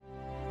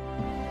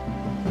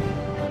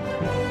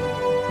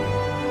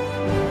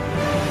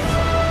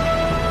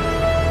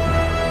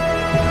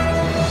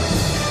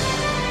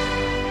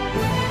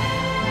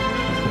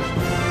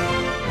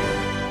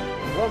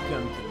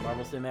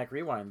Cinematic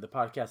Rewind, the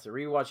podcast that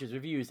rewatches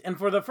reviews and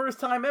for the first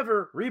time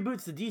ever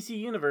reboots the DC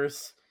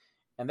universe.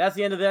 And that's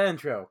the end of that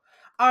intro.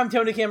 I'm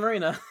Tony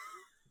Camarina.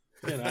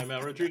 And I'm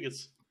Al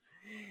Rodriguez.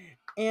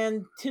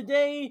 And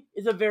today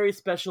is a very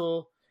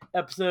special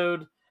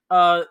episode.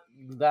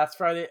 Last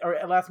Monday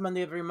of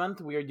every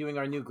month, we are doing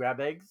our new grab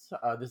eggs.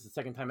 This is the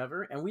second time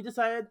ever, and we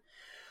decided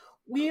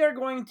we are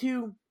going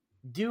to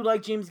do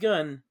like James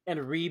Gunn and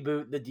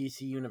reboot the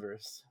DC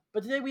universe.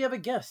 But today we have a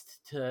guest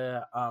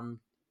to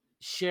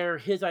share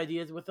his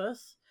ideas with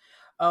us.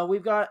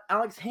 We've got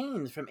Alex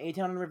Haynes from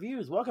A-Town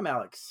Reviews. Welcome,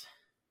 Alex.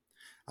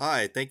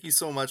 Hi, thank you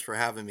so much for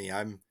having me.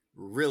 I'm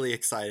really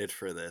excited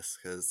for this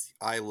because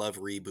I love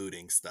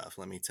rebooting stuff.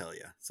 Let me tell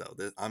you. So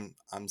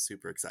I'm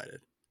super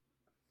excited.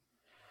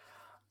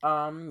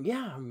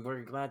 Yeah,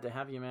 we're glad to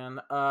have you, man.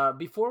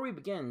 Before we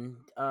begin,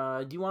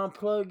 do you want to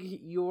plug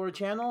your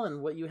channel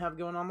and what you have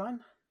going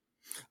online?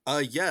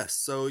 Yes.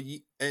 So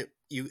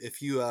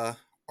if you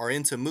are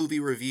into movie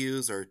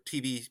reviews or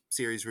TV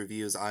series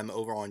reviews, I'm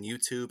over on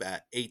YouTube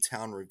at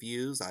A-Town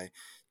Reviews. I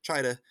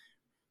try to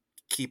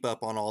keep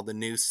up on all the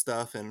new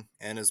stuff and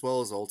as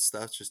well as old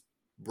stuff, just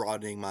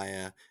broadening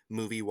my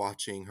movie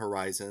watching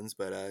horizons.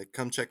 But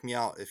come check me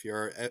out if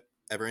you're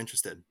ever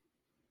interested.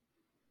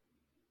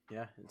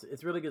 Yeah,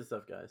 it's really good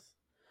stuff, guys.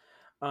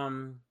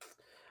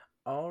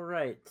 All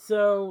right.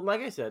 So,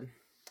 like I said,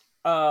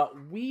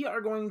 we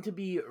are going to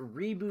be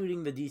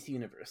rebooting the DC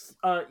universe.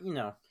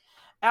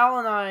 Al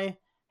and I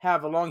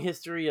have a long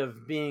history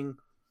of being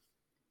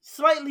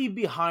slightly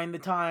behind the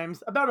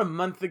times. About a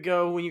month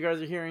ago, when you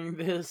guys are hearing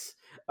this,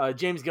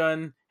 James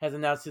Gunn has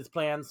announced his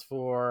plans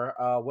for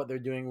what they're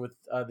doing with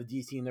the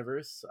DC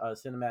universe,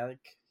 cinematic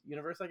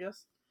universe, I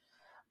guess.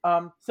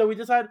 So we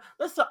decided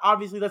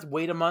let's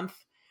wait a month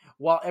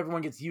while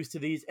everyone gets used to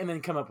these, and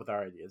then come up with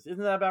our ideas.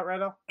 Isn't that about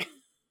right, Al?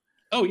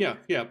 Oh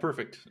yeah,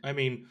 perfect. I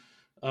mean,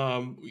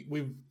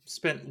 we've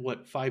spent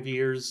 5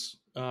 years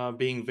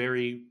being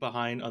very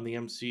behind on the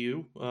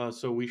MCU,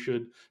 so we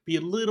should be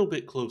a little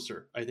bit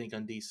closer, I think,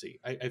 on DC.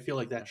 I feel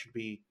like that should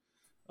be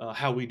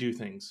how we do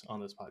things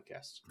on this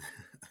podcast.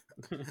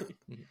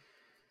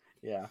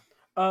 Yeah.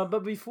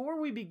 But before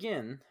we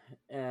begin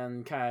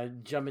and kind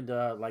of jump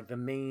into like the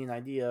main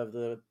idea of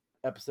the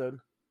episode,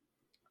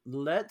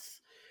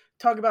 let's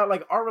talk about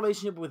like our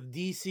relationship with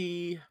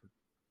DC,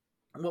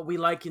 what we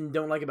like and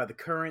don't like about the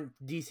current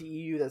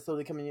DCEU that's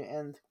slowly coming to an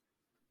end.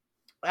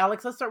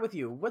 Alex, let's start with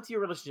you. What's your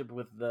relationship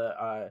with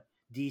the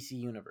DC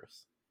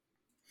universe?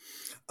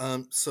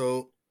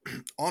 So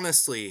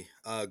honestly,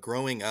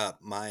 growing up,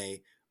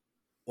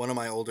 one of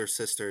my older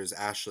sisters,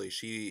 Ashley,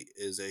 she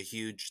is a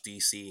huge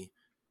DC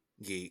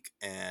geek,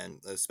 and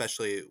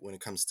especially when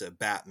it comes to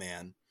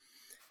Batman.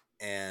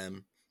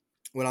 And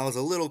when I was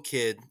a little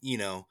kid,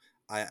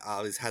 I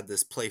always had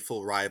this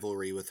playful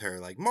rivalry with her,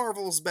 like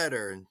Marvel's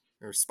better,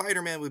 or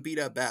Spider-Man would beat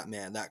up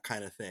Batman, that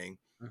kind of thing.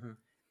 Mm-hmm.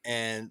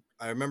 And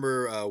I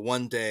remember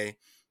one day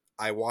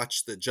I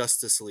watched the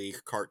Justice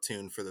League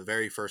cartoon for the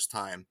very first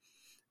time,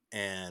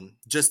 and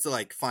just to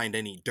like find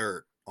any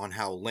dirt on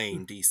how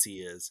lame DC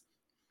is.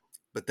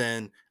 But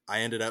then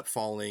I ended up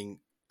falling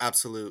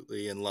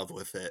absolutely in love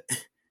with it.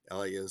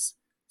 Like, is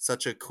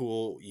such a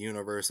cool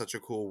universe, such a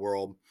cool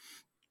world.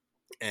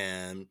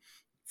 And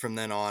from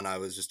then on, I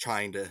was just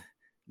trying to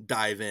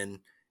dive in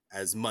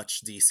as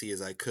much DC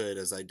as I could,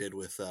 as I did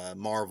with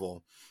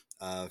Marvel.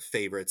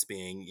 Favorites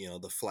being,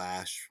 the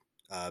Flash,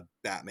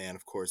 Batman,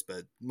 of course,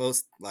 but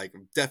most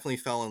definitely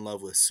fell in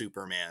love with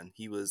Superman.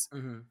 He was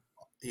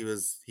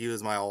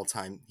my all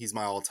time. He's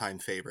my all time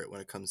favorite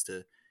when it comes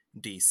to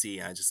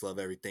DC. I just love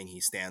everything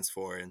he stands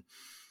for, and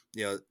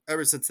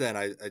ever since then,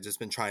 I just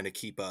been trying to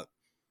keep up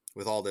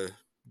with all the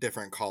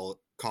different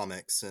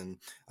comics, and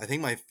I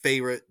think my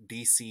favorite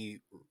DC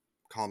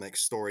comic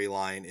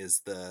storyline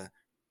is at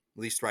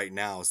least right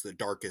now, is the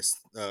Darkest,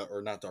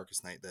 or not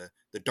Darkest Night,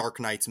 the Dark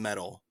Knight's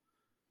Metal.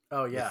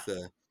 Oh yeah, with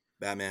the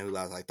Batman Who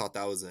Laughs. I thought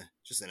that was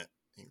just an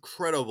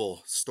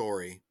incredible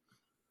story,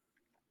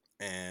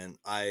 and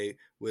I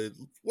would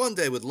one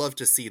day love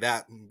to see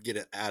that get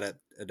it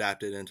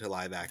adapted into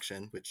live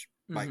action, which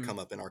might come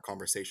up in our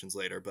conversations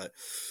later. But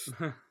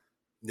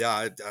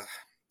yeah,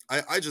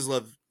 I just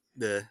love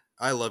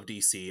I love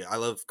DC. I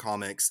love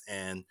comics,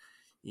 and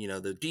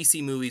the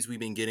DC movies we've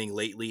been getting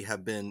lately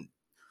have been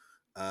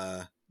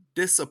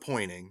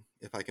disappointing,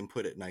 if I can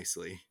put it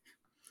nicely.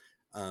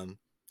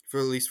 For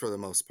at least for the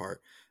most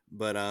part.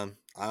 But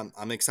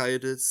I'm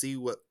excited to see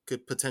what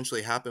could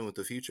potentially happen with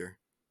the future.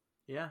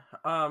 Yeah.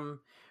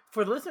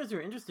 For the listeners who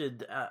are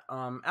interested,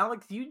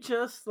 Alex, you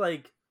just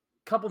like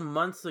couple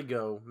months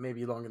ago,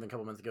 maybe longer than a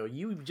couple months ago,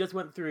 you just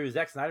went through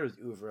Zack Snyder's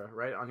oeuvre,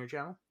 right, on your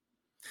channel?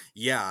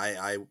 Yeah,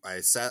 I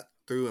sat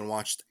through and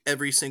watched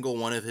every single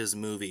one of his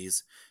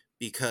movies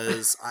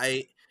because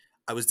I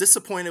was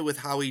disappointed with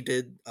how he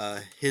did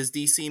his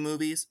DC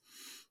movies.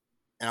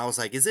 And I was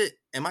like,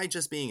 am I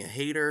just being a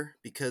hater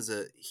because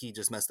he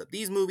just messed up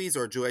these movies,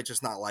 or do I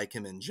just not like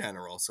him in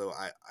general? So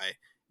I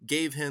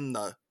gave him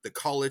the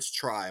college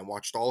try and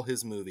watched all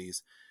his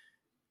movies.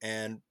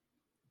 And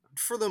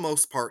for the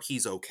most part,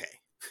 he's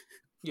okay.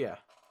 Yeah.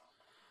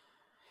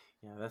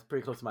 Yeah, that's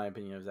pretty close to my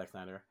opinion of Zack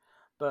Snyder.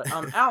 But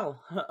Al,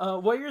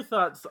 what are your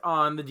thoughts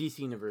on the DC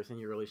universe and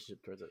your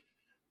relationship towards it?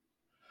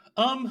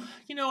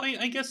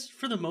 I guess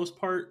for the most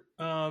part,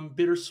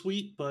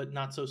 bittersweet, but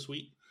not so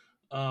sweet.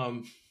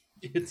 Um,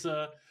 it's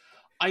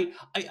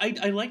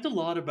I liked a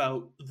lot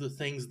about the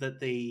things that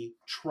they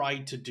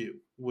tried to do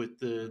with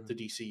the Mm.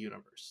 DC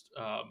universe.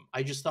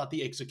 I just thought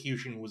the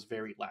execution was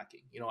very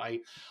lacking.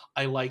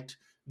 I liked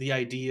the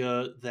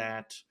idea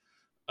that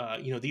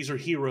these are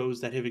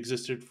heroes that have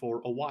existed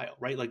for a while,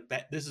 right? Like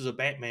this is a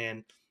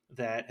Batman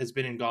that has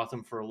been in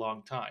Gotham for a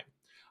long time.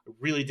 I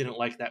really didn't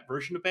like that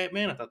version of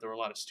Batman. I thought there were a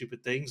lot of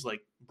stupid things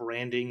like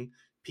branding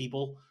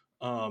people.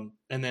 And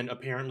then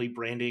apparently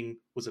branding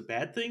was a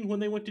bad thing when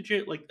they went to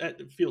jail. Like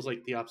that feels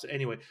like the opposite.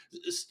 Anyway,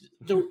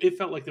 it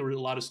felt like there were a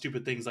lot of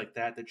stupid things like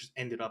that that just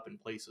ended up in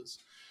places.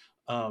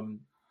 Um,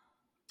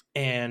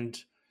 and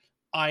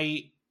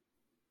I,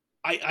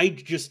 I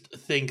just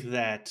think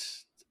that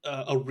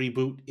a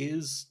reboot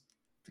is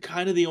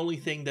kind of the only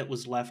thing that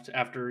was left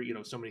after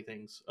so many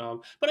things.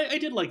 But I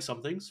did like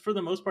some things. For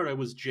the most part, I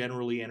was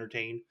generally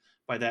entertained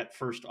by that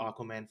first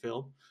Aquaman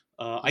film.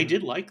 I Mhm.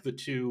 did like the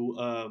two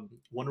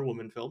Wonder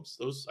Woman films;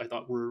 those I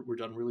thought were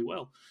done really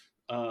well.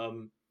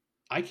 Um,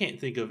 I can't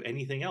think of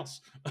anything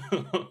else.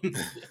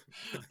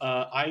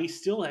 I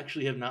still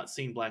actually have not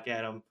seen Black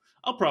Adam.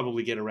 I'll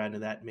probably get around to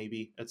that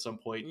maybe at some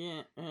point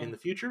Yeah, in the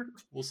future.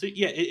 We'll see.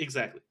 Yeah,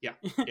 exactly. Yeah,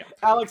 yeah.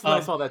 Alex and I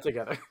Um, saw that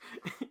together.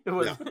 It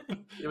was Yeah.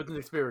 it was an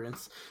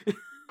experience.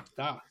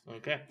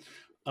 okay.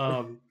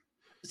 Um,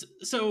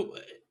 so,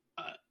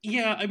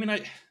 yeah,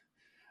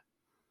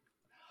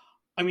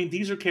 I mean,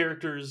 these are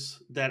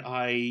characters that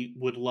I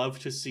would love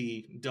to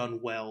see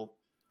done well.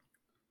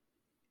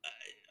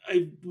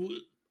 I,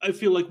 I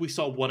feel like we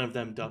saw one of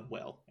them done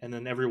well, and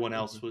then everyone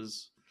else Mhm.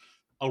 was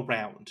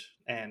around,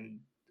 and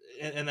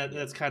Yeah,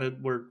 that's kind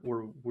of where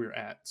we're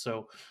at.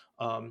 So,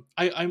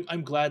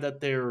 I'm glad that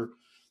they're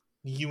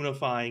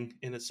unifying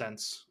in a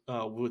sense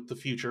with the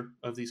future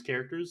of these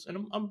characters,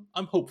 and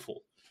I'm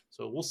hopeful.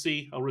 So we'll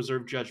see. I'll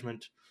reserve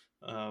judgment.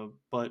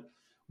 But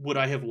would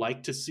I have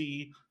liked to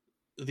see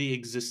the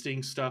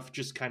existing stuff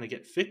just kind of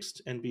get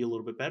fixed and be a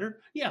little bit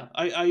better? Yeah,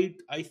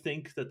 I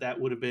think that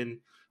would have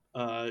been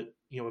uh,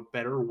 a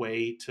better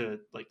way to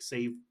like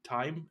save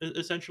time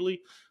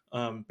essentially.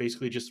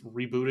 Basically, just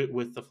reboot it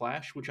with the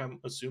Flash, which I'm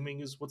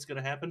assuming is what's going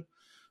to happen.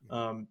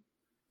 Um,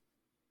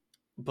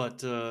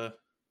 but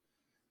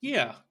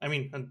yeah, I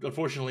mean,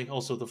 unfortunately,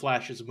 also the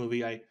Flash is a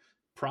movie I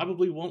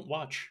probably won't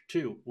watch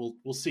too.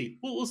 We'll see.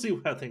 We'll see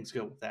how things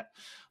go with that.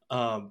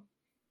 Um,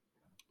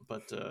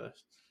 but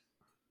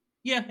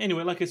yeah.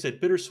 Anyway, like I said,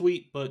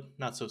 bittersweet, but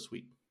not so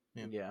sweet.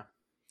 Yeah. yeah,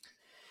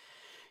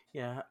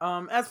 yeah.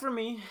 As for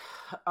me,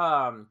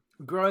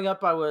 growing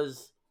up, I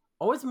was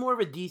always more of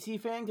a DC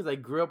fan because I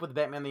grew up with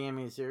Batman the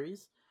Animated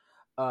Series.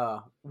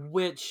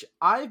 Which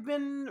I've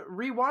been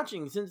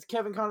rewatching since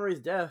Kevin Conroy's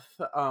death.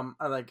 I'm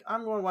going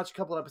to watch a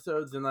couple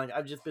episodes, and like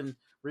I've just been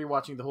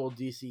rewatching the whole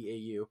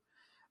DCAU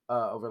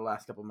over the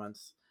last couple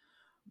months.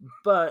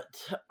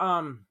 But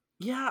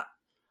yeah,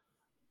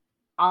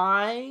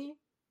 I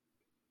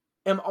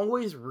am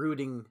always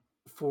rooting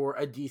for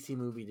a DC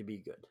movie to be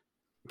good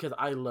because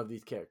I love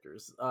these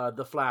characters.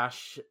 The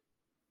Flash,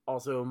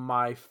 also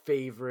my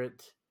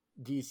favorite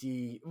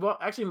DC. Well,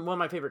 actually, one of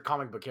my favorite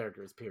comic book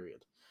characters.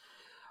 Period.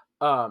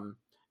 Um,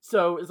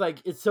 so it's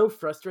like it's so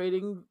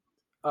frustrating,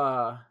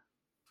 uh,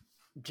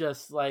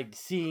 just like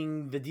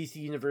seeing the DC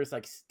universe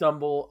like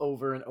stumble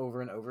over and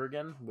over and over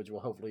again, which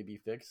will hopefully be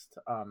fixed.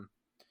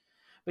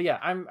 But yeah,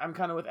 I'm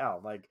kind of with Al.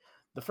 Like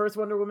the first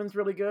Wonder Woman's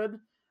really good.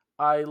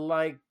 I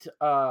liked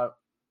uh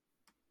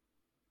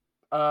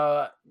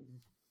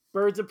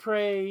Birds of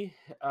Prey,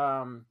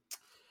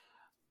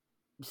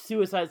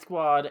 Suicide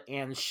Squad,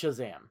 and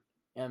Shazam,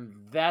 and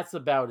that's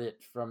about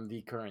it from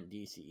the current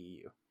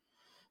DCEU.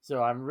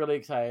 So I'm really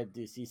excited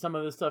to see some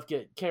of this stuff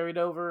get carried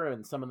over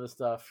and some of the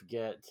stuff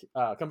get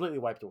completely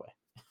wiped away.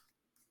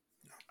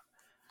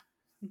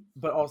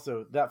 But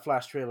also, that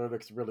Flash trailer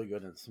looks really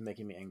good and it's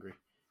making me angry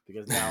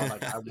because now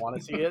like I want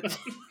to see it.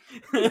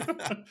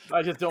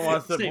 I just don't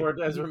want to Same. support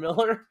Ezra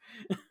Miller.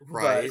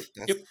 Right.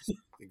 But That's Yep.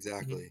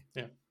 exactly.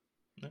 Yeah.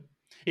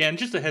 Yeah, and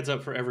just a heads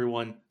up for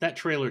everyone, that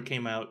trailer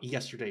came out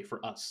yesterday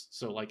for us.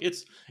 So like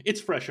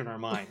it's fresh in our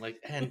mind. Like,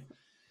 and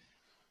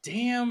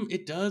damn,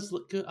 it does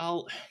look good.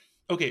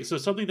 Okay, so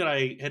something that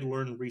I had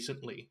learned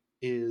recently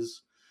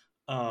is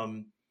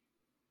um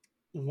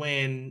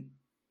when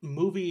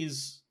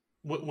movies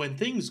when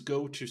things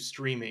go to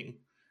streaming,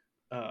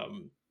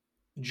 um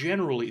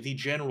generally the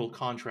general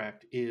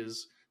contract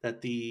is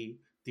that the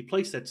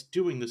place that's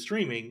doing the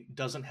streaming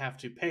doesn't have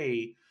to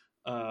pay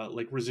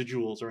like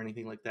residuals or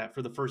anything like that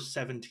for the first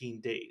 17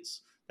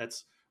 days.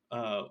 That's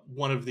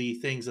one of the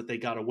things that they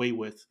got away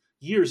with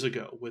years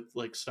ago with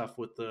like stuff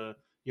with the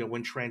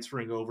when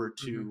transferring over mhm.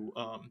 to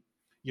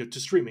to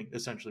streaming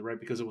essentially, right?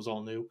 Because it was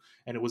all new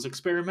and it was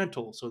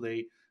experimental, so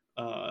they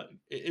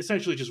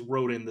essentially just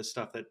wrote in the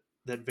stuff that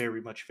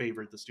very much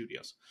favored the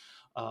studios,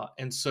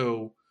 and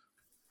so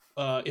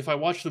if I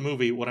watch the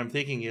movie, what I'm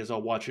thinking is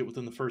I'll watch it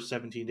within the first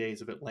 17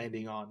 days of it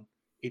landing on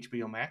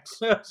HBO Max,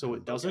 so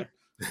it doesn't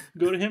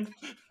go to him.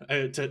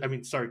 To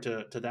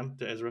them,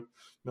 to Ezra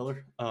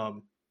Miller.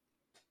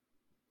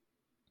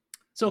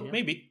 So Yeah.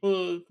 maybe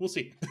we'll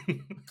see. That's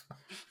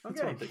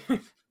what I'm Okay,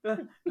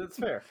 thinking. that's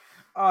fair.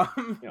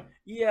 Yeah.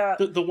 Yeah,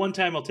 The one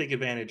time I'll take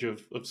advantage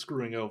of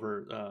screwing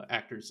over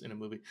actors in a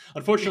movie.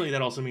 Unfortunately,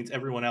 that also means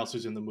everyone else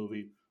who's in the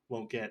movie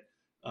won't get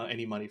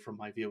any money from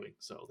my viewing.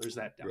 So there's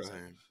that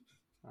downside.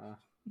 Right.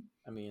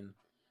 I mean,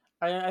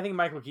 I think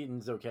Michael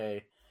Keaton's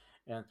okay,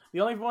 and the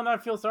only one I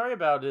feel sorry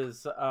about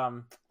is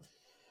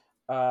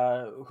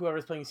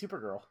whoever's playing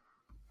Supergirl,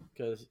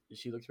 because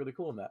she looks really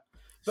cool in that.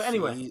 But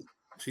anyway,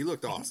 she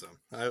looked awesome.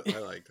 I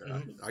liked her.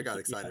 Mhm. I got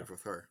excited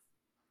with her.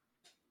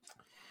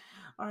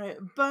 all right,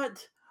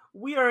 but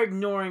we are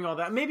ignoring all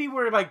that. Maybe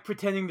we're like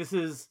pretending this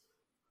is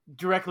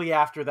directly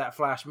after that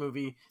Flash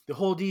movie. The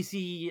whole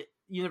DC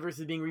universe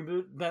is being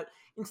rebooted. That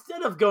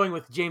instead of going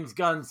with James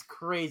Gunn's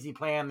crazy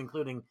plan,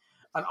 including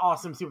an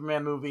awesome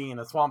Superman movie and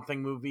a Swamp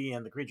Thing movie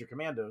and the Creature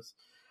Commandos,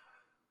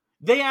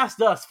 they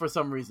asked us for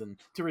some reason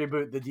to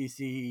reboot the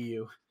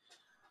DCEU.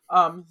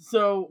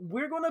 So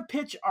we're going to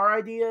pitch our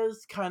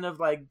ideas, kind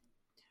of like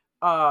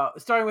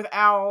starting with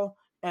Al,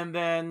 and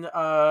then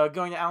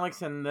going to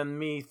Alex, and then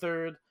me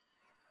third.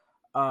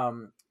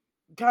 Kind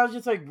of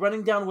just like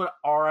running down what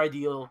our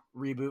ideal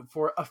reboot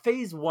for a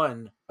phase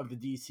 1 of the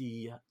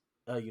DC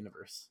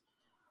universe.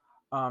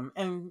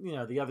 And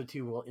the other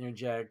two will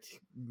interject,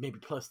 maybe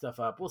plus stuff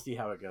up. We'll see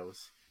how it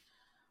goes.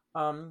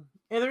 Is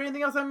there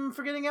anything else I'm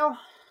forgetting, Al?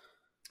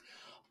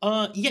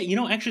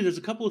 Yeah, actually, there's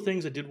a couple of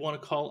things I did want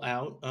to call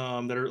out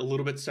that are a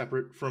little bit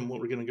separate from what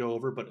we're going to go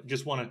over, but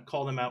just want to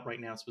call them out right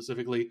now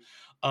specifically.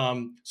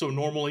 So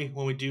normally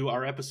when we do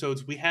our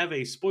episodes, we have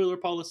a spoiler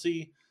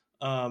policy.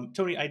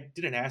 Tony, I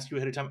didn't ask you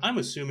ahead of time. I'm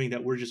assuming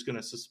that we're just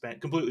going to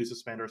completely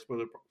suspend our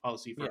spoiler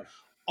policy for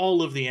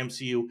all of the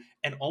MCU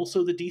and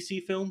also the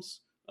DC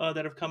films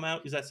that have come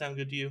out. Does that sound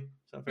good to you?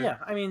 Sound fair? Yeah,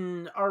 I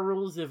mean, our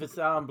rules, if it's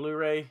out on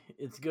Blu-ray,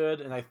 it's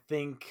good, and I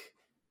think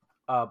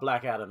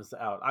Black Adam's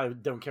out. I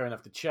don't care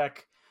enough to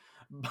check,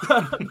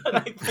 but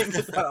I think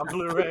it's out on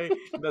Blu-ray.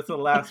 That's the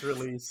last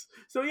release.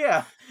 So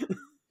yeah.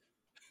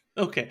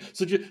 Okay,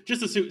 so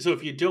just assume. So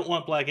if you don't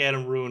want Black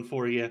Adam ruined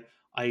for you,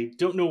 I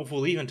don't know if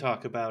we'll even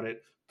talk about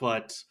it,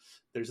 but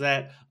there's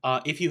that.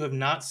 If you have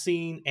not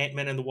seen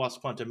Ant-Man and the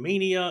Wasp: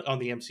 Quantumania on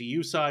the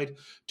MCU side,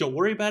 don't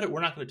worry about it.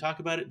 We're not going to talk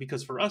about it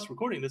because for us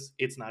recording this,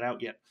 it's not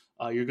out yet.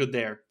 You're good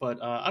there, but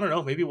I don't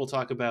know. Maybe we'll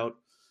talk about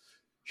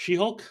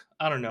She-Hulk.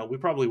 I don't know. We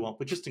probably won't,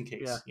 but just in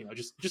case,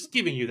 just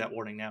giving you that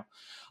warning now.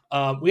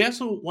 We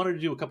also wanted to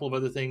do a couple of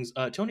other things.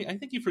 Tony, I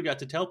think you forgot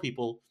to tell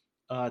people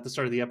at the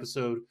start of the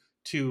episode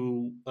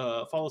to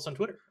follow us on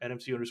Twitter at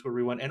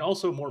MCU_Rewind, and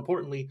also, more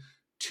importantly,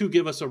 to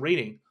give us a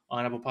rating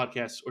on Apple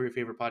Podcasts or your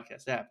favorite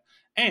podcast app.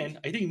 And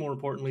I think more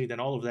importantly than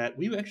all of that,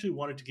 we actually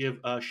wanted to give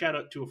a shout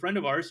out to a friend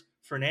of ours,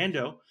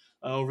 Fernando,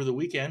 over the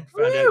weekend.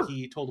 Found out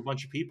he told a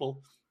bunch of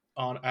people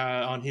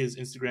on his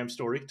Instagram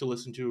story to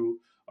listen to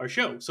our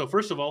show. So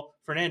first of all,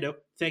 Fernando,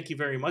 thank you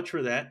very much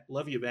for that.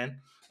 Love you,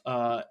 Ben.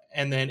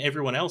 And then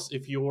everyone else,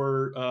 if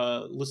you're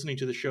listening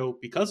to the show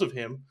because of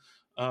him,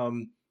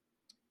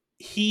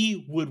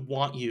 he would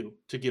want you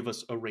to give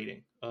us a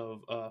rating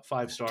of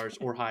 5 stars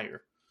or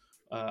higher.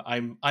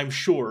 I'm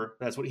sure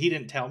that's what he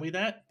didn't tell me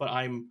that, but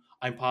I'm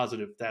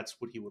positive that's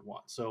what he would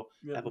want. So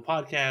Apple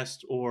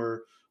Podcast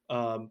or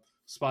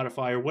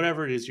Spotify or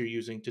whatever it is you're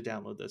using to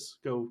download this,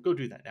 go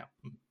do that now.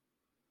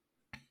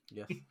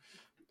 Yes.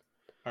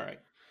 All right.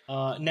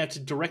 Now to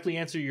directly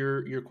answer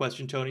your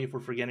question, Tony, if we're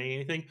forgetting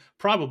anything,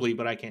 probably,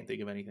 but I can't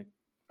think of anything.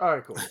 All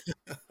right, cool.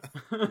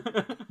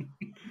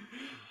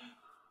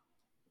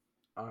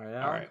 All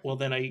right. Well,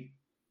 then I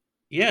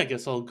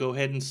guess I'll go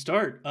ahead and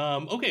start.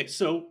 Okay,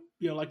 so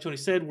like Tony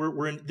said,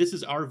 we're in. This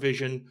is our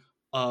vision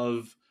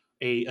of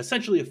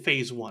essentially a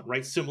phase 1,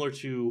 right? Similar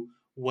to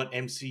what the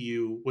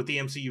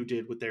MCU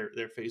did with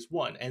their phase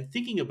 1. And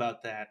thinking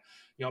about that,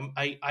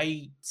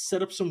 I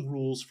set up some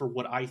rules for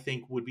what I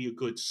think would be a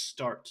good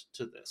start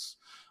to this.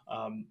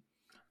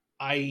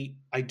 I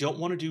don't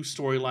want to do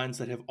storylines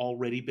that have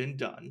already been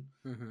done.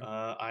 Mm-hmm.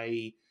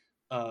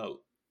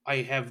 I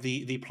have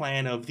the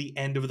plan of the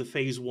end of the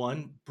phase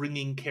 1,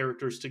 bringing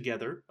characters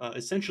together.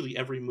 Essentially,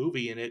 every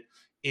movie in it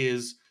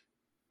is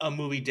a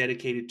movie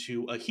dedicated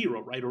to a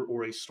hero, right,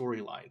 or a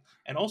storyline,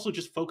 and also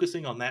just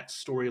focusing on that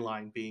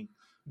storyline being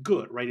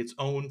good, right, its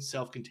own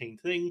self-contained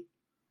thing.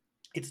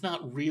 It's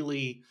not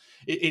really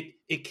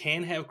it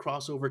can have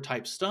crossover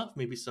type stuff,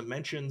 maybe some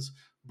mentions,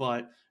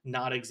 but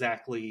not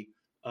exactly.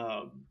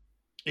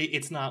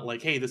 It's not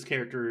like, hey, this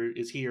character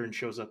is here and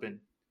shows up in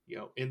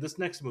this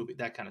next movie,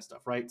 that kind of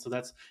stuff, right? So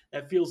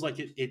that feels like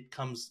it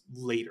comes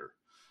later.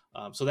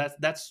 So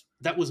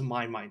that was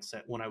my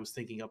mindset when I was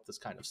thinking up this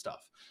kind of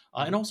stuff.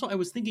 And also I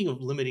was thinking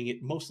of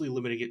mostly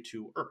limiting it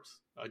to Earth,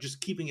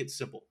 just keeping it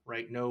simple,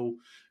 right? No,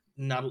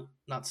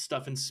 not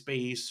stuff in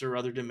space or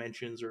other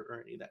dimensions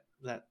or any of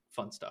that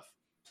fun stuff.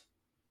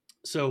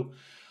 So,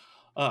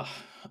 I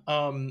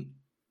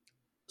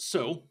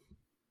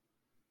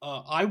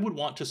would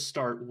want to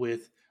start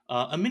with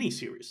a mini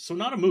series. So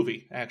not a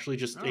movie, actually,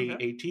 just Okay.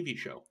 a TV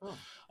show.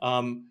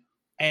 Oh.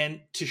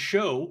 And to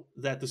show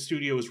that the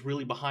studio is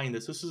really behind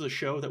this, this is a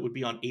show that would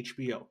be on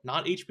HBO,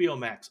 not HBO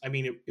Max. I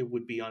mean, it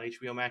would be on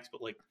HBO Max,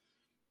 but like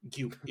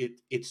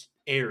it's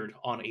aired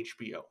on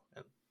HBO,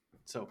 and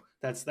so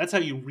that's how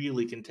you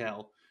really can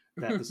tell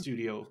that the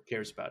studio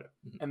cares about it.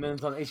 And then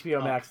it's on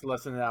HBO Max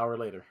less than an hour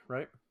later,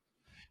 right?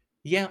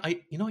 Yeah,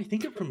 I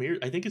think it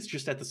premiered. I think it's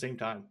just at the same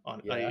time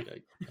on. Yeah. I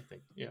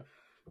think, yeah,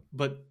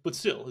 but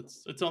still,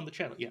 it's on the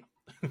channel. Yeah.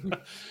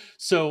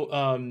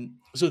 So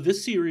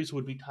this series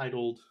would be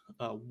titled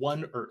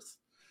One Earth,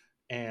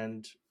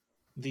 and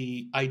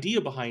the idea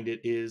behind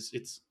it is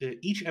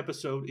each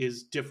episode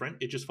is different.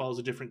 It just follows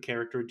a different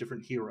character, a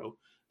different hero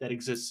that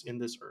exists in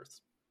this Earth.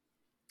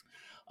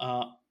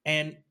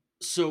 And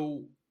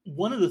so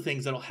one of the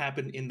things that'll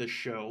happen in the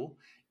show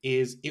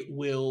is it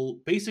will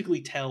basically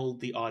tell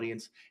the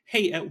audience,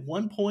 hey, at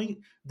one point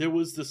there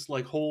was this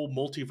like whole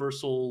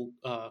multiversal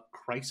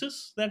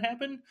crisis that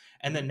happened,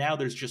 and then now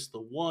there's just the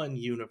one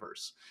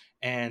universe.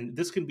 And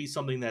this can be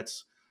something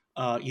that's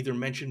either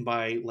mentioned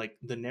by like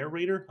the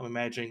narrator. I'm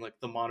imagining like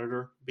the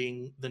Monitor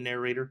being the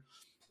narrator,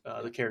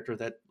 the character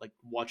that like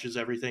watches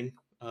everything,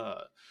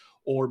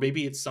 or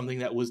maybe it's something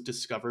that was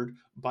discovered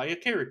by a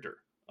character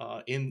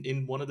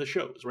in one of the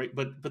shows, right?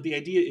 But the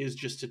idea is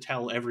just to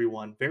tell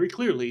everyone very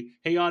clearly,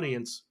 hey,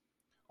 audience,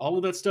 all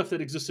of that stuff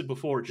that existed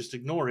before, just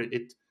ignore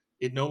it.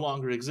 It no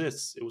longer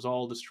exists. It was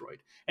all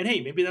destroyed. And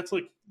hey, maybe that's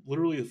like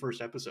literally the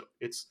first episode.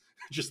 It's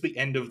just the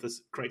end of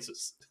this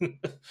crisis,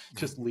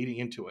 just leading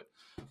into it.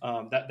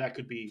 That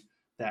could be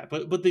that.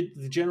 But the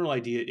general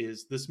idea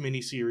is this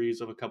mini series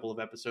of a couple of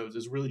episodes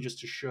is really just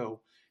to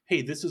show,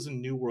 hey, this is a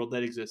new world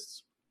that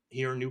exists.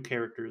 Here are new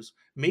characters.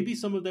 Maybe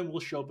some of them will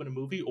show up in a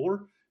movie,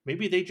 or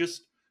maybe they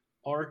just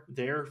are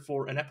there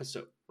for an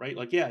episode, right?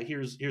 Like, yeah,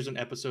 here's an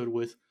episode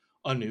with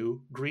a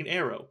new Green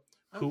Arrow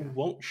who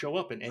won't show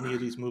up in any of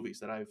these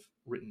movies that I've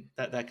written,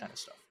 that kind of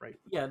stuff, right?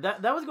 Yeah,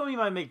 that was going to be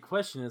my main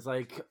question is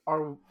like,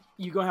 are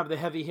you going to have the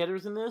heavy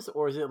hitters in this,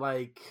 or is it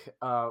like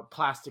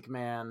Plastic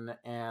Man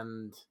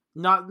and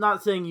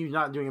not saying you're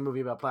not doing a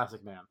movie about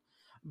Plastic Man,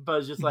 but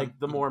it's just like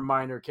the more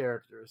minor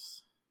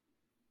characters?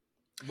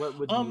 What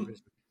would you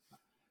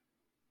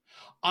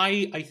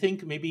I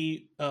think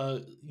maybe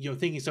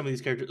thinking some of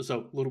these characters.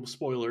 So little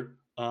spoiler: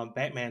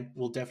 Batman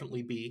will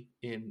definitely be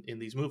in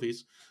these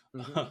movies.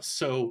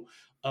 So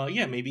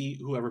yeah, maybe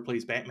whoever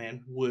plays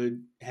Batman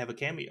would have a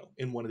cameo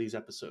in one of these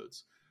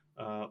episodes,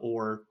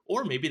 or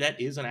maybe that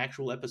is an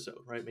actual episode,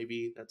 right?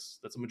 Maybe that's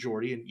a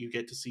majority, and you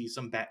get to see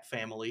some Bat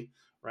family,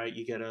 right?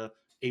 You get a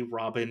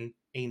Robin,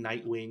 a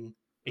Nightwing,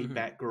 a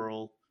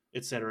Batgirl,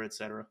 etc.,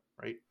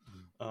 right?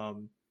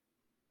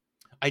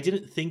 I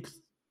didn't think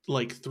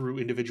like through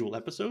individual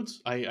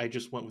episodes. I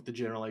just went with the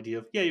general idea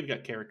of, yeah, you've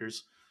got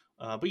characters,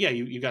 but yeah,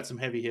 you got some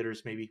heavy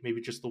hitters,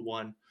 maybe just the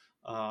one,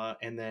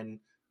 and then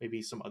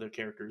maybe some other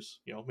characters,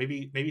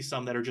 maybe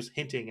some that are just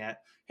hinting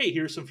at, hey,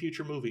 here's some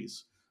future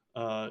movies,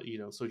 so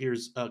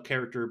here's a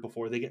character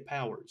before they get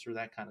powers, or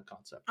that kind of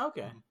concept.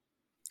 Okay.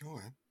 All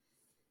right.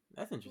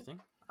 That's interesting.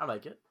 I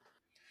like it.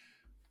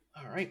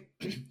 All right.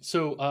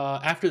 So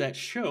after that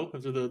show,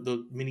 after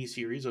the mini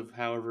series of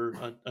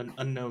however an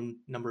unknown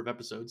number of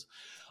episodes,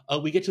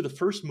 we get to the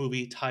first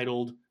movie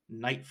titled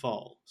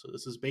Nightfall. So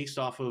this is based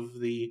off of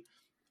the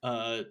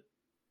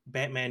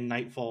Batman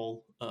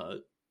Nightfall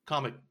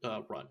comic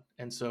run,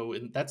 and so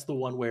that's the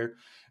one where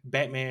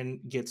Batman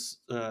gets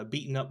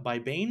beaten up by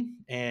Bane,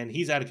 and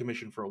he's out of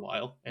commission for a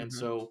while, and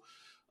so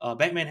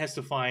Batman has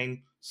to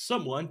find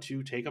someone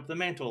to take up the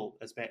mantle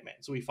as Batman.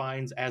 So he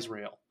finds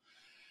Azrael.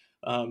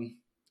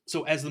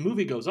 So as the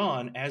movie goes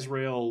on,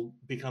 Azrael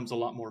becomes a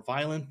lot more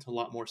violent, a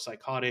lot more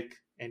psychotic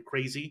and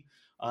crazy.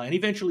 And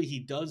eventually he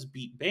does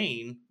beat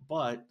Bane,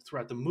 but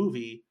throughout the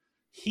movie,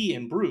 he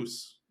and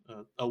Bruce,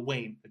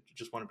 Wayne, I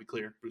just want to be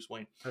clear, Bruce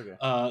Wayne, Okay.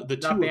 the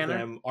Not two Banner? of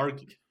them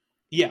argue.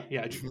 Yeah,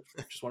 I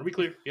just want to be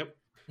clear. Yep.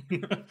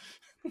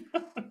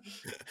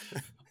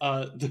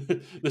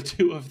 The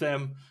two of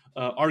them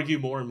argue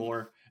more and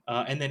more.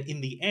 And then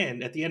in the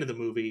end, at the end of the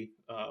movie,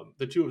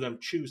 the two of them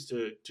choose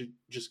to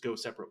just go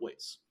separate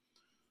ways.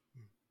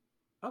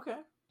 Okay.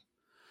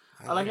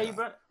 I like how you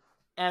brought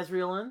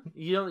Azrael in.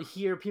 You don't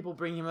hear people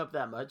bring him up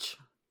that much.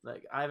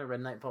 Like, I haven't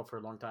read Nightfall for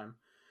a long time.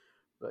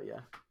 But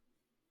yeah.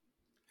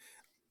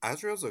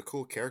 Azrael's a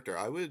cool character.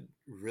 I would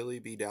really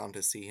be down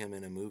to see him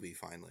in a movie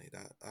finally.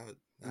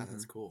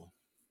 That's cool.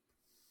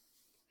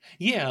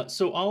 Yeah,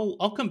 so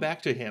I'll come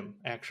back to him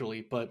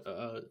actually, but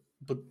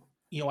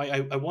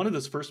I wanted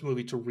this first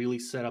movie to really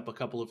set up a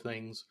couple of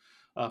things.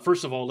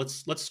 First of all,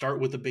 let's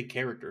start with the big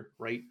character,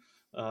 right?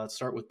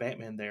 Start with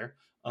Batman there.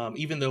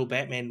 Even though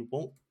Batman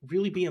won't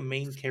really be a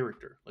main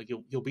character, like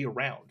you'll be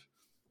around,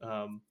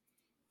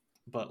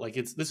 but like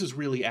this is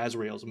really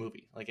Azrael's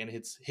movie, like, and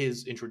it's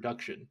his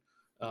introduction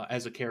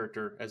as a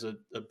character, as a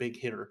big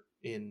hitter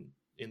in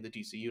the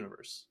DC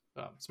universe,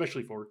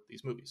 especially for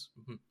these movies.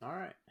 All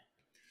right,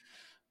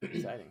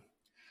 exciting.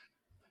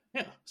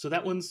 Yeah, so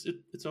that one's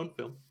its own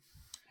film,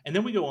 and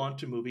then we go on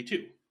to movie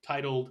 2,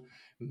 titled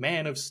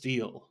Man of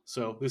Steel.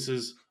 So this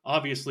is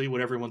obviously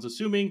what everyone's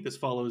assuming. This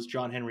follows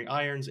John Henry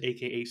Irons,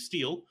 aka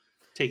Steel,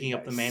 taking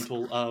up the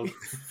mantle of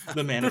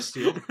the Man of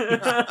Steel.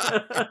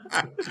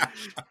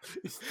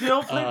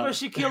 Still played by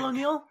Shaquille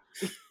O'Neal?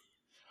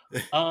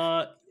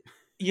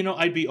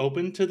 I'd be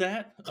open to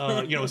that.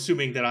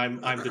 Assuming that I'm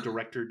the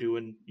director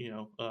doing,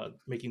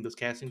 making those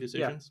casting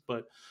decisions.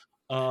 Yeah.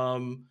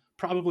 But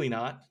probably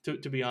not,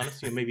 to be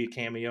honest. Maybe a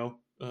cameo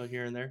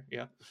here and there.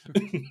 Yeah.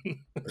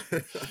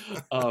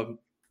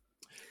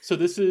 So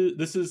this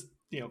is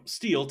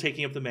Steel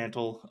taking up the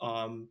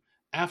mantle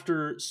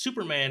after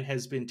Superman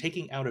has been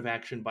taken out of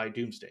action by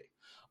Doomsday.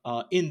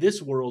 In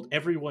this world,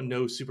 everyone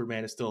knows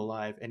Superman is still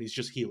alive and he's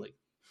just healing.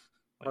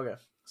 Okay.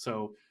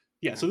 So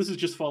so this is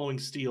just following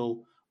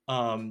Steel.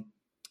 I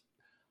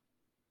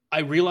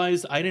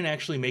realized I didn't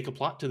actually make a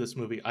plot to this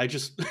movie. I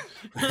just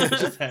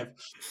have.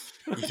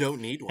 You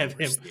don't need one. Have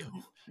him.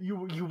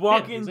 You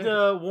walk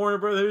into Warner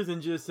Brothers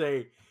and just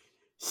say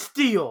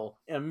Steel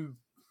and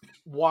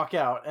walk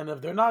out, and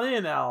if they're not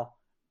in Al,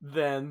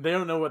 then they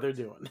don't know what they're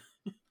doing.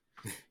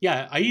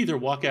 Yeah, I either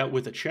walk out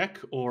with a check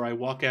or I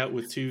walk out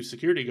with 2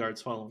 security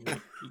guards following me.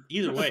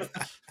 Either way,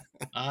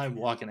 I'm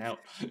walking out.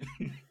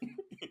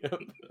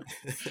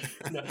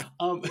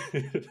 No,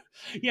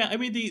 yeah, I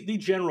mean the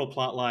general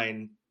plot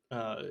line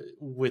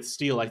with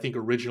Steel, I think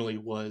originally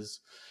was,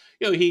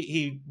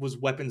 he was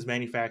weapons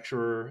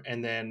manufacturer,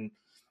 and then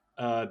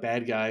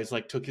bad guys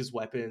like took his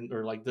weapon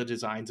or like the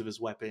designs of his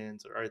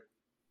weapons, or I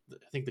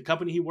think the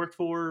company he worked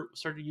for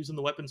started using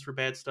the weapons for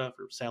bad stuff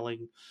or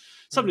selling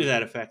something to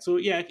that effect. So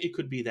yeah, it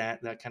could be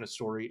that kind of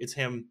story. It's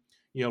him,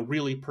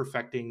 really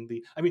perfecting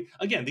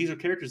again, these are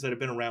characters that have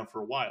been around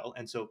for a while.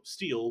 And so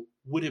Steel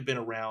would have been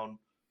around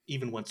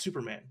even when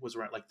Superman was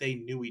around, like they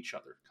knew each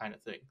other kind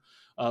of thing.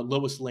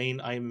 Lois Lane,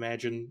 I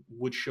imagine,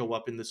 would show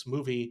up in this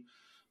movie.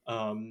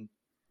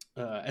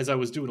 As I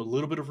was doing a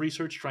little bit of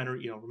research, trying to,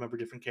 remember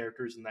different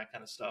characters and that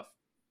kind of stuff.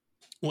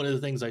 One of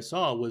the things I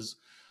saw was,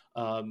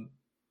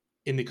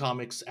 in the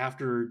comics,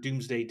 after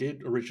Doomsday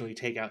did originally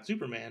take out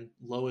Superman,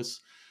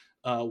 Lois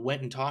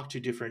went and talked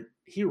to different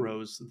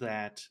heroes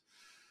that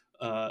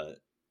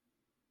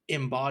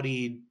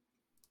embodied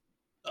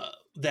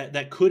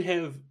that could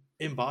have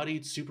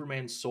embodied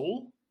Superman's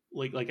soul.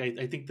 Like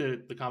I think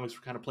the comics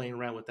were kind of playing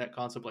around with that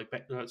concept. Like,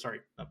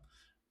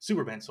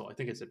 Superman's soul. I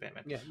think I said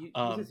Batman. Yeah, you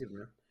said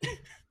Superman.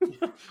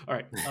 All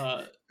right.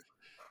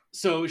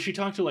 So she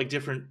talked to like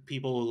different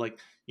people, like,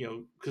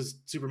 because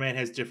Superman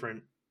has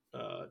different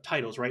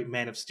titles, right?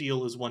 Man of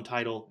Steel is one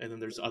title, and then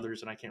there's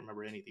others, and I can't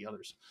remember any of the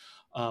others.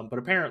 But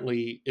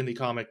apparently in the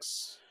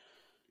comics,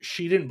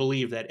 she didn't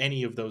believe that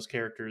any of those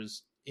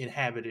characters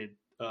inhabited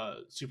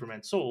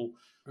Superman's soul,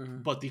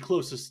 but the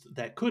closest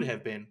that could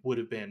have been would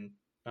have been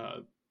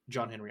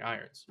John Henry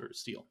Irons or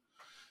Steel.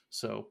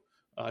 So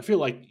I feel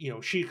like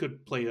she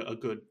could play a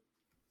good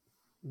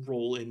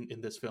role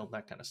in this film,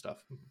 that kind of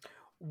stuff.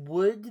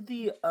 Would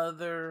the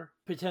other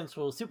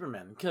potential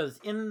Superman, because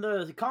in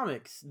the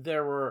comics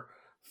there were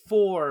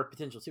 4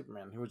 potential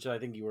Superman, which I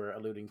think you were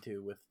alluding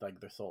to with like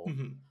their soul.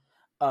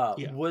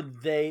 Yeah. Would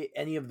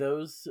any of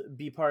those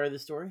be part of the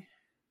story?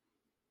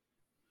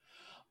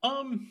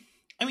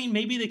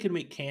 Maybe they could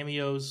make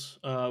cameos.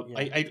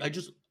 Yeah.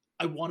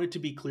 I wanted to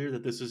be clear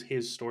that this is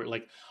his story.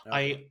 Like,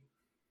 Okay.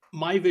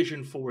 My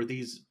vision for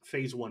these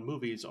Phase 1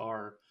 movies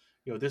are,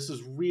 this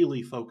is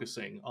really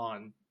focusing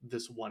on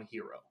this one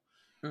hero,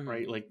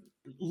 right? Like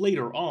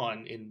later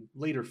on in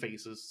later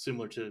phases,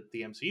 similar to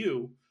the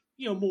MCU,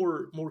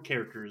 more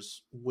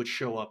characters would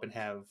show up and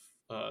have,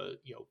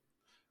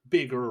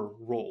 bigger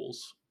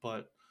roles,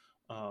 but,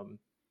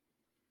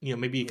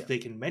 maybe they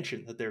can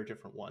mention that there are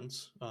different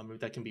ones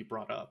that can be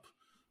brought up.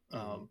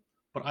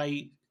 But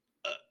I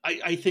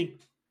think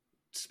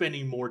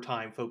spending more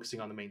time focusing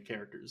on the main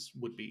characters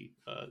would be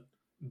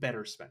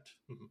better spent.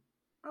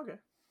 Okay.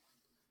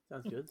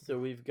 Sounds good. So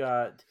we've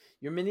got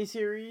your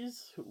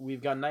miniseries,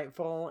 we've got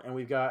Nightfall, and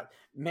we've got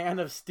Man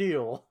of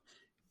Steel,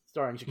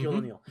 starring Shaquille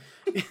O'Neal.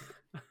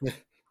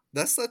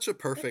 That's such a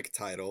perfect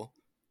title.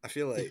 I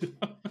feel like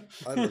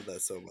I love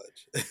that so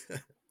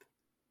much.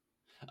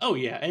 Oh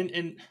yeah,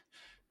 and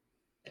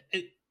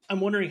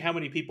I'm wondering how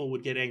many people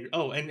would get angry.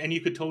 Oh, and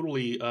you could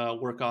totally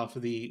work off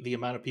of the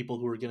amount of people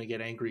who are going to get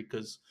angry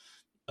because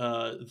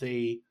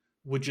they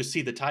would just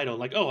see the title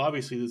like, oh,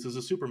 obviously this is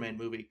a Superman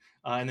movie,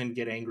 and then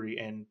get angry,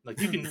 and like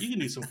you can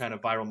do some kind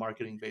of viral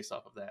marketing based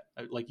off of that.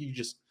 Like you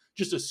just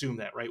assume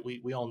that, right?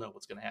 We all know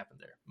what's going to happen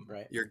there,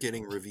 right? You're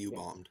getting review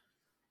bombed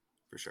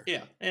for sure.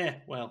 Yeah.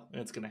 Well,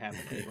 it's going to happen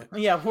anyway.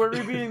 Yeah, we're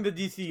reviewing the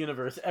DC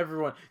universe.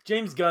 Everyone,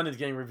 James Gunn is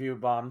getting review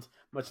bombed,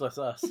 much less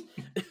us.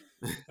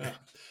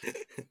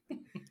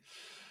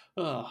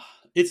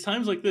 It's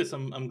times like this.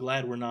 I'm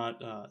glad we're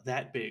not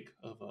that big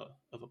of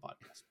a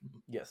podcast.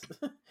 Yes.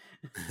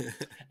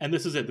 And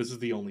this is it. This is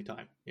the only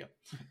time. Yeah.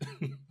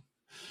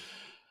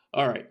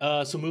 All right.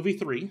 So movie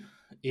 3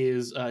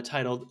 is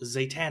titled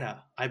Zatanna,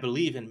 I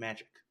Believe in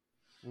Magic.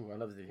 Ooh, I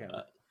love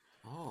Zatanna.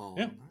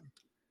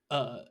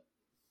 Yeah.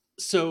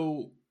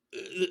 So,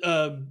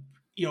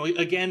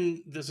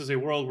 again, this is a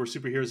world where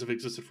superheroes have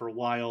existed for a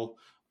while.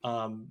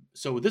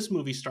 So this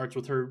movie starts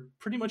with her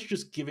pretty much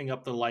just giving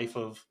up the life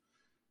of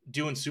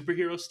doing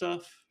superhero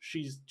stuff.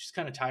 She's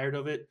kind of tired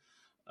of it.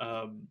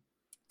 Um,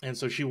 and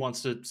so she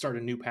wants to start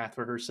a new path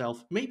for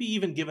herself, maybe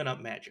even giving up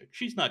magic.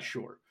 She's not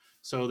sure.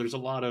 So there's a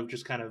lot of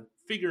just kind of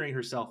figuring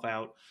herself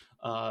out.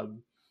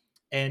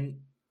 And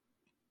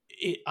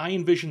I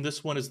envision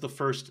this one as the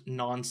first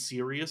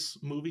non-serious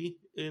movie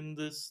in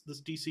this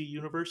DC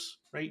universe,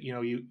 right?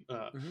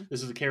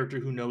 This is a character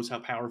who knows how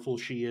powerful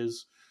she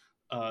is,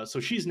 so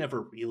she's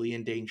never really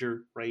in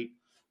danger, right?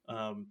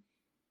 Um,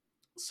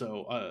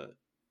 so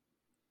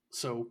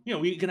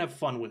we can have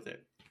fun with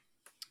it.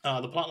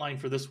 The plot line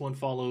for this one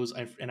follows,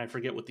 and I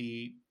forget what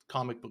the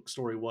comic book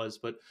story was,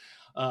 but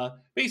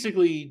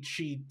basically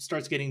she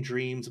starts getting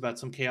dreams about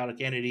some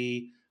chaotic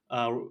entity.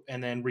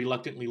 And then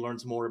reluctantly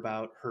learns more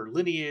about her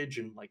lineage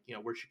and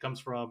where she comes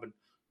from and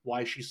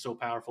why she's so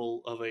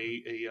powerful of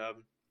a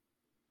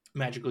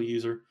magical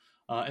user.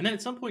 And then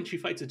at some point she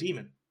fights a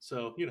demon,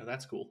 so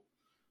that's cool.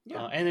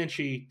 Yeah. And then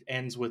she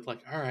ends with like,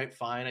 all right,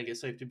 fine, I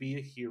guess I have to be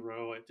a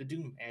hero. I have to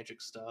do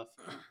magic stuff.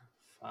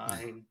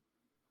 Fine,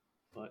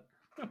 but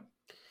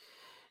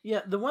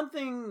yeah, the one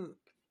thing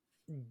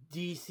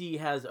DC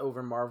has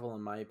over Marvel,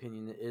 in my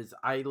opinion, is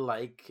I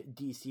like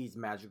DC's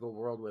magical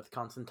world with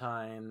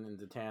Constantine and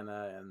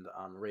Zatanna and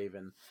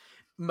Raven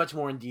much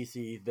more in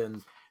DC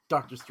than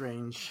Doctor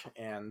Strange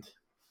and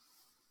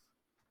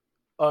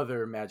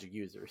other magic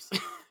users.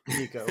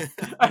 Nico,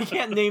 I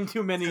can't name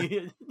too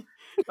many.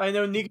 I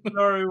know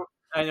Nico,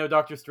 I know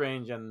Doctor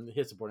Strange and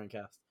his supporting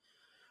cast,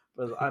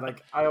 but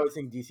I always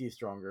think DC is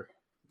stronger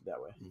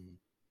that way. Mm-hmm.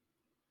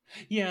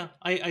 Yeah,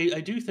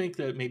 I do think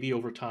that maybe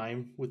over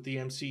time with the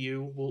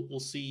MCU, we'll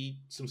see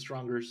some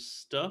stronger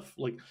stuff.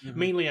 Like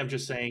mainly, I'm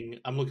just saying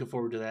I'm looking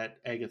forward to that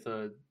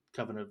Agatha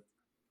Covenant.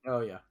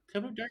 Oh yeah,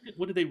 Covenant of Darkness.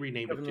 What did they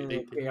rename it to?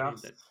 They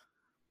renamed it.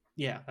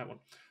 Yeah, that one.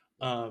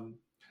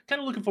 Kind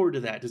of looking forward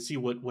to that to see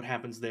what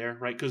happens there,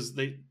 right? Because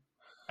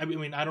I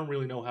mean, I don't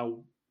really know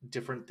how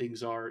different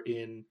things are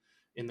in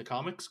the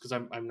comics because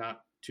I'm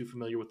not too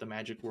familiar with the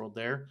magic world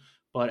there,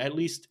 but at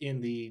least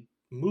in the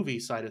movie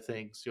side of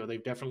things,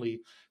 they've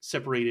definitely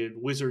separated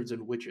wizards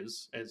and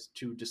witches as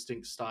two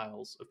distinct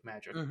styles of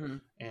magic.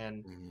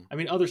 And I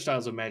mean, other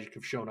styles of magic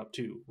have shown up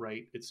too,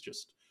 right? It's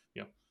just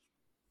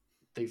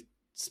they've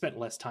spent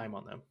less time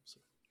on them. So.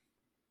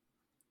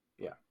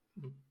 Yeah.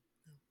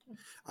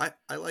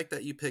 I like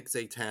that you picked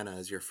Zatanna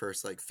as your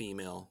first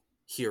female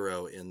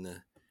hero in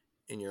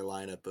your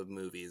lineup of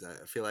movies.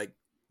 I feel like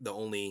the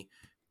only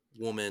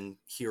woman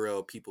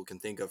hero people can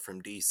think of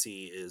from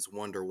DC is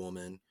Wonder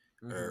Woman.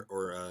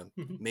 Or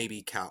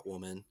maybe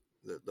Catwoman.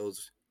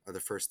 Those are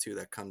the first two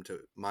that come to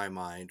my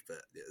mind. But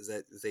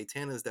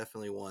Zatanna is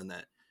definitely one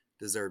that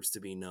deserves to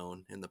be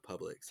known in the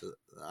public. So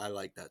I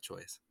like that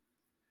choice.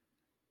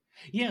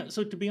 Yeah.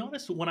 So to be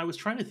honest, when I was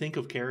trying to think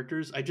of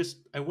characters,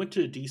 I went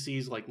to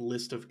DC's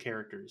list of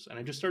characters, and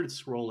I just started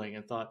scrolling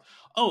and thought,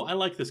 oh, I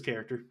like this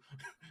character.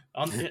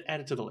 I'll add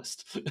it to the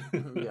list.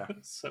 Yeah.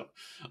 So,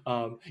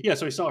 so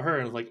I saw her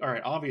and I was like, all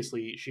right,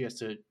 obviously she has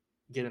to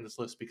get in this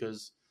list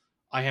because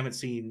I haven't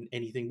seen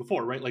anything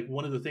before, right? Like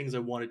one of the things I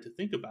wanted to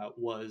think about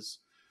was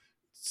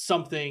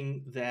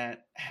something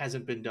that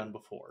hasn't been done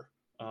before.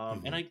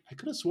 And I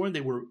could have sworn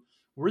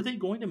were they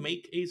going to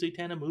make a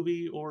Zatanna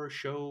movie or a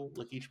show,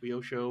 like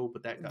HBO show,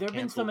 but that got there have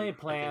been so many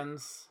canceled,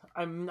 plans.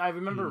 I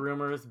remember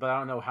rumors, but I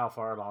don't know how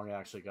far along it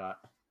actually got.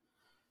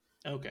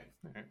 Okay.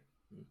 All right.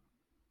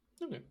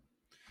 Okay.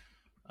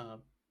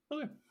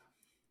 Okay.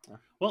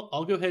 Well,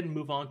 I'll go ahead and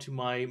move on to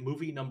my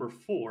movie number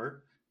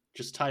 4,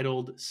 just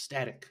titled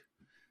Static.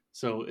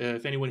 So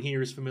if anyone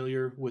here is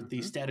familiar with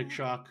the Static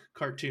Shock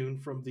cartoon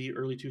from the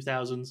early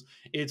 2000s,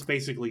 it's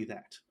basically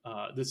that.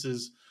 This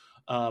is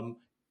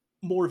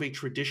more of a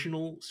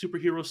traditional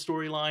superhero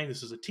storyline.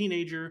 This is a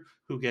teenager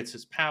who gets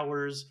his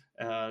powers,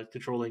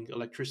 controlling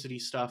electricity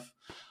stuff.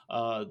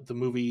 The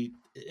movie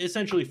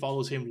essentially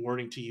follows him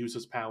learning to use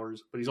his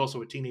powers, but he's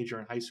also a teenager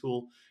in high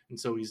school, and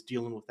so he's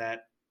dealing with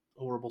that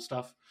horrible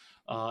stuff.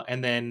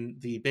 And then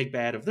the big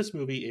bad of this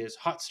movie is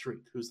Hot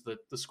Streak, who's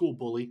the school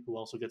bully who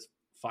also gets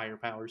fire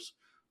powers.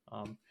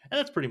 And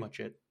that's pretty much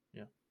it.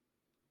 Yeah.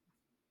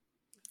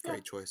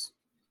 Great choice.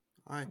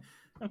 All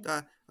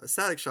right.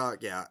 Static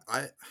Shock, yeah.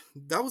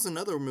 That was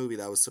another movie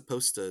that was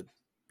supposed to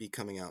be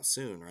coming out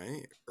soon,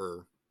 right?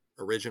 Or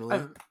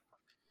originally?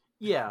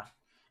 Yeah.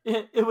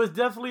 It was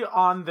definitely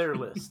on their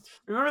list.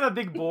 Remember that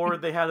big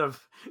board they had of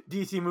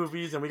DC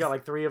movies, and we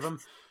got 3 of them?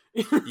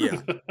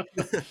 Yeah.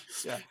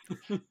 Yeah.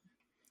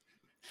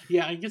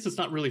 Yeah, I guess it's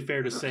not really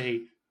fair to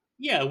say,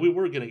 yeah, we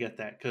were going to get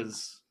that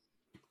because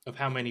of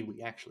how many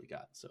we actually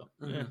got. So,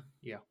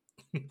 yeah.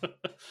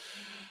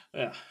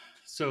 Yeah.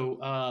 So,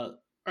 all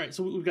right,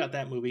 so we've got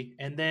that movie.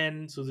 And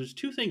then, so there's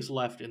 2 things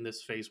left in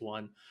this phase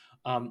 1.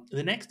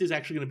 The next is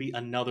actually going to be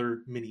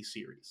another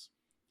mini-series.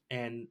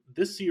 And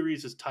this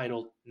series is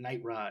titled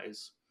Night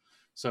Rise.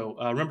 So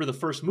remember the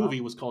first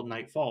movie was called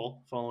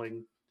Nightfall,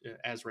 following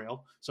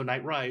Azrael. So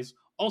Night Rise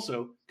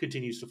also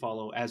continues to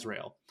follow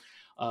Azrael.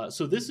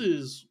 So this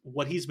is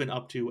what he's been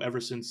up to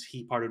ever since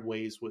he parted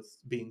ways with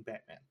being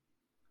Batman.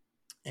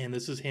 And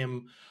this is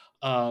him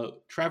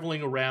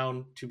traveling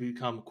around to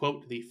become,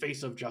 quote, the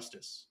face of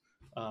justice,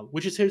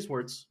 which is his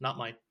words, not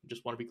mine.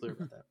 Just want to be clear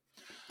about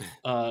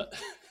that.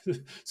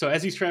 So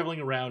as he's traveling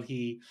around,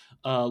 he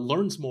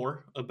learns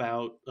more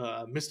about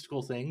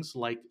mystical things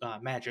like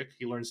magic.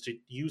 He learns to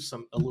use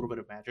a little bit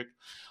of magic,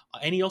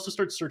 and he also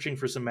starts searching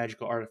for some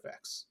magical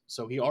artifacts.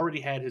 So he already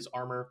had his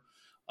armor,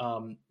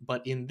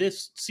 but in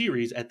this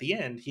series, at the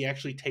end, he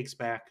actually takes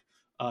back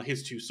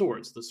his two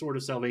swords, the Sword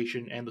of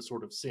Salvation and the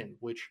Sword of Sin,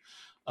 which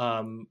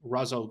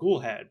Ra's al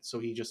Ghul had. So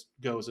he just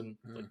goes and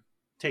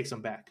takes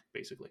them back,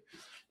 basically.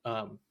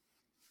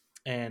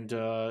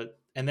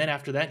 And then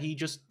after that, he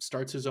just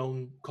starts his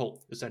own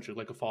cult, essentially,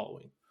 like a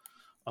following.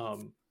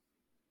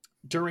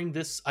 During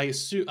this, I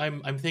assume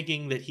I'm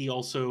thinking that he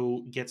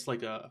also gets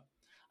like I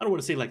don't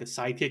want to say like a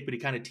sidekick, but he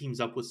kind of teams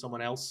up with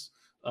someone else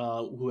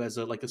who has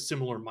a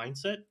similar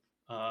mindset.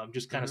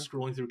 Just kind of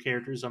scrolling through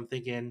characters, I'm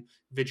thinking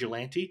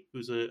Vigilante,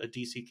 who's a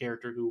DC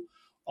character who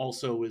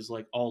also is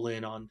like all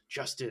in on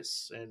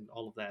justice and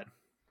all of that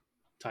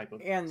type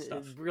of stuff.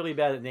 And really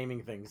bad at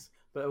naming things,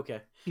 but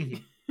okay. yeah,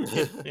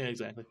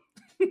 exactly.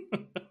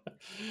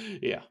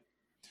 Yeah.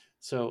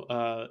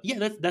 So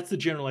that's the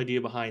general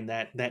idea behind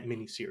that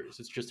mini series.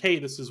 It's just, hey,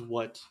 this is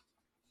what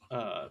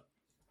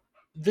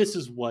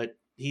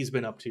he's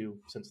been up to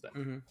since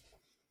then.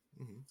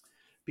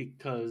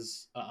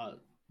 Because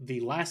the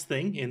last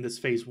thing in this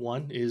phase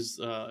 1 is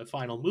a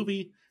final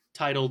movie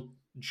titled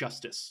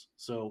Justice.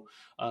 So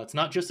it's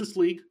not Justice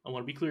League. I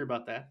want to be clear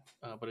about that,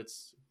 but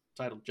it's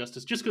titled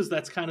Justice, just because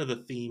that's kind of the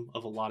theme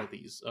of a lot of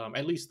these,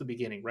 at least the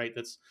beginning, right?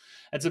 That's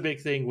a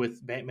big thing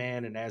with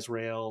Batman and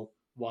Azrael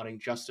wanting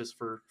justice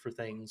for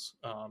things.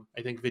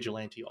 I think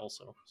Vigilante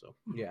also. So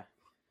yeah.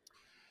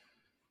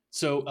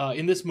 So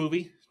in this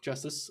movie,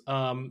 Justice,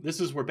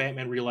 this is where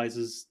Batman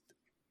realizes,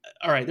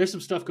 all right, there's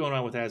some stuff going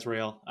on with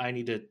Azrael. I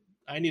need to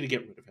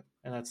get rid of him,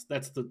 and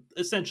that's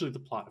essentially the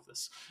plot of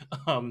this.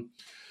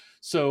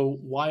 So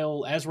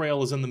while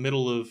Azrael is in the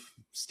middle of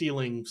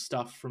stealing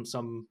stuff from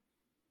some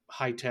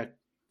high-tech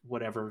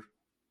whatever,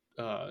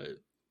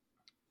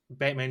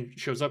 Batman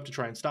shows up to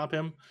try and stop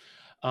him,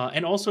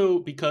 and also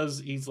because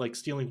he's like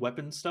stealing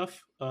weapon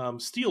stuff,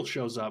 Steel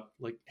shows up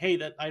like, hey,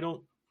 that I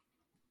don't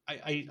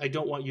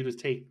want you to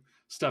take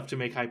stuff to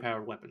make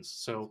high-powered weapons.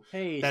 So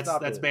hey, that's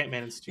it.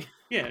 Batman and Steel.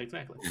 Yeah,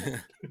 exactly.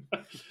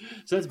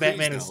 So that's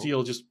Batman and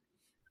Steel just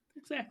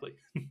exactly.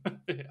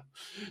 Yeah.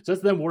 So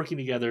that's them working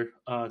together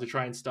to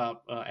try and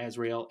stop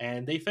Azrael,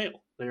 and they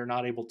fail. They are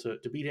not able to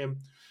beat him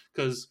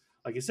because,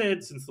 like I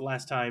said, since the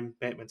last time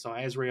Batman saw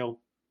Azrael,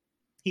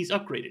 he's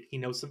upgraded. He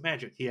knows some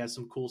magic. He has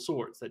some cool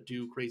swords that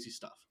do crazy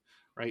stuff,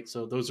 right?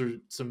 So those are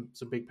some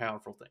big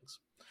powerful things.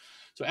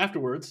 So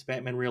afterwards,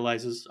 Batman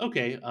realizes,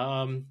 okay,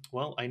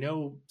 well, I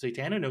know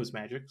Zatanna knows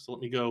magic, so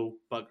let me go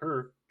bug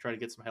her, try to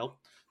get some help.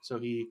 So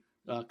he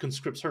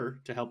conscripts her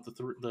to help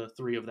the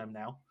three of them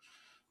now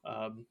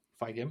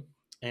fight him.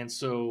 And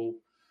so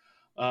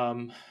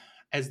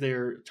as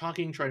they're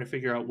talking, trying to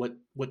figure out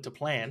what to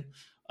plan,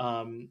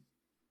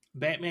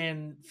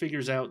 Batman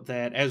figures out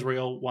that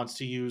Azrael wants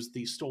to use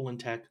the stolen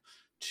tech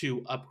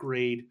to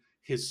upgrade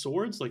his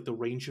swords, like the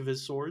range of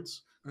his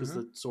swords, because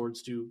the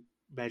swords do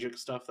magic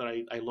stuff that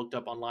I looked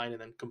up online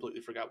and then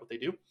completely forgot what they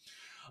do.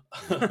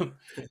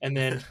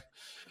 And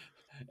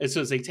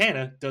so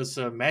Zatanna does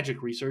some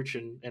magic research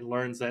and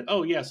learns that,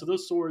 oh yeah, so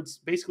those swords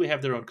basically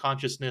have their own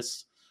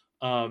consciousness.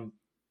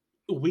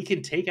 We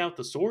can take out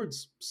the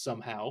swords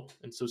somehow.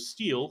 And so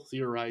Steel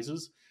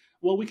theorizes,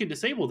 well, we can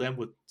disable them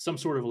with some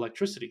sort of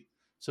electricity.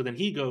 So then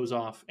he goes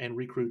off and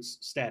recruits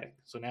Static.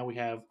 So now we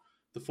have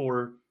the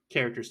 4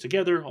 characters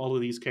together, all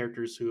of these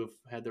characters who have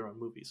had their own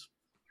movies.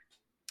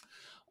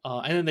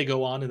 And then they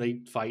go on and they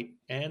fight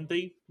and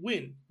they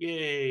win.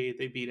 Yay,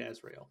 they beat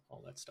Azrael,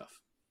 all that stuff.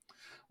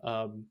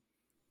 And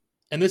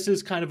this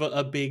is kind of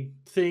a big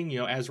thing. You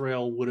know,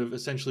 Azrael would have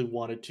essentially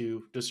wanted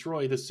to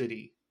destroy the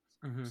city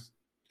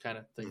kind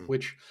of thing,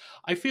 which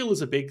I feel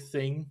is a big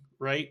thing,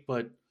 right?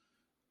 But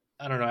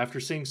I don't know. After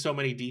seeing so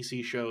many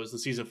DC shows, the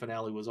season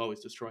finale was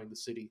always destroying the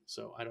city.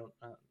 So I don't...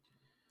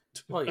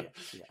 Well, yeah.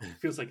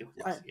 Feels like it.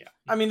 Yeah.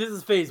 I mean, this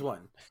is phase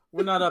 1.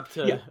 We're not up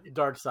to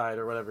Dark Side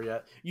or whatever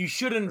yet. You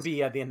shouldn't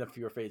be at the end of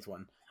your phase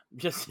 1.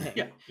 Just saying.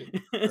 Yeah.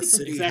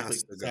 Exactly.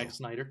 Zack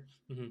Snyder.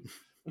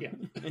 Yeah.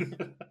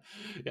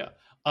 Yeah.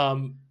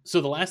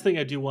 So the last thing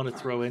I do want to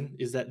throw in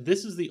is that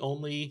this is the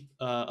only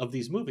of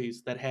these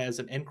movies that has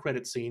an end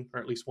credit scene, or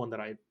at least one that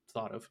I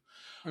thought of.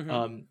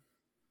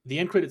 The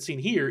end credit scene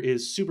here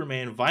is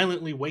Superman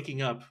violently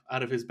waking up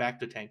out of his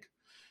Bacta tank.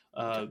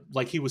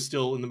 Like he was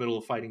still in the middle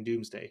of fighting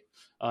Doomsday.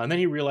 And then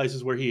he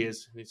realizes where he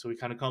is, and so he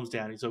kind of calms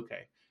down. He's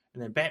okay.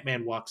 And then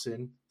Batman walks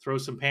in,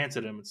 throws some pants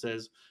at him, and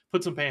says,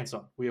 "Put some pants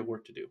on. We have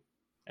work to do."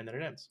 And then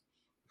it ends.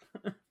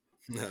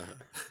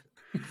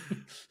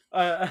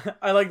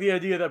 I like the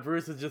idea that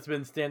Bruce has just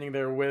been standing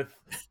there with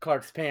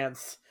Clark's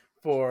pants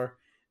for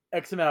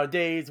X amount of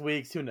days,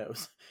 weeks, who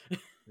knows.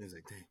 He's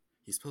like, dang,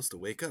 he's supposed to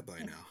wake up by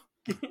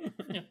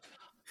now.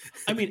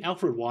 I mean,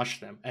 Alfred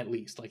washed them at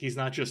least. Like he's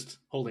not just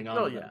holding on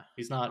Oh to them. yeah,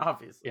 He's not.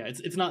 obviously. Yeah,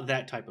 it's not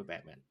that type of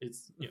Batman.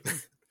 It's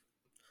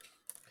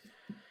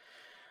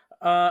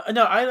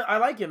No, I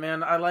like it,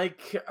 man. I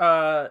like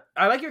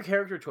your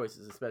character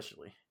choices,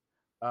 especially.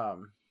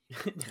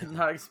 Did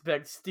not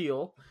expect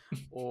Steel,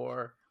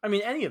 or I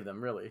mean any of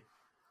them really.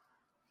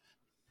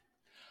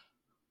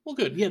 well,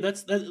 good. Yeah,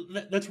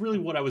 that's really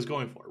what I was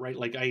going for, right?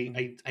 Like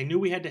I knew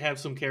we had to have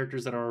some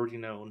characters that are already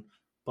known,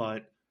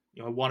 but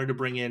I wanted to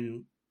bring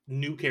in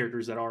new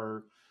characters that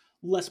are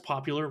less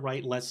popular,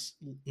 right? Less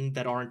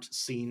that aren't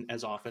seen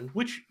as often,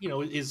 which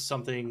is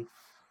something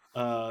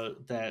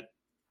that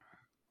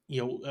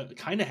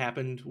kind of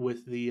happened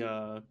with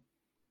the.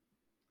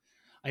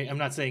 I'm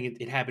not saying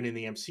it happened in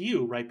the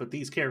MCU, right? But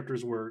these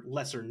characters were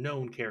lesser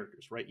known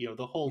characters, right?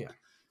 The Hulk,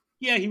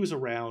 yeah, he was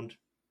around.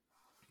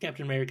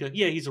 Captain America,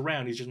 yeah, he's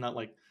around. He's just not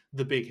like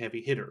the big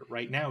heavy hitter.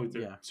 Right now,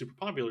 they're super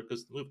popular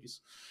because of the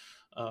movies.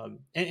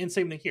 And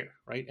same thing here,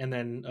 right? And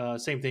then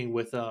same thing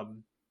with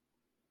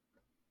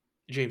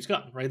James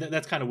Gunn, right?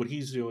 That's kind of what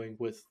he's doing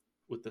with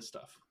this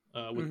stuff,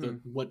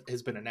 with what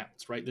has been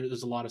announced, right?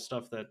 There's a lot of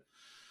stuff that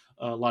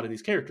a lot of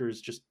these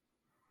characters just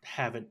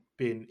haven't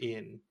been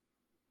in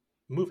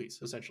movies,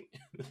 essentially.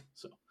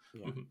 So,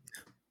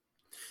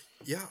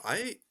 yeah,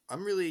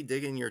 I'm really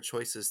digging your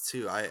choices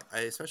too. I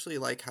especially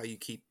like how you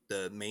keep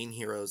the main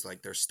heroes,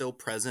 like they're still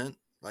present,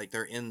 like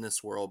they're in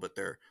this world, but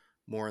they're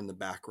more in the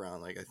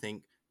background. Like I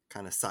think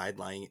kind of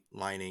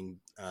sidelining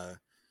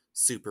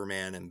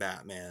Superman and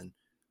Batman,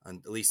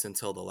 at least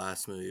until the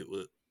last movie,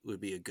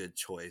 would be a good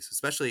choice,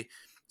 especially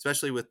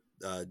with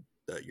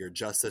your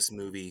Justice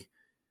movie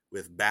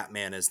with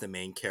Batman as the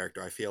main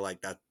character. I feel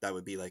like that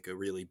would be like a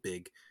really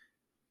big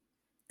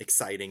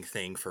exciting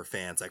thing for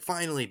fans. Like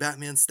finally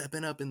Batman's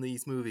stepping up in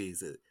these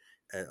movies.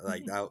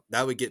 Like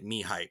that would get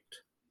me hyped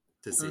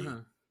to see.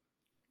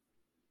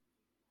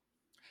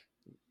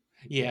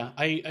 Yeah,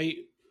 I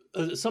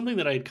something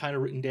that I had kind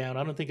of written down,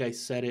 I don't think I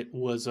said it,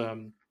 was I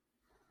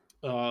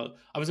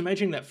was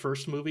imagining that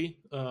first movie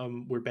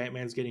where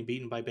Batman's getting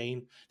beaten by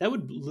Bane. That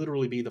would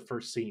literally be the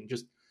first scene,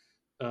 just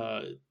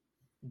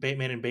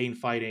Batman and Bane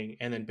fighting,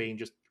 and then Bane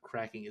just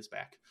cracking his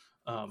back.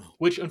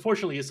 Which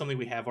unfortunately is something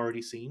we have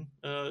already seen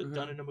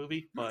done in a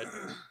movie, but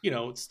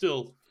it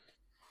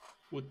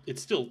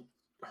still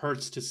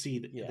hurts to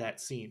see that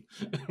scene.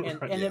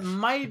 And, right? And it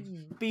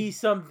might be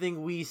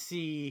something we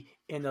see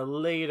in a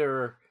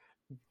later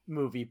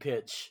movie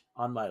pitch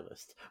on my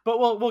list, but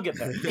we'll get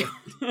there.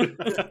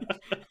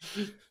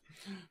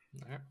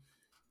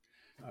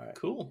 All right,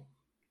 cool.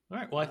 All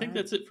right, well, I think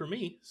that's it for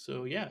me.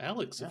 So yeah,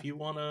 Alex, if you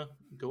want to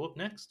go up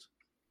next.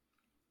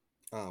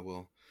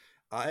 Well,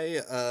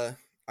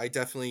 I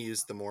definitely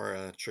used the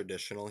more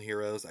traditional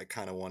heroes. I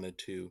kind of wanted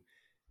to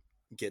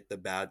get the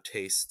bad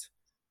taste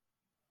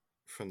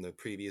from the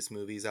previous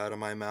movies out of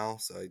my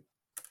mouth, so I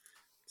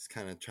was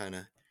kind of trying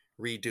to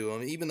redo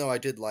them. Even though I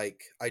did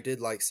like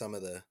some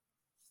of the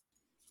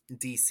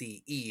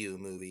DC EU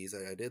movies,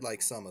 I did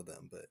like some of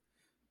them, but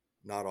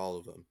not all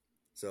of them.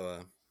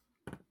 So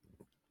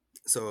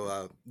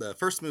the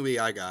first movie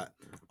I got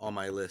on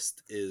my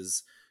list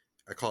is,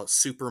 I call it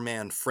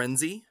Superman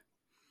Frenzy.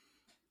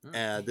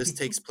 This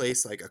takes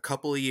place like a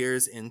couple of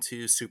years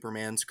into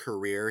Superman's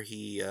career.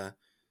 He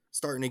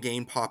starting to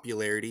gain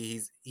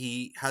popularity.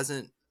 He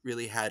hasn't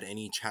really had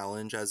any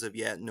challenge as of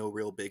yet. No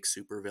real big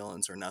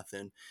supervillains or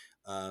nothing.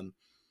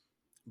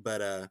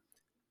 But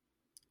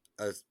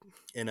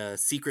in a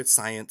secret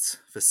science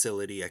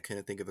facility, I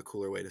couldn't think of a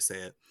cooler way to say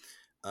it.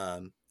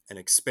 An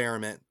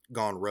experiment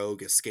gone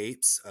rogue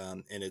escapes,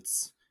 and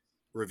it's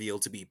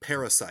revealed to be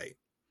Parasite.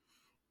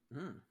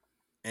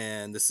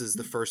 And this is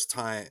the first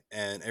time,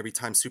 and every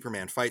time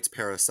Superman fights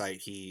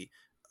Parasite,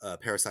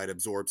 Parasite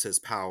absorbs his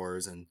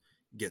powers and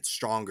gets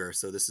stronger.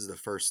 So this is the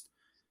first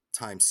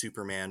time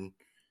Superman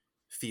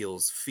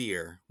feels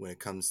fear when it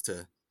comes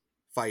to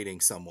fighting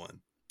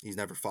someone. He's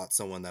never fought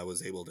someone that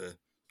was able to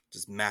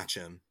just match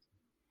him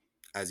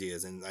as he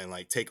is and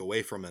like take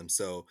away from him.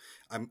 So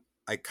I'm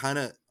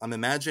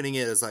imagining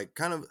it as like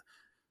kind of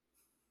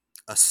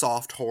a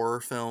soft horror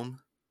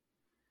film.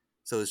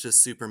 So it's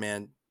just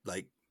Superman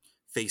like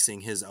facing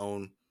his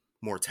own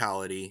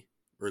mortality,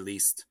 or at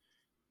least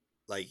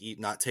like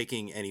not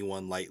taking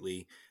anyone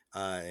lightly,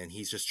 and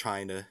he's just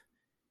trying to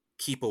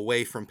keep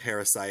away from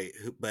Parasite,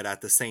 but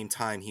at the same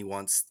time he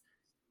wants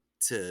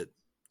to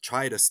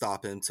try to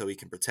stop him so he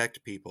can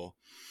protect people.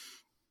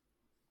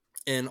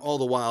 And all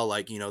the while,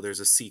 like, there's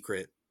a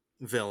secret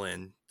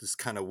villain just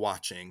kind of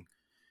watching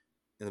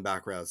in the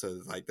background. So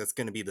like that's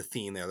going to be the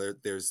theme there.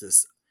 There's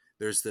this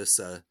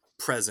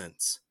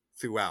presence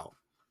throughout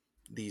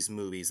these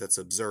movies that's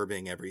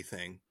observing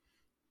everything.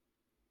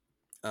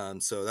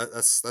 So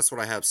that's what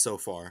I have so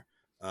far.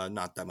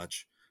 Not that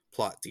much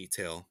plot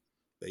detail,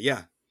 but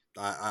yeah,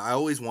 I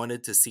always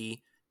wanted to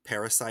see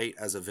Parasite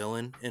as a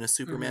villain in a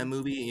Superman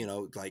movie.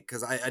 Like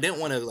because I didn't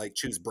want to like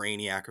choose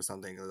Brainiac or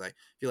something, because I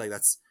feel like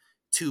that's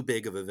too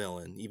big of a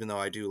villain. Even though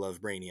I do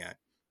love Brainiac,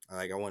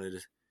 I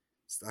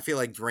feel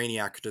like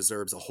Brainiac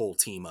deserves a whole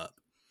team up.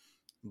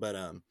 But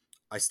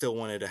I still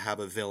wanted to have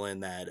a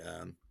villain that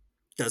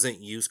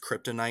doesn't use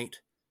kryptonite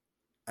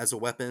as a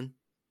weapon,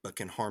 but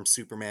can harm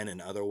Superman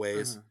in other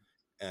ways.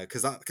 Mhm.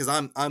 Because I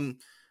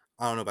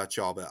don't know about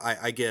y'all, but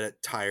I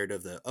get tired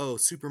of the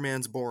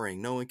Superman's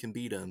boring, no one can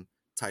beat him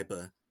type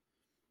of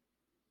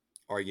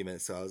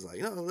argument. So I was like,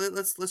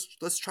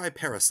 let's try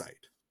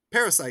Parasite.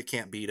 Parasite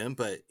can't beat him,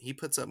 but he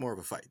puts up more of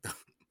a fight though.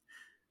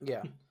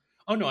 Yeah.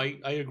 Oh no, I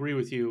agree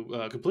with you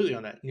completely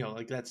on that. You know,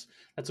 like that's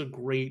a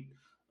great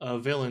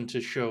villain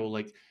to show.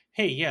 Like,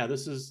 hey, yeah,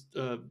 this is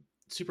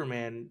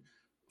Superman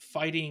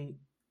fighting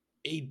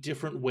a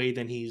different way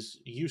than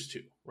he's used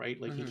to, right?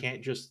 Like he Mhm.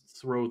 can't just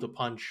throw the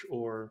punch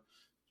or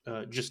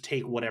just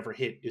take whatever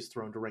hit is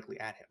thrown directly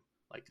at him.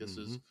 Like this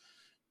is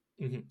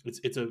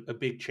it's a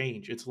big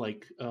change. It's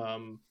like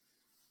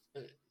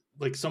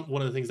some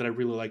one of the things that I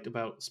really liked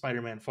about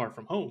Spider-Man Far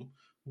From Home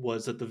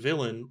was that the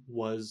villain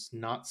was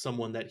not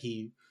someone that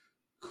he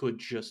could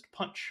just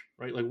punch,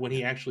 right? Like when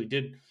he actually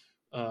did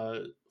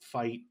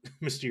fight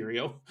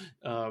Mysterio,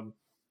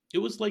 it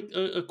was like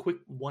a quick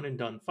one and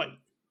done fight,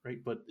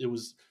 right? But it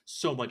was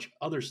so much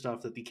other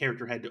stuff that the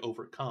character had to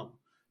overcome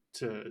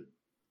to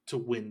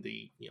win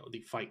the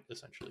the fight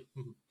essentially.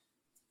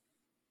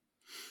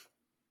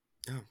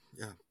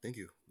 Yeah, thank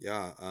you.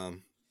 Yeah,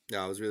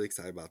 I was really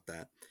excited about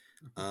that.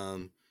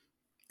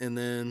 And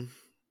then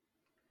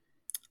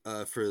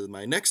for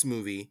my next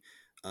movie,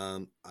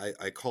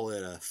 I call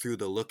it Through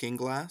the Looking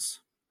Glass,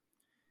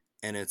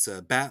 and it's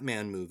a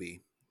Batman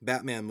movie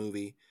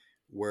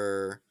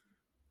where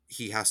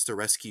he has to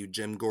rescue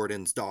Jim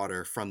Gordon's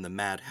daughter from the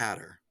Mad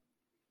Hatter.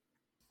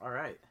 All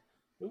right.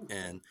 Ooh.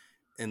 And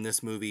in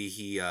this movie,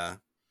 he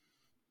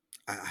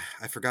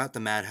I forgot the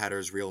Mad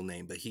Hatter's real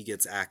name, but he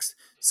gets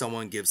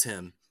someone gives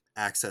him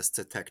access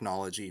to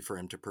technology for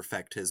him to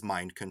perfect his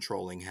mind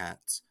controlling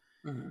hats,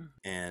 Mhm.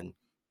 and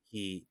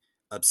he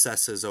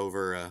obsesses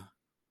over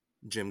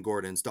Jim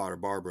Gordon's daughter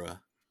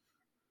Barbara,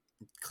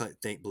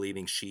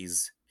 believing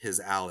she's his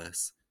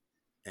Alice,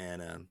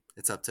 and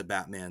it's up to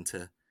Batman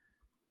to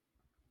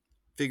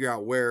figure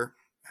out where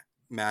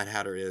Mad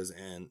Hatter is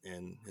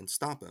and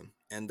stop him.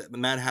 And the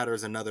Mad Hatter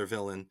is another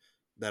villain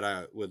that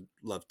I would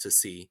love to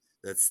see.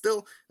 That's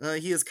still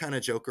he is kind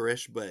of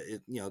Jokerish, but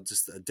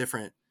just a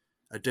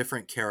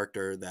different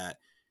character that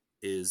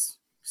is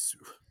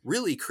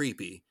really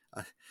creepy.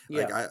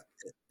 Like Yeah. I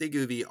think it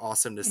would be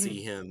awesome to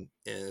see him,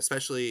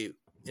 especially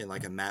in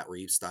like a Matt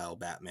Reeves style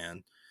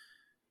Batman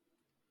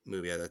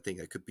movie. I think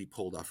it could be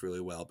pulled off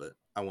really well, but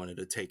I wanted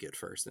to take it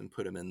first and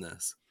put him in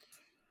this.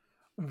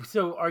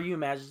 So, are you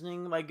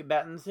imagining like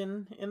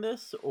Battinson in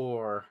this,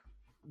 or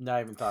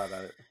not even thought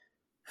about it?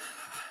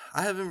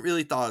 I haven't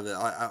really thought of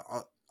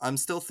it. I'm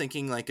still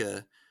thinking like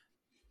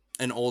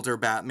an older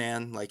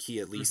Batman, like he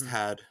at least Mhm.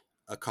 had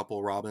a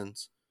couple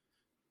Robins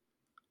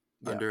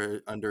Yeah.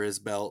 under his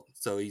belt.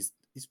 So he's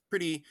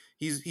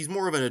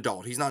more of an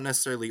adult. He's not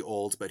necessarily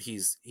old, but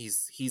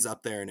he's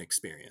up there in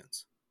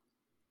experience.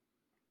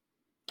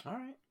 All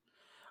right.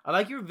 I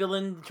like your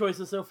villain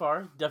choices so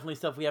far. Definitely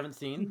stuff we haven't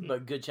seen, Mhm.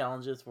 but good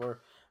challenges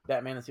for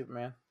Batman and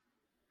Superman.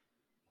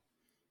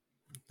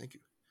 Thank you.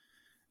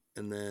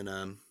 And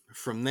then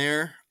from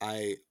there,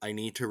 I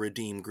need to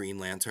redeem Green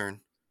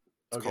Lantern.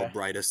 It's Okay. called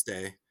Brightest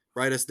Day.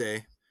 Brightest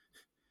Day.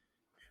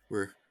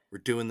 We're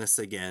doing this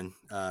again.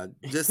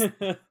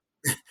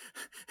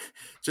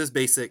 Just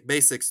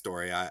basic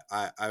story.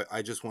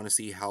 I just want to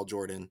see Hal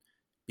Jordan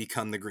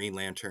become the Green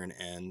Lantern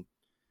and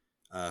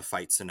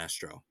fight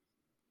Sinestro.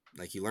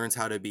 Like he learns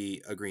how to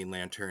be a Green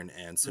Lantern,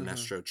 and hmm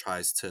Sinestro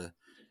tries to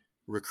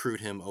recruit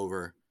him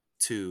over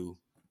to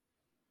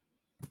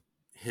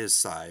his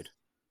side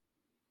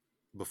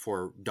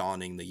before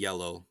donning the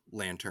yellow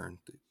lantern,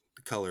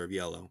 the color of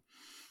yellow.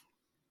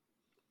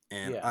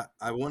 And Yeah.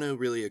 I want to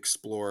really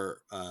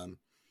explore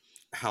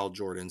Hal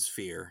Jordan's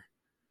fear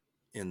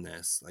in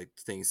this, like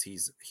things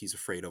he's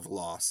afraid of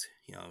loss.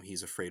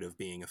 He's afraid of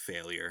being a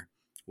failure,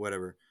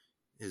 whatever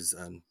his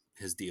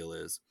deal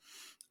is,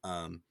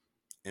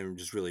 and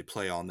just really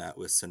play on that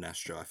with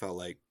Sinestro. I felt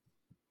like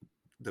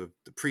the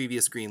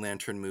previous Green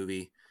Lantern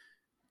movie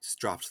just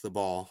dropped the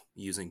ball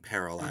using hmm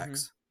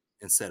Parallax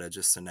instead of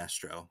just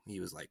Sinestro.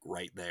 He was like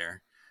right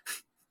there.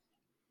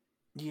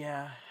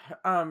 Yeah.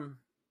 Um.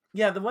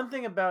 Yeah. The one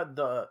thing about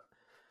the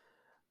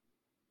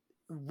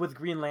with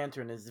Green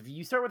Lantern is if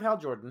you start with Hal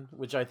Jordan,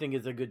 which I think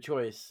is a good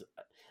choice.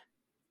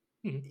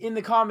 Mhm. In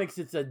the comics,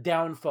 it's a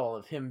downfall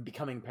of him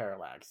becoming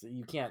Parallax.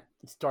 You can't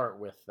start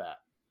with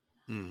that.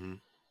 Mm-hmm.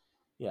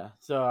 Yeah.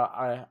 So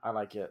I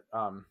like it.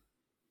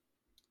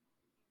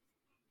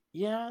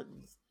 Yeah.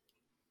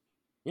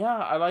 Yeah,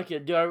 I like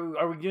it.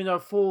 Are we doing a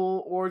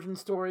full origin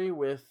story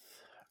with?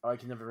 Oh, I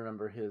can never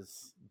remember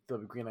the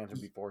Green Lantern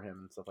before him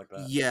and stuff like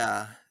that.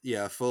 Yeah.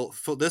 Full.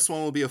 This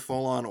one will be a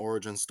full on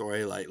origin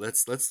story. Like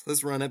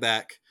let's run it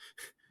back.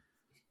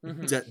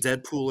 hmm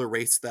Deadpool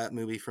erased that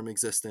movie from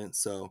existence,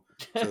 so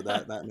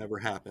that never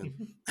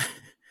happened. It's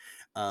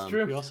um,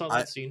 true. We all saw I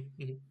that scene.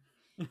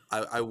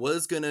 I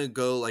was gonna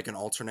go like an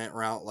alternate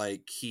route,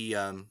 like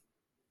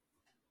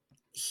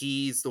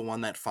he's the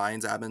one that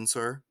finds Abin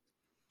Sur,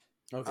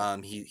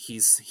 Okay.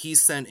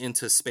 He's sent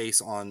into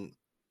space on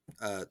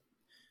uh,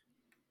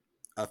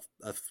 a,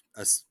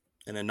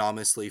 an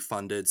anonymously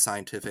funded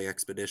scientific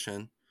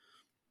expedition.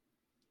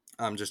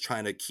 I'm just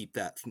trying to keep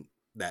that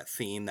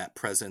theme, that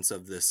presence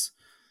of this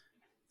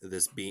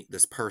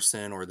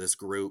person or this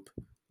group,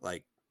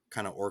 like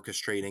kind of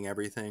orchestrating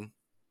everything.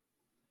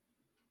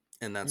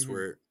 And that's Hmm.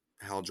 where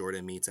Hal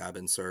Jordan meets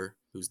Abin Sur,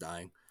 who's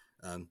dying.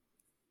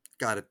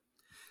 Got to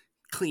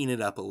clean it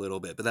up a little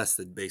bit, but that's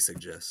the basic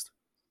gist.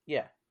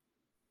 Yeah.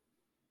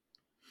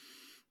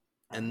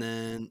 And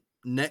then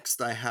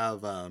next I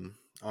have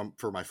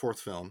for my fourth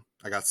film,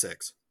 I got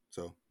 6,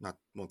 so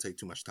won't take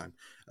too much time.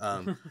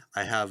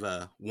 I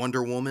have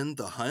Wonder Woman: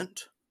 The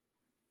Hunt,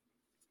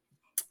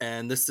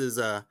 and this is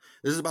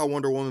about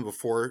Wonder Woman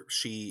before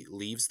she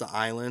leaves the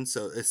island.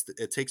 So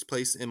it takes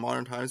place in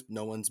modern times.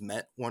 No one's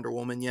met Wonder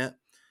Woman yet,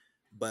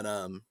 but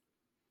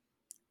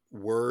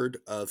word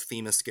of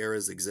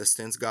Themyscira's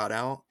existence got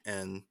out,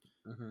 and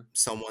Hmm.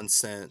 someone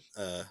sent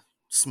a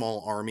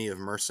small army of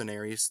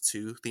mercenaries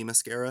to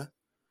Themyscira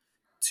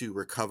to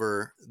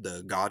recover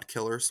the God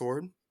Killer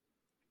sword.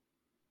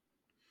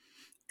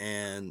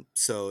 And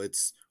so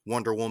it's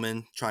Wonder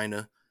Woman trying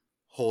to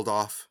hold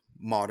off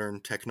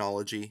modern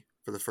technology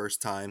for the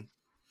first time.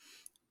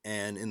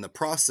 And in the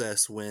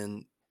process,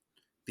 when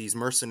these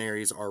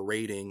mercenaries are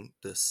raiding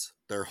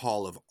their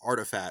hall of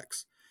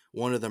artifacts,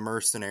 one of the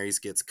mercenaries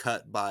gets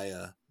cut by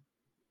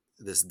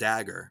this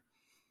dagger,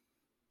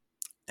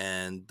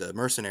 and the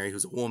mercenary,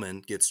 who's a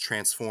woman, gets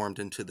transformed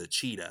into the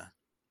cheetah.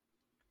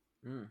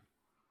 Mm.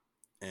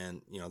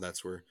 And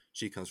that's where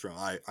she comes from.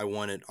 I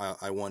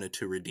wanted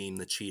to redeem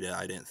the cheetah.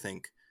 I didn't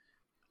think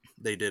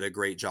they did a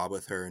great job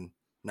with her in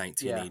Yeah.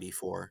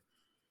 1984.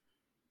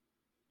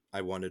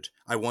 I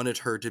wanted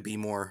her to be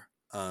more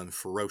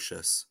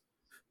ferocious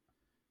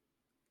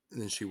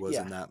than she was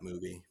Yeah. in that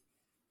movie.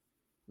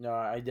 No,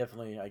 I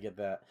get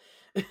that.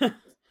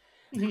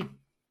 Mhm.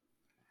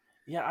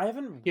 Yeah, I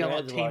haven't Yeah, a read lot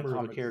a lot of tamer of a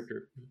comics.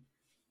 character.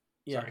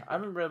 Yeah, Sorry. I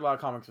haven't read a lot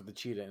of comics with the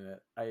cheetah in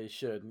it. I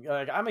should.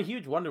 Like, I'm a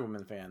huge Wonder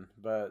Woman fan,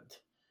 but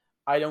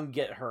I don't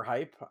get her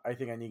hype. I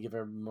think I need to give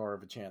her more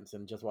of a chance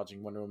than just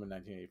watching Wonder Woman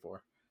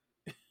 1984.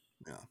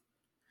 Yeah,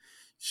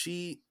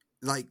 she's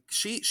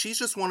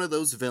just one of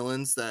those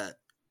villains that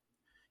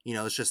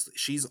it's just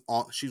she's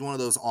one of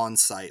those on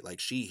site, like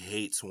she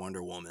hates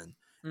Wonder Woman.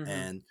 Hmm.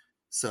 And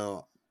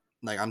so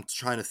like I'm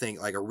trying to think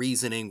like a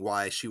reasoning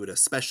why she would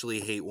especially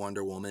hate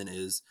Wonder Woman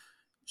is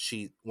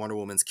Wonder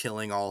Woman's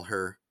killing all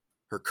her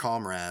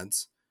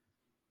comrades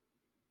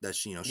that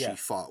she Yeah.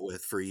 fought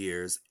with for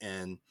years,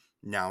 and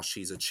now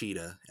she's a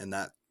cheetah, and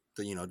that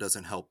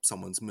doesn't help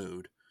someone's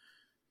mood.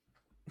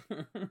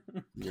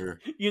 You're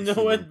You a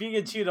know what? human. Being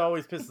a cheetah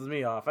always pisses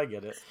me off. I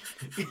get it.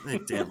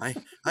 Like, damn,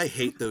 I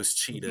hate those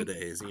cheetah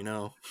days.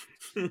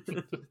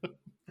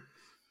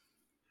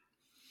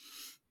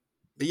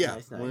 But yeah,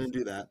 Nice, I want nice. to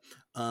do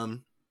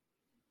that.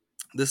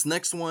 This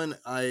next one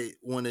I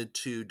wanted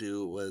to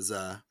do was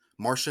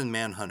Martian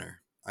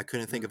Manhunter. I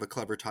couldn't think Mm. of a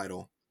clever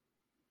title.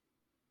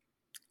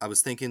 I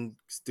was thinking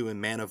doing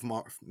Man of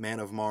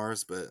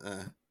Mars, but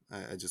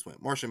I just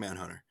went Martian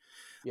Manhunter.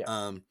 Yeah.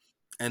 Um,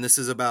 and this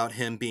is about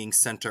him being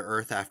sent to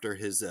Earth after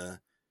his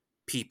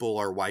people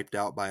are wiped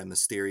out by a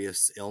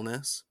mysterious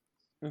illness,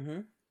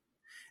 Hmm.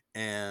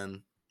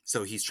 and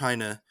so he's trying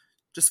to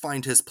just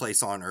find his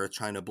place on Earth,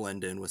 trying to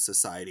blend in with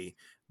society.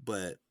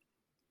 But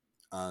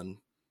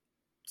um,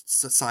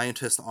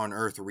 scientists on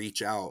Earth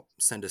reach out,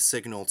 send a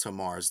signal to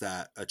Mars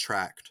that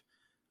attract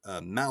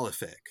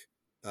Malefic,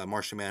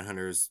 Martian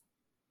Manhunter's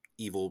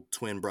evil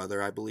twin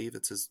brother. I believe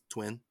it's his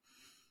twin.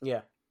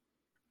 Yeah.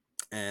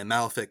 And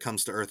Malefic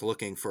comes to Earth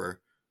looking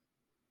for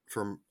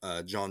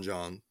John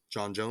Johns,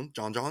 John John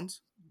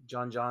Johns.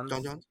 Johns,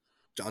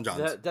 John Johns,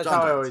 That's John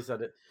how I Johns, always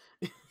said it.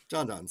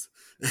 John Johns.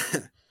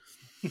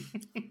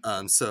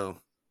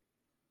 So,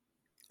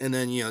 and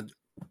then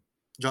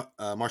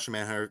Martian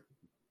Manhunter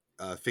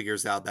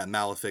figures out that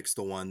Malefic's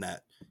the one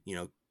that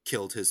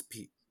killed his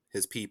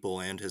people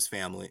and his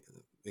family,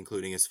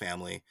 including his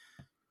family.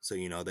 So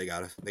they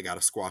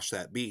gotta squash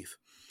that beef.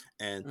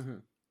 And Hmm.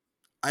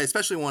 I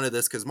especially wanted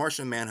this because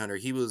Martian Manhunter,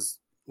 he was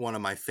one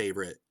of my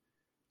favorite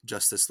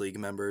Justice League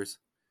members.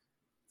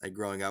 Like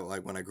growing up,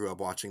 like when I grew up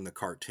watching the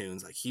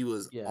cartoons, like he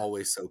was Yeah.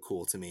 always so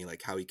cool to me,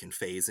 like how he can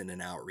phase in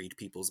and out, read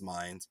people's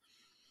minds.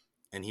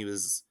 And he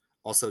was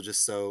also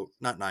just so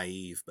not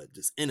naive, but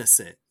just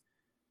innocent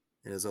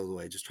in his own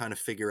way, just trying to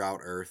figure out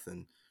Earth.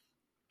 And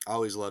I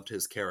always loved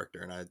his character,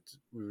 and I'd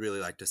really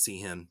like to see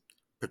him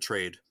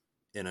portrayed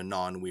in a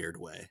non-weird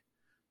way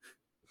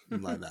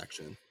in live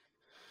action,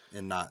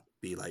 and not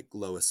be like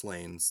Lois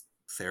Lane's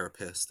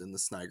therapist in the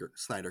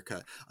Snyder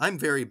cut. I'm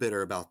very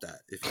bitter about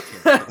that, if you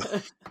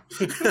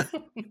can't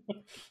tell.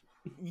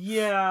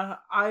 Yeah,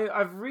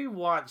 I've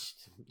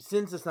rewatched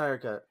since the Snyder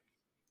Cut.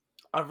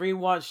 I've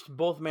rewatched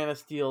both Man of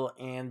Steel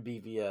and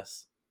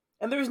BVS,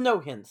 and there's no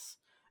hints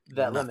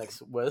that Nothing.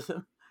 Lennox was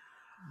him.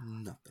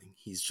 Nothing.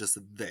 He's just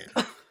there.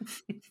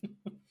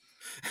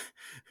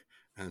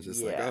 I was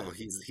just like, Yeah.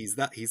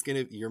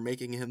 oh, you're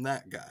making him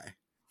that guy.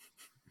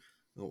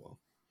 Oh well.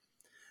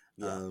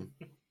 Yeah.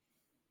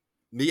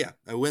 But yeah,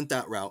 I went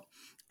that route.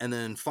 And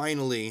then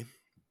finally,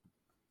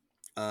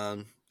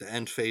 the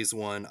end phase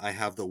 1, I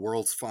have the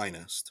World's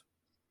Finest.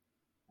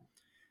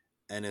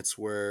 And it's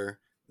where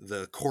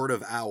the Court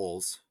of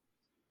Owls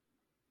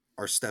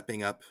are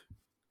stepping up,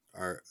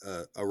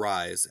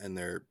 arise, and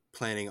they're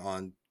planning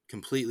on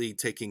completely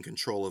taking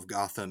control of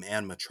Gotham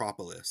and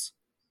Metropolis.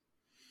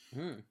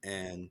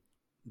 And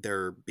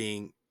they're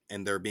being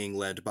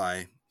led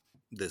by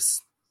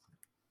this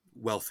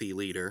wealthy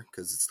leader,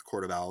 because it's the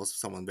Court of Owls,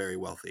 someone very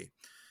wealthy.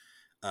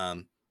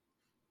 And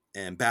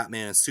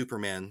Batman and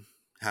Superman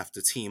have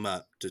to team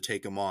up to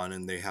take them on,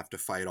 and they have to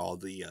fight all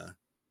the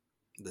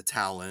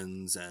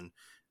Talons, and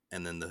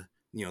then the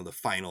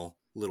final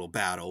little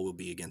battle will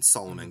be against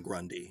Solomon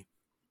Grundy.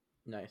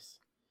 Nice.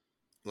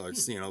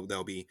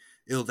 That'll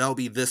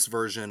be this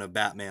version of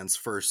Batman's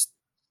first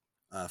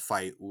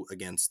fight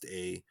against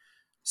a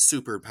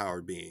super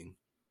powered being.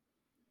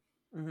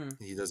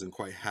 He doesn't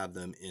quite have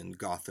them in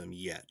Gotham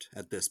yet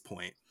at this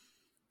point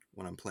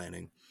when I'm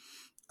planning.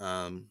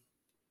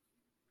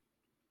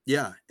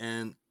 Yeah,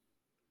 and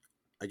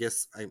I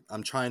guess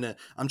I'm trying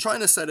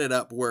to set it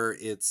up where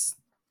it's,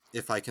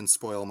 if I can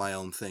spoil my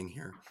own thing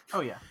here.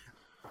 Oh yeah.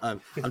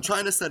 I'm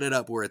trying to set it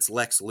up where it's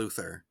Lex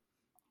Luthor,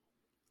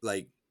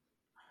 like,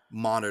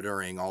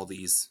 monitoring all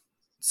these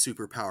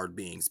super powered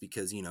beings,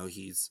 because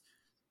he's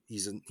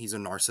a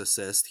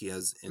narcissist. He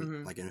has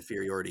like an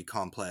inferiority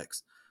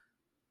complex,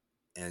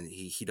 and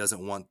he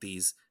doesn't want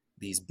these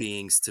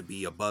beings to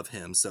be above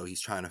him, so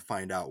he's trying to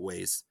find out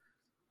ways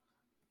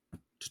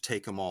to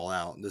take them all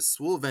out. This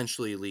will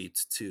eventually lead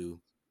to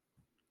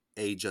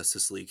a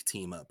Justice League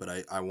team up,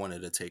 but I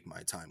wanted to take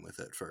my time with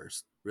it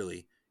first,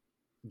 really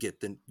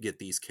get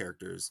these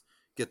characters,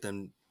 get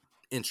them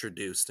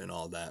introduced and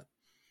all that.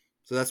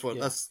 So that's what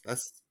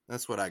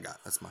that's what I got.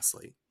 That's my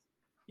slate.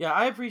 Yeah,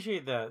 I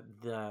appreciate that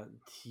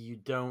you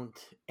don't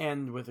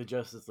end with a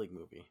Justice League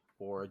movie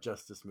or a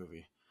Justice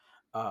movie,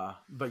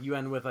 but you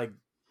end with like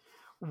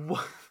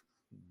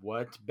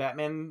what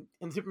Batman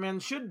and Superman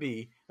should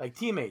be, like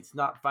teammates,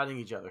 not fighting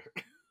each other.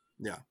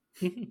 Yeah.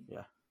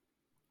 Yeah.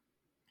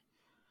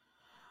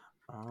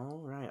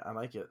 All right, I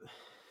like it.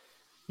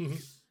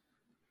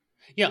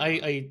 Yeah,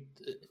 I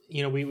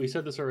we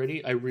said this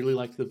already. I really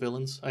liked the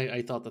villains.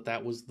 I thought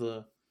that was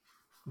the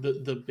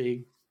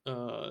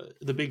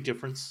big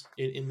difference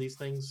in these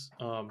things.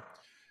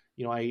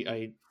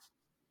 I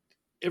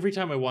every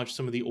time I watch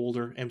some of the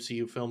older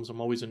MCU films,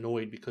 I'm always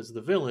annoyed because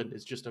the villain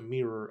is just a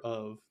mirror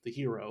of the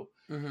hero,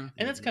 and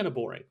that's kind of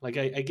boring. Like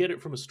I get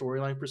it from a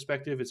storyline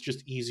perspective. It's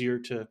just easier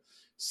to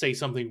say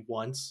something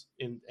once,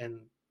 and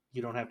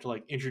you don't have to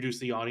like introduce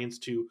the audience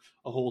to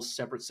a whole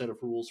separate set of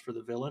rules for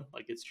the villain.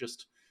 Like it's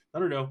just, I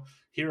don't know,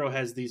 hero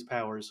has these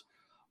powers.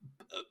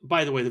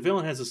 By the way, the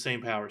villain has the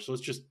same power, so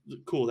it's just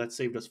cool. That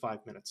saved us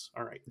 5 minutes.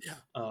 All right.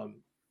 Yeah.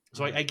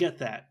 So I get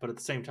that, but at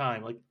the same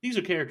time, like these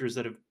are characters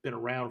that have been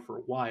around for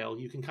a while.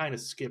 You can kind of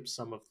skip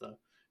some of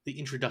the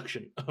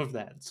introduction of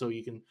that, so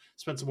you can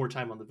spend some more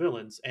time on the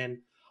villains. And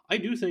I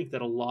do think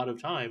that a lot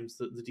of times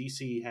the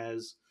DC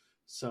has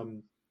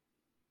some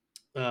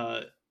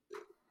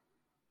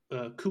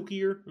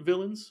kookier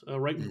villains,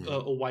 right?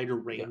 A wider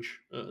range,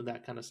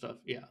 that kind of stuff.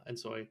 Yeah, and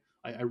so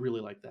I really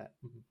like that.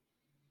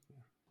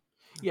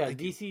 Yeah,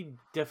 DC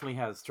definitely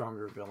has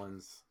stronger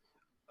villains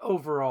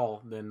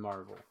overall than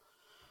Marvel.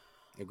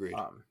 Agreed.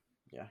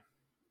 Yeah.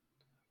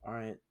 All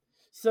right.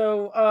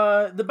 So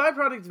the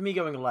byproduct of me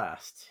going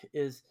last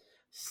is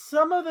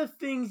some of the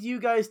things you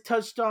guys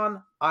touched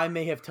on, I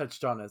may have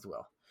touched on as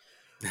well.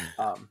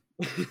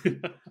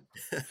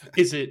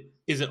 Is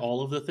it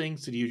all of the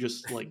things? Did you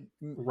just like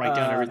write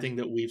down everything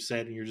that we've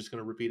said and you're just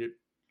going to repeat it?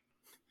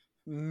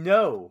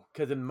 No,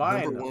 because in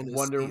mine,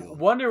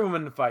 Wonder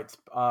Woman fights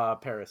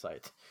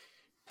Parasite.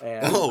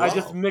 And I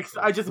just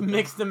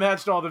mixed and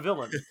matched all the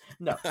villains.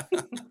 No.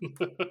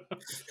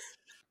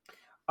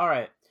 All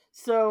right.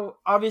 So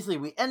obviously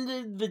we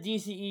ended the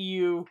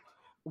DCEU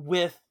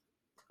with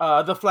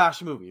the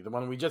Flash movie, the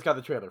one we just got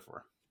the trailer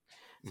for.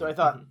 So I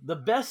thought the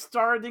best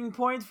starting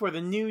point for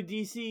the new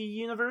DC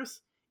universe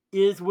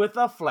is with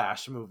a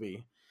Flash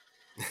movie.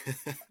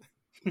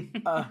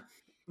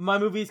 My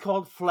movie is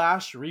called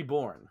Flash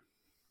Reborn.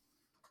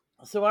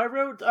 So I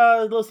wrote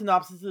little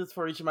synopsises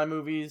for each of my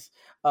movies.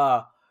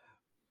 I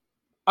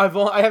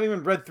haven't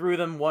even read through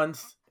them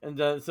once,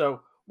 and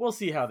so we'll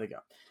see how they go.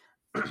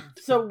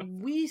 So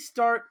we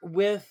start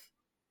with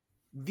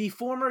the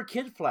former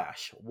Kid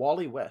Flash,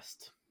 Wally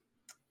West.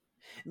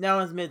 Now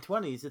in his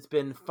mid-20s, it's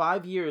been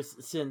 5 years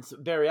since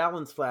Barry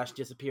Allen's Flash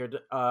disappeared,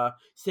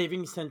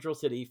 saving Central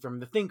City from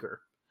the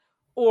Thinker,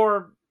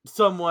 or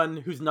someone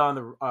who's not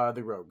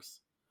the Rogues.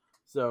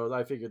 So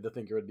I figured the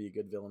Thinker would be a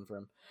good villain for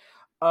him.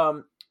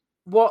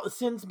 Well,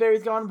 since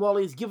Barry's gone,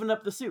 Wally's given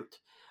up the suit.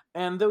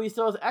 And though he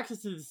still has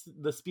access to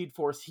the Speed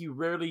Force, he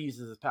rarely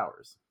uses his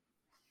powers.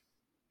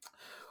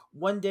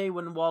 One day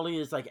when Wally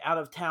is out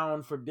of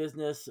town for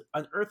business,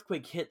 an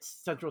earthquake hits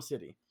Central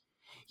City.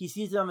 He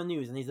sees it on the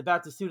news and he's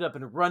about to suit up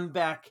and run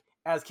back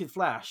as Kid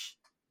Flash,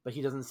 but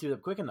he doesn't suit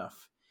up quick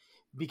enough.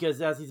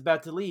 Because as he's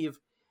about to leave,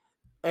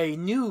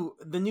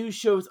 the news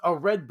shows a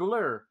red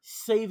blur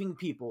saving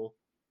people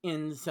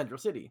in Central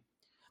City.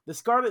 The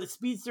Scarlet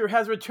Speedster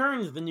has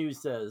returned, the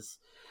news says.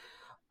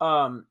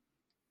 And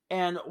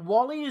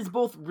Wally is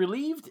both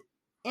relieved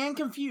and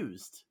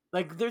confused.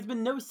 Like, there's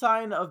been no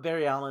sign of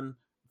Barry Allen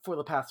for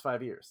the past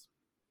 5 years.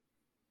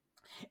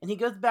 And he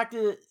goes back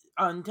to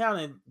town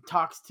and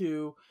talks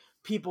to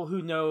people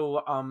who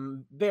know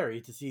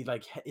Barry to see,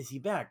 like, is he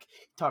back?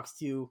 He talks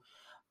to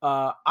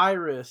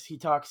Iris. He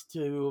talks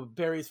to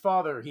Barry's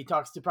father. He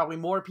talks to probably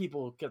more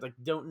people because I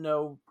don't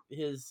know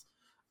his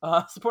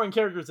supporting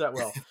characters that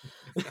well.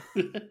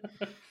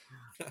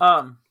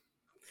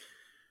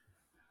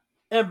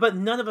 But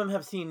none of them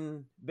have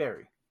seen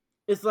Barry.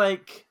 It's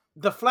like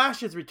the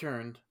Flash has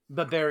returned,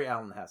 but Barry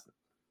Allen hasn't.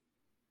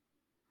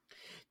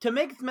 To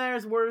make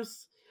matters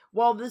worse,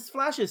 while this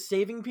Flash is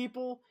saving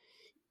people,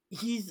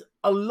 he's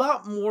a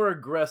lot more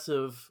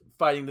aggressive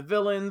fighting the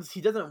villains. He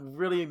doesn't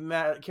really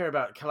care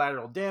about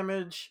collateral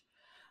damage.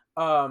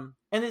 And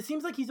it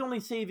seems like he's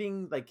only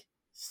saving like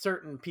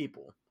certain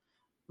people,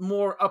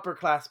 more upper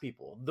class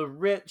people. The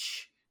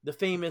rich, the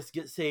famous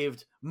get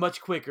saved much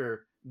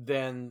quicker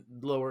than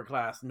lower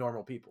class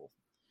normal people.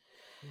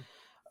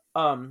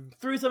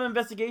 Through some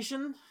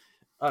investigation,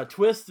 a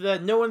twist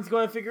that no one's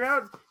going to figure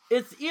out,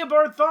 it's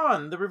Eobard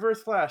Thawne, the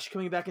Reverse Flash,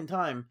 coming back in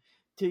time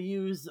to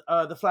use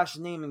the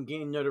Flash's name and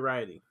gain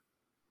notoriety.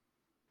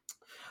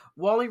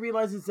 Wally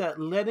realizes that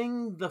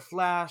letting the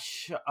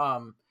Flash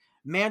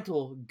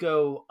mantle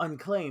go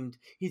unclaimed,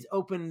 he's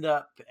opened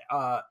up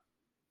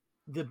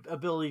the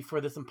ability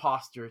for this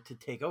imposter to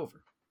take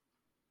over.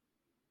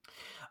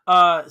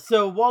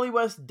 So Wally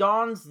West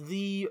dons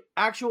the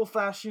actual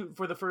Flash suit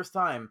for the first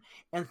time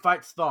and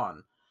fights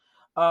Thawne.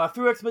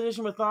 Through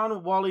expedition with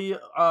Thawne, Wally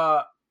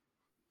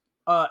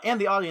and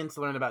the audience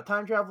learn about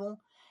time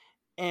travel.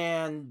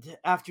 And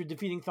after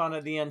defeating Thawne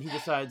at the end, he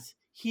decides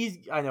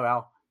I know,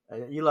 Al,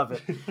 you love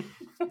it.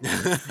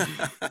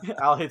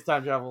 Al hates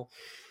time travel.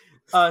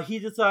 He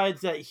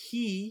decides that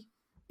he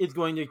is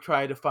going to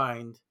try to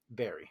find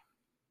Barry.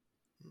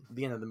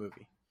 The end of the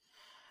movie.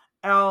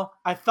 Al,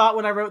 I thought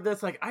when I wrote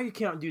this, like, I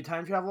can't do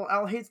time travel.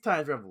 Al hates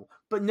time travel.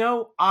 But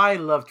no, I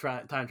love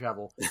time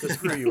travel. So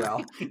screw you,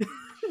 Al. So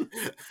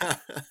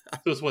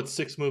it's what,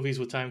 6 movies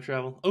with time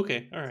travel?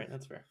 Okay, all right,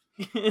 that's fair.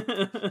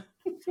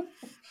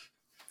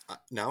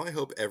 Now I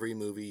hope every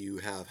movie you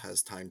have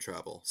has time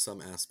travel,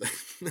 some aspect.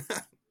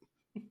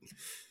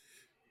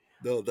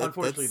 No,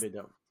 unfortunately, they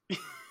don't.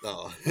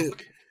 Oh,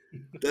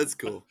 that's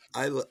cool.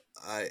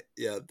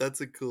 Yeah,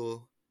 that's a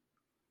cool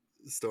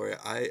story.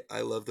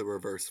 I love the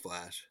Reverse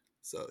Flash.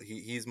 So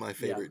he's my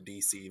favorite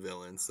DC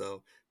villain.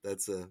 So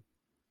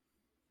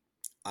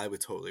I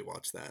would totally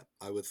watch that.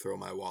 I would throw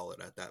my wallet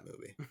at that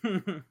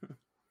movie.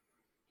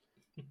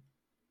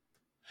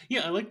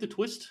 Yeah, I like the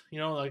twist.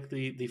 Like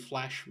the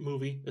Flash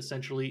movie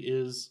essentially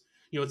is,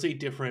 it's a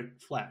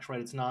different Flash, right?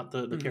 It's not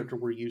the character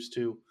we're used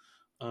to.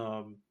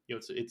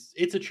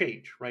 It's a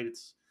change, right?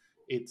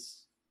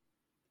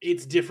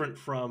 It's different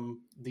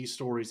from these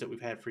stories that we've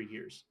had for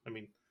years. I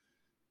mean,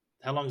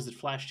 how long has the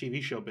Flash TV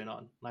show been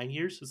on? 9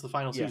 years? It's the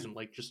final season,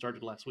 like just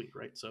started last week,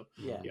 right? So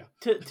yeah.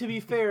 To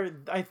be fair,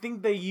 I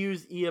think they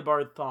use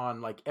Eobard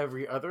Thawne like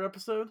every other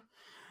episode.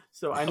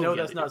 So I know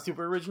that's not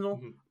super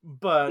original,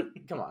 but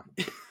come on.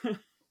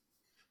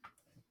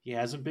 He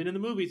hasn't been in the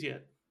movies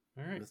yet.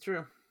 All right. That's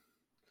true.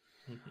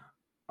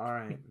 All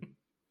right.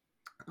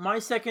 My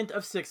second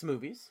of 6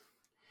 movies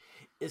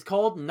is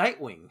called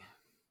Nightwing.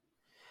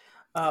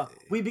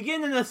 We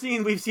begin in a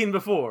scene we've seen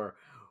before.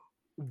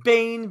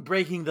 Bane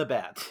breaking the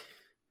bat.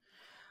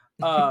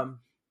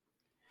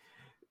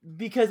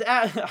 Because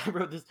I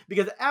wrote this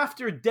because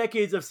after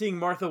decades of seeing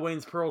Martha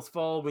Wayne's pearls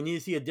fall, we need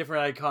to see a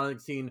different iconic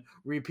scene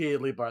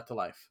repeatedly brought to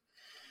life.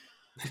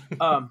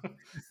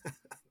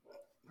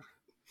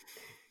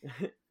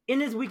 In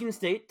his weakened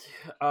state,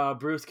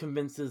 Bruce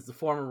convinces the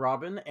former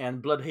Robin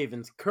and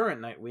Bloodhaven's current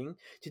Nightwing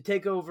to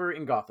take over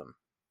in Gotham.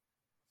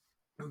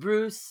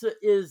 Bruce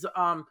is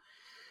kind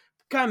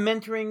of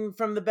mentoring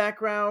from the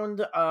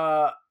background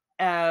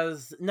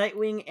as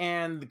Nightwing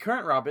and the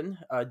current Robin,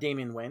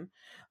 Damian Wayne,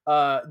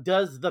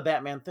 does the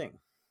Batman thing.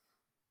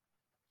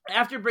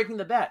 After breaking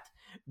the bat,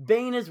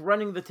 Bane is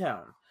running the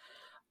town.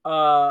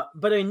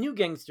 But a new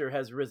gangster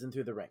has risen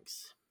through the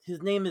ranks.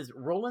 His name is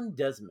Roland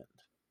Desmond.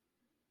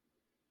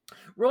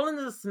 Roland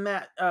is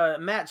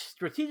matched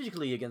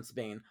strategically against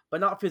Bane,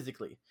 but not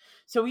physically.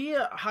 So he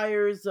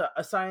hires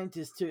a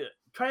scientist to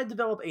try to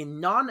develop a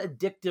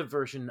non-addictive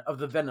version of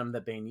the venom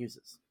that Bane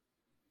uses.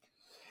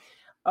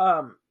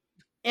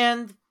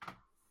 And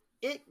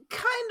it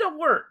kind of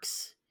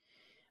works.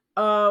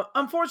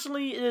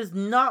 Unfortunately, it is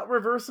not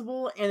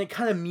reversible, and it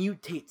kind of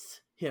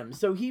mutates him.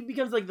 So he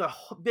becomes like the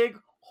big,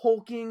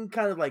 hulking,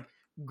 kind of like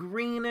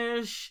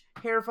greenish,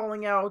 hair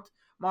falling out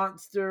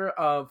monster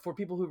for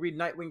people who read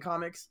Nightwing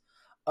comics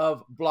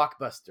of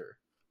Blockbuster,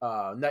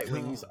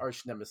 Nightwing's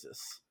arch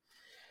nemesis.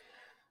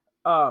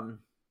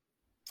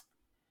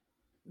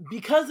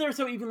 Because they're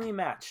so evenly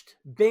matched,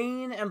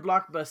 Bane and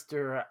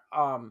Blockbuster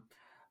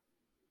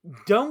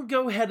don't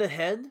go head to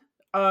head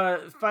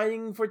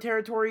fighting for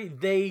territory.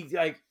 They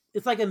like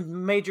it's like a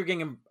major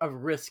gang of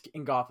Risk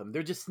in Gotham.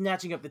 They're just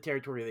snatching up the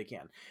territory they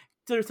can.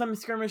 So there's some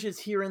skirmishes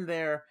here and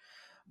there,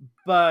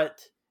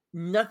 but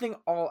nothing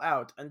all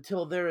out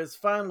until there is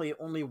finally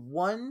only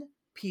one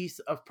piece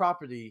of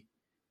property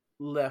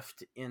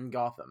left in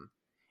Gotham,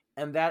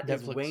 and that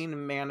is Netflix.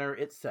 Wayne Manor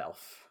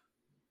itself.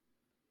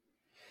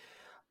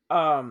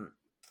 Wayne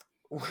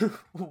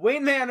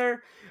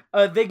Manor,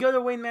 they go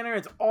to Wayne Manor.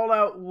 It's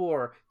all-out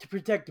war to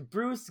protect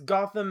Bruce,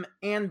 Gotham,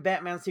 and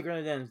Batman's secret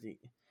identity.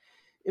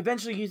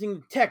 Eventually,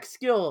 using tech,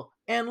 skill,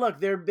 and luck,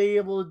 they're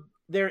able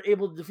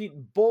to defeat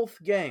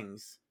both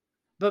gangs.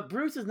 But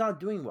Bruce is not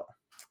doing well,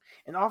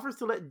 and offers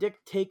to let Dick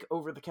take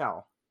over the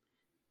cowl.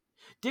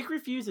 Dick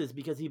refuses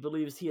because he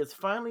believes he has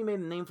finally made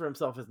a name for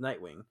himself as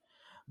Nightwing.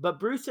 But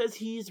Bruce says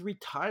he's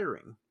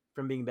retiring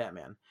from being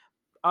Batman,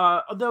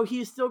 although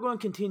he is still going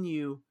to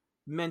continue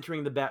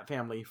mentoring the Bat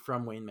family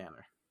from Wayne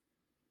Manor.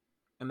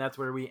 And that's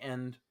where we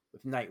end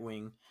with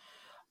Nightwing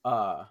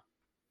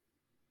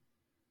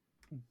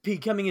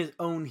becoming his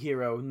own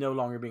hero, no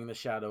longer being the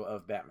shadow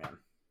of Batman.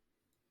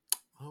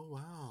 Oh,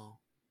 wow.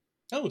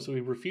 Oh, so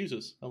he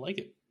refuses. I like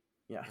it.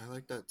 Yeah. I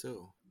like that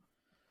too.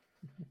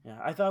 Yeah,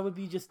 I thought it would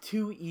be just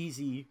too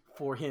easy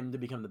for him to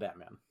become the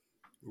Batman.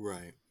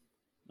 Right.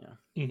 Yeah.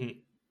 Mm-hmm.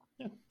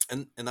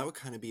 And that would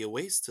kind of be a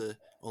waste to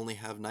only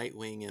have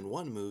Nightwing in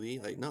one movie.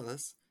 Like, no,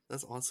 that's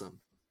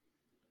awesome.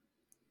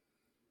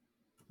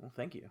 Well,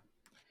 thank you.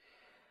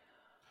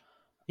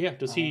 Yeah.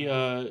 Does he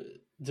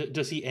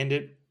does he end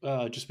it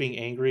just being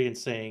angry and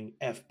saying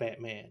 "F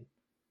Batman"?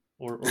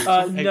 Or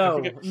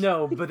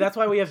no, but that's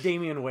why we have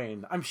Damian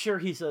Wayne. I'm sure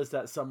he says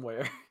that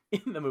somewhere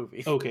in the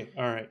movie. Okay,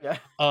 all right. Yeah.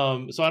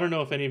 So I don't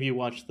know if any of you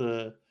watched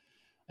I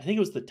think it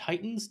was the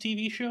Titans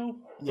TV show.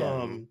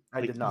 Yeah,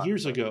 I did not.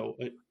 Years ago.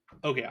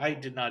 Okay, I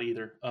did not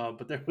either.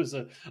 But there was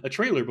a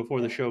trailer before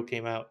the show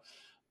came out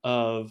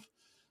of,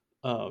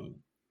 and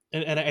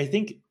I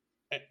think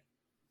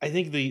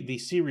the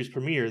series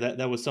premiere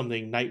that was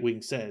something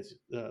Nightwing says.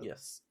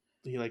 Yes.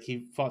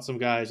 He fought some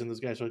guys and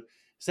those guys were like,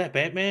 "Is that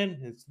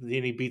Batman?"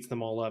 Then he beats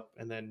them all up,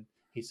 and then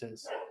he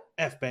says,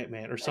 "F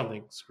Batman" or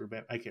something. Screw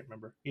Batman. I can't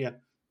remember. Yeah.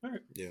 All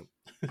right. Yeah.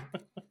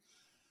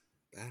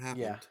 That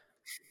happened.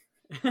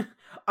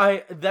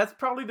 Yeah. That's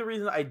probably the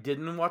reason I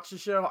didn't watch the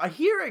show. I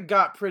hear it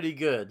got pretty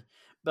good,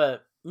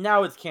 but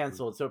now it's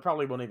canceled, so it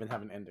probably won't even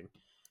have an ending.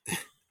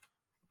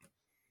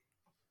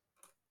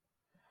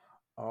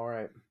 All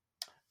right.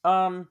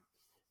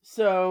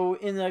 So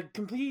in a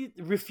complete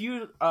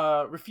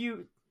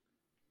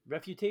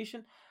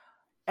refutation,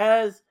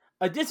 as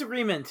a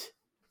disagreement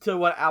to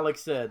what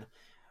Alex said,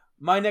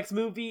 my next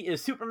movie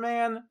is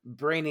Superman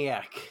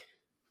Brainiac.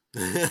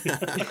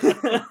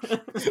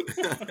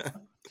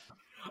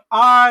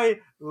 I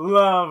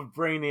love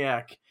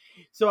Brainiac.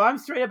 So I'm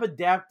straight up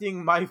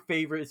adapting my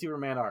favorite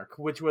Superman arc,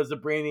 which was the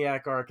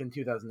Brainiac arc in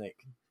 2008.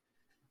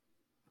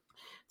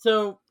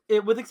 So,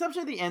 with the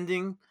exception of the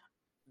ending,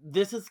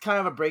 this is kind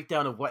of a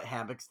breakdown of what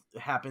happens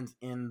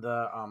in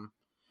the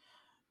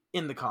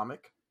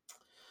comic.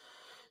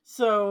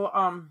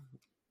 So,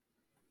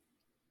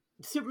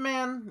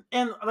 Superman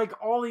and like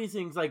all these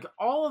things, like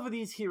all of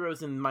these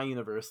heroes in my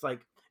universe,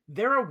 like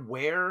they're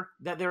aware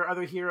that there are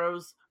other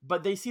heroes,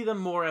 but they see them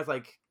more as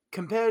like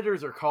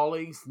competitors or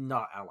colleagues,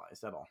 not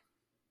allies at all.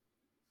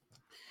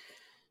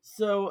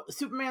 So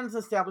Superman's an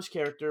established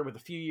character with a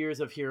few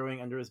years of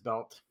heroing under his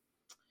belt.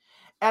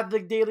 At the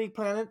Daily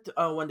Planet,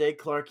 one day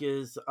Clark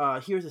hears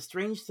a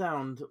strange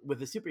sound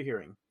with a super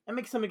hearing and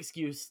makes some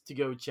excuse to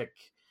go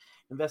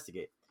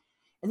investigate.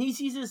 And he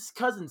sees his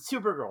cousin,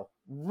 Supergirl,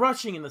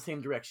 rushing in the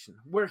same direction,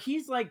 where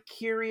he's like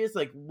curious,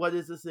 like, what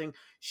is this thing?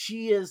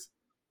 She is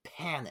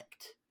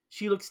panicked.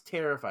 She looks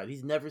terrified.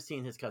 He's never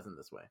seen his cousin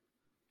this way.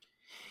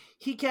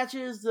 He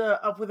catches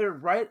up with her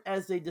right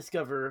as they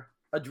discover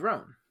a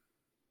drone.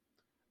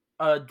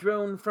 A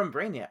drone from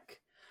Brainiac,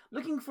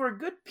 looking for a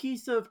good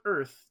piece of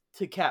Earth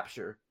to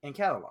capture and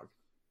catalog.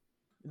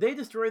 They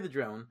destroy the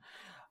drone,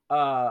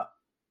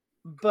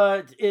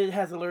 but it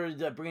has alerted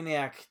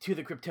Brainiac to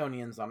the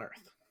Kryptonians on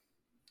Earth.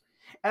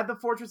 At the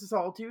Fortress of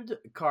Solitude,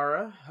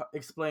 Kara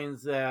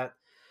explains that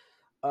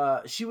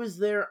she was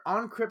there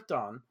on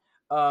Krypton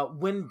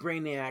when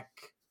Brainiac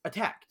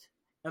attacked.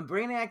 And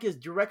Brainiac is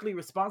directly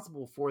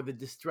responsible for the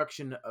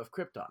destruction of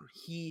Krypton.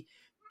 He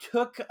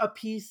took a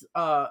piece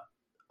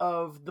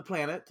of the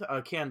planet,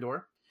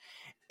 Kandor,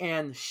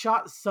 and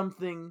shot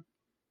something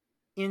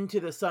into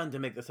the sun to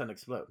make the sun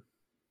explode.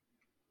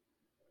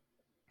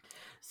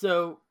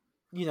 So,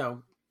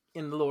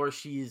 in the lore,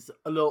 she's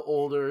a little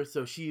older,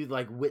 so she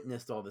like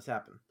witnessed all this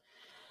happen.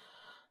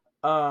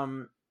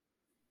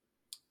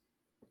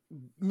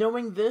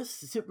 Knowing this,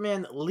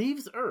 Superman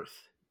leaves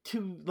Earth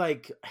to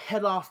like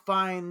head off,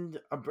 find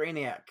a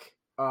Brainiac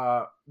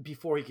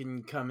before he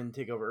can come and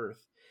take over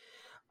Earth.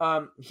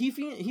 He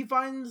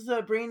finds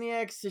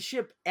Brainiac's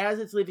ship as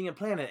it's leaving a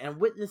planet and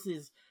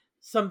witnesses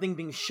something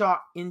being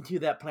shot into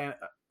that planet,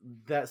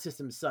 that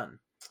system's sun.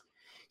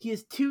 He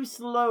is too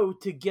slow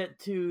to get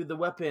to the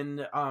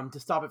weapon to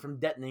stop it from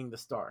detonating the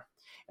star.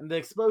 And the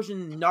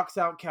explosion knocks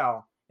out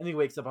Cal and he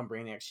wakes up on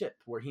Brainiac's ship,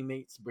 where he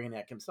meets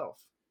Brainiac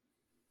himself.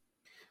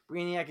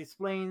 Brainiac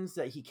explains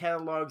that he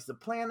catalogs the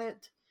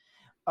planet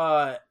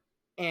and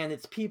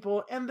its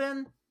people, and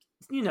then,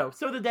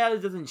 so the data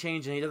doesn't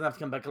change and he doesn't have to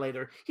come back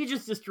later. He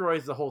just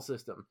destroys the whole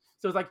system.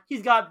 So it's like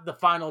he's got the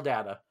final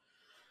data.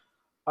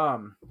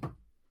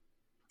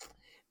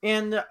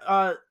 And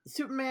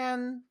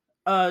Superman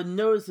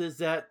notices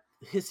that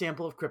his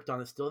sample of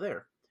Krypton is still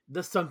there.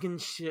 The sunken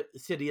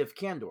city of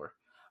Kandor,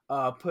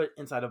 put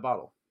inside a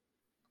bottle.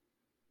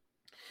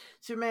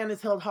 Superman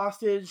is held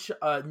hostage,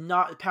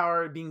 not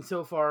power being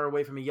so far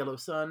away from a yellow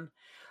sun.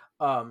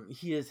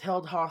 He is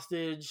held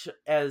hostage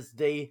as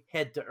they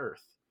head to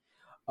Earth.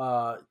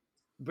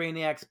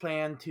 Brainiac's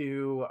plan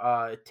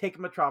to take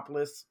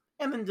Metropolis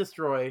and then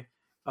destroy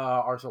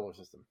our solar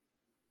system.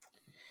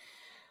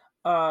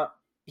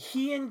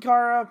 He and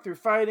Kara, through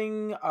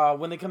fighting,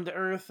 when they come to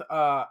Earth,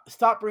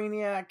 stop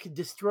Brainiac,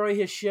 destroy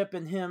his ship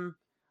and him,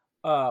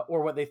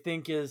 or what they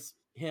think is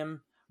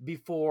him,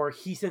 before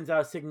he sends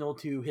out a signal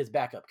to his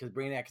backup, because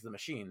Brainiac is a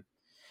machine.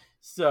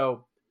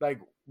 So,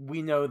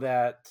 we know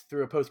that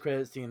through a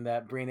post-credit scene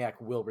that Brainiac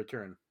will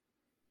return.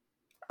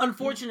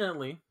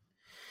 Unfortunately,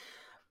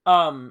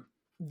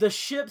 the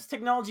ship's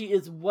technology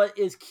is what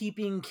is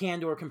keeping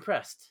Kandor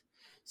compressed.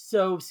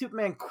 So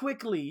Superman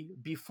quickly,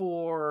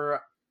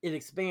 before it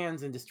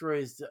expands and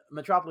destroys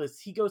Metropolis,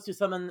 he goes to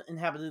some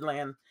uninhabited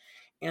land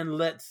and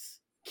lets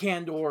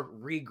Kandor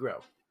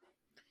regrow.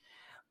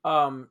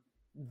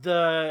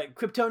 The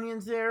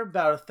Kryptonians there,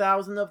 about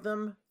 1,000 of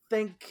them,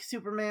 thank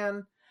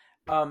Superman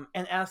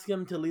and ask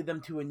him to lead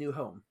them to a new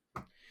home.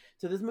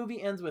 So this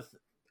movie ends with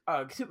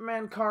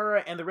Superman,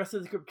 Kara, and the rest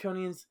of the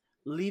Kryptonians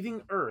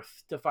leaving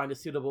Earth to find a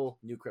suitable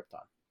new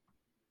Krypton.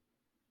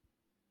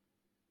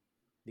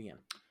 The end.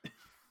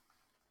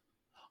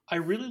 I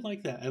really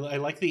like that. I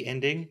like the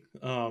ending.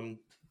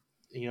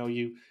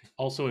 You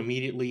also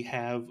immediately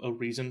have a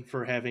reason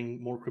for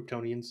having more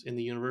Kryptonians in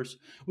the universe,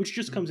 which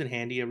just comes in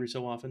handy every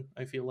so often.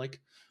 I feel like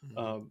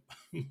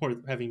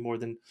having more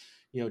than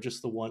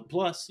just the one.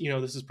 Plus,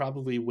 this is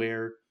probably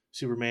where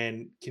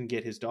Superman can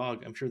get his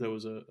dog. I'm sure there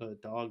was a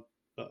dog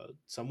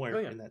somewhere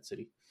in that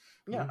city.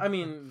 Yeah, I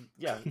mean,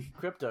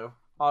 Krypto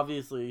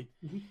obviously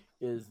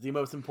is the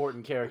most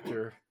important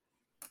character.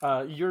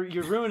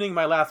 You're ruining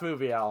my last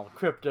movie, Al.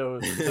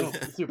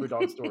 Krypto's super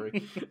dog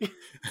story.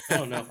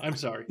 Oh no, I'm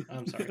sorry.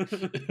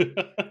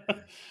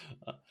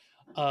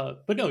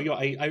 But no,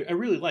 I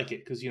really like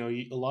it because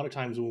a lot of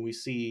times when we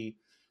see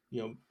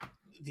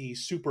the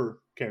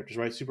super characters,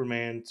 right?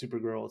 Superman,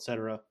 Supergirl,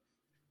 etc.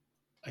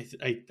 I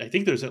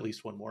think there's at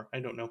least one more.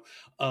 I don't know.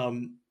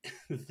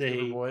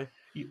 Superboy.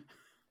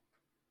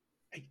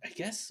 I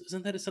guess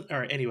isn't that a something?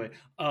 All right. Anyway,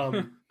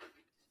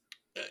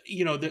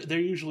 they're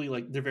usually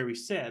they're very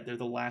sad. They're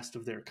the last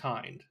of their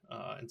kind,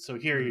 and so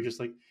here you're just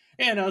like,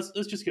 no,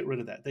 let's just get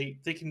rid of that. They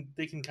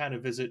can kind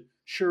of visit.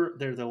 Sure,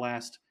 they're the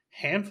last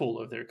handful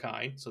of their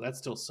kind, so that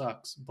still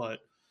sucks. But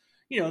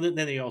then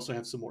they also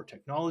have some more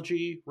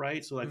technology,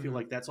 right? So I feel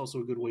like that's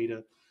also a good way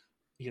to,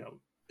 an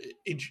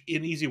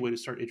easy way to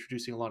start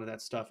introducing a lot of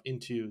that stuff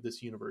into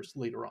this universe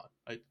later on.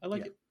 I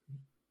like it.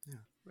 Yeah,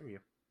 there you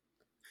go.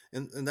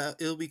 And that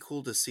it'll be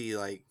cool to see.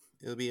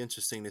 It'll be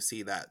interesting to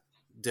see that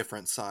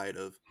different side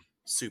of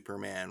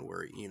Superman,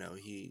 where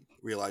he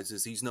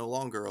realizes he's no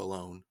longer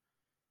alone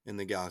in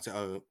the galaxy.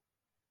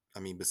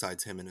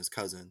 Besides him and his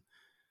cousin.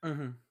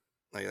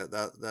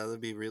 That would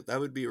be real.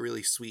 That would be a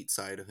really sweet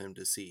side of him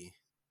to see,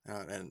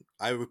 and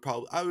I would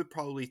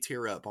probably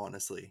tear up,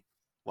 honestly,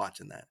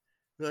 watching that.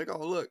 Be like,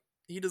 oh look,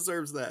 he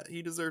deserves that.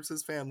 He deserves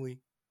his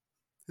family,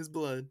 his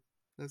blood.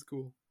 That's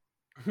cool.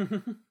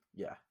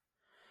 Yeah.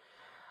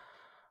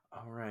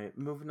 All right,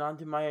 moving on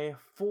to my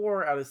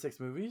 4 out of 6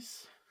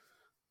 movies.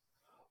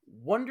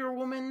 Wonder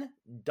Woman,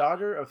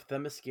 Daughter of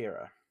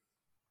Themyscira.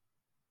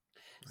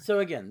 So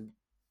again,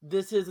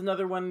 this is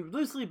another one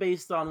loosely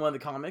based on one of the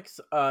comics.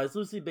 It's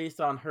loosely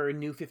based on her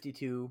New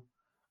 52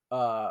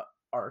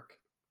 arc.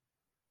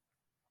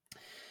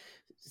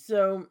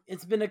 So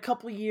it's been a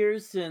couple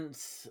years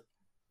since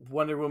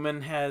Wonder Woman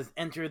has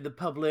entered the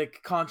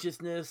public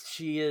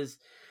consciousness.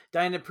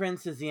 Diana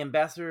Prince is the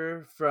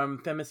ambassador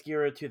from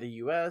Themyscira to the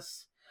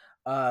U.S.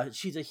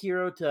 She's a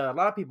hero to a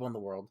lot of people in the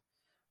world,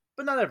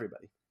 but not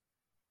everybody.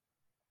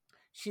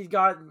 She's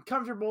gotten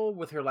comfortable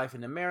with her life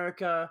in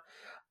America.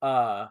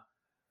 Her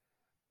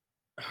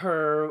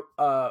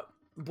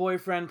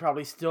boyfriend,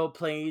 probably still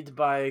played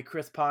by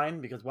Chris Pine,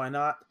 because why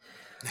not?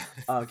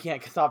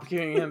 Can't stop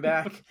hearing him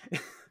back.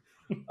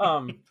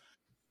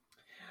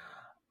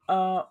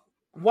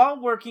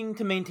 While working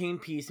to maintain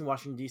peace in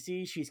Washington,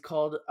 D.C., she's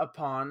called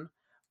upon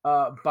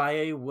by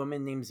a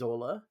woman named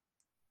Zola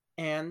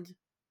and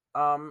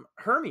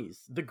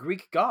Hermes, the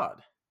Greek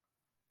god.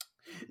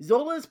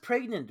 Zola is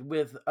pregnant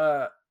with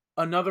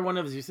another one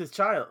of Zeus's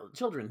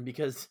children,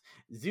 because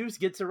Zeus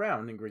gets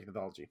around in Greek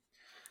mythology.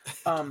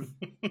 And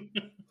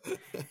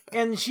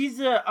she's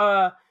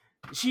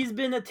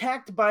been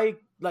attacked by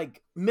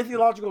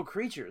mythological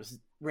creatures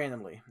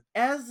randomly.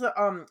 As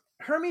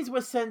Hermes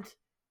was sent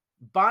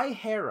by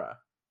Hera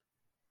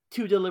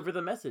to deliver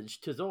the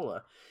message to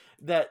Zola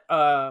that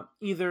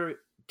either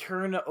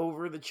turn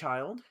over the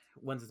child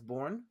once it's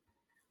born,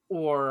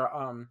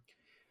 or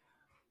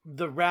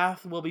the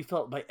wrath will be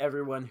felt by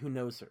everyone who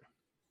knows her.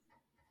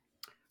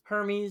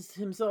 Hermes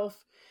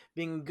himself,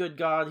 being a good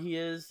god he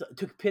is,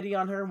 took pity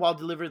on her while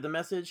delivering the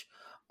message.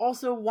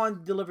 Also wanted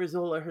to deliver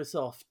Zola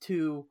herself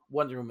to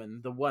Wonder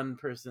Woman, the one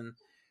person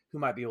who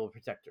might be able to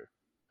protect her.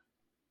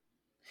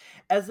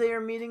 As they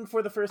are meeting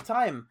for the first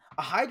time,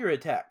 a Hydra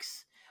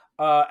attacks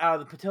out of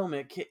the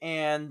Potomac,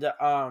 and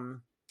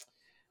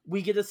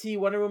we get to see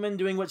Wonder Woman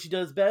doing what she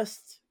does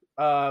best,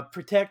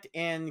 protect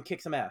and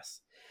kick some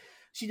ass.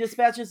 She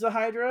dispatches the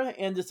Hydra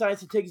and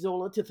decides to take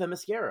Zola to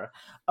Themyscira,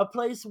 a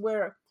place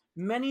where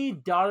many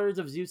daughters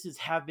of Zeus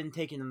have been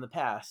taken in the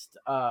past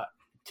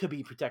to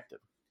be protected.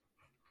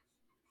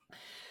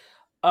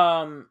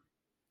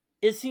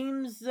 It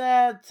seems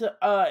that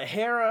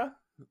Hera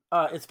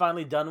is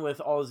finally done with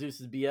all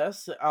Zeus's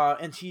BS,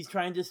 and she's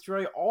trying to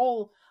destroy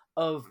all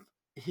of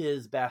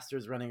his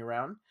bastards running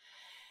around.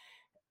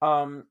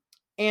 And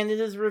it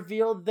is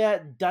revealed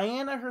that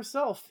Diana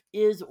herself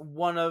is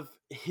one of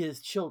his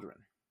children.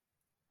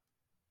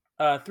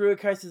 Through a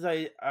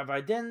crisis of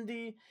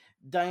identity,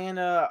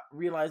 Diana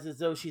realizes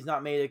though she's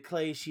not made of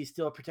clay, she's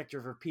still a protector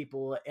of her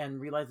people, and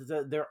realizes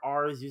that there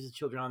are Zeus'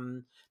 children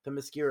on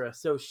Themyscira.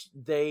 So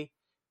they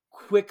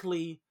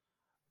quickly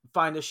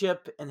find a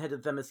ship and head to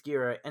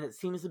Themyscira, and it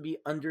seems to be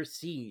under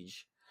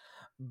siege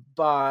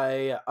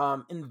by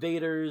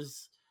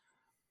invaders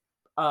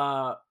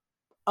under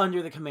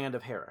the command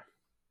of Hera.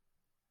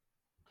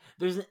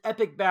 There's an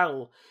epic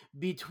battle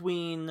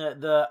between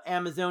the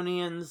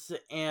Amazonians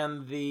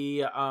and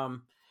the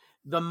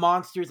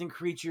monsters and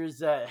creatures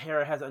that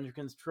Hera has under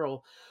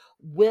control,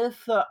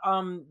 with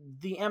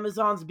the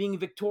Amazons being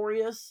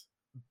victorious,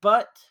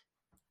 but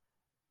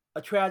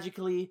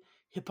tragically,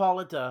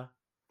 Hippolyta,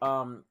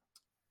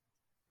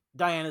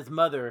 Diana's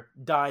mother,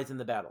 dies in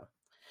the battle.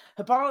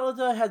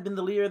 Hippolyta had been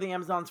the leader of the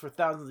Amazons for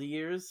thousands of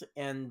years,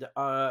 and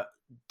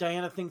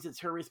Diana thinks it's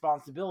her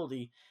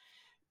responsibility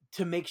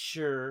to make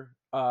sure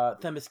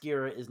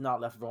Themyscira is not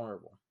left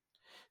vulnerable.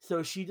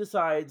 So she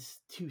decides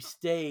to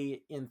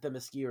stay in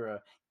Themyscira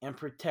and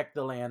protect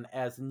the land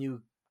as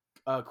new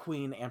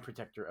queen and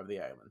protector of the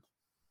island.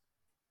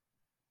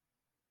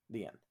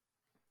 The end.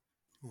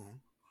 Mm-hmm.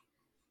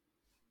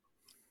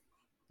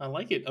 I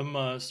like it.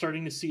 I'm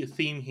starting to see a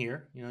theme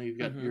here. You know, you've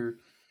got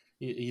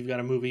you've got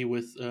a movie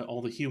with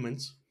all the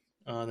humans.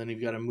 Then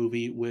you've got a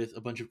movie with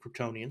a bunch of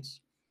Kryptonians.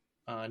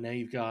 Now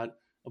you've got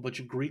a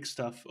bunch of Greek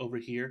stuff over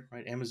here,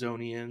 right?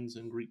 Amazonians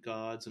and Greek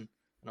gods and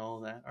all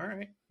of that. All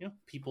right, you know,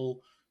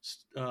 people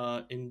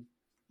in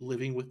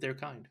living with their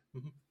kind.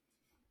 Mm-hmm.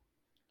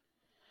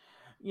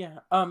 Yeah.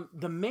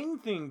 The main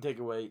thing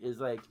takeaway is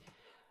like,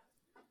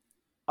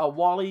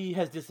 Wally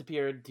has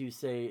disappeared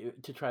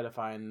to try to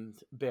find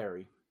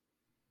Barry.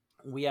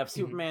 We have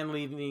Superman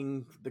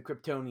leaving the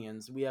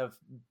Kryptonians. We have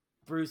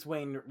Bruce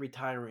Wayne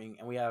retiring,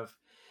 and we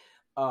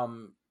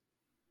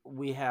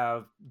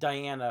have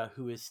Diana,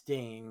 who is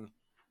staying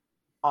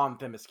on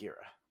Themyscira.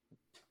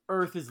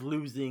 Earth is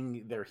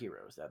losing their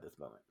heroes at this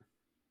moment.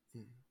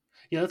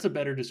 Yeah, that's a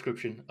better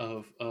description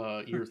of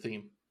your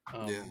theme.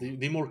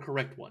 The more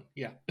correct one.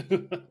 Yeah.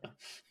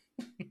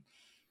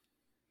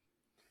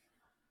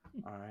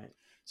 All right.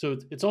 So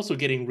it's also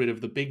getting rid of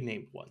the big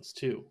named ones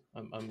too.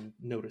 I'm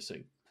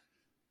noticing.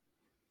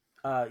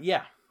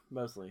 Yeah,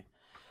 mostly.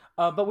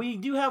 But we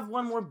do have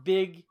one more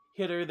big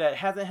hitter that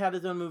hasn't had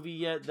his own movie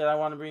yet that I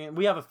want to bring in.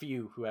 We have a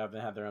few who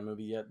haven't had their own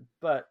movie yet.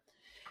 But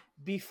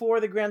before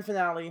the grand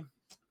finale,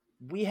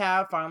 we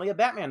have finally a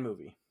Batman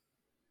movie.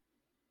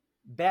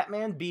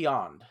 Batman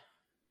Beyond.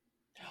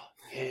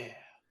 Yeah.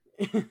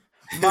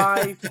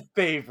 My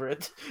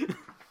favorite.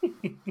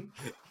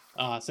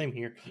 Same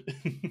here.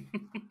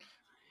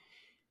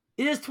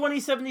 It is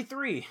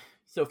 2073,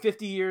 so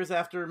 50 years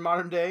after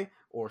modern day,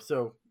 or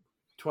so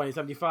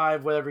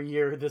 2075, whatever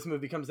year this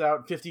movie comes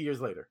out, 50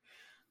 years later.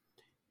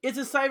 It's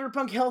a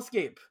cyberpunk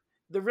hellscape.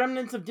 The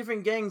remnants of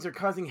different gangs are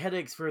causing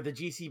headaches for the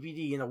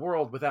GCPD in a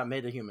world without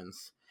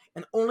metahumans,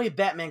 and only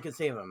Batman can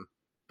save them.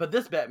 But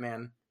this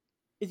Batman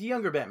is a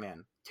younger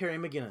Batman, Terry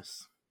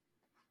McGinnis.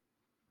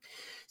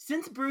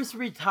 Since Bruce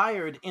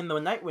retired in the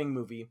Nightwing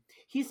movie,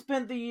 he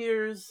spent the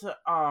years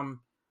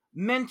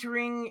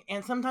mentoring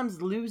and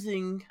sometimes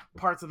losing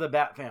parts of the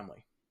Bat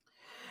family.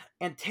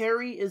 And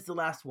Terry is the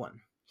last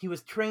one. He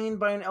was trained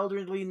by an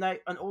older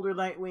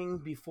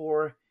Nightwing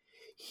before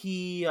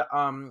he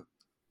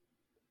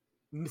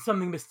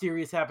something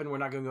mysterious happened. We're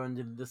not going to go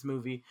into this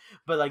movie,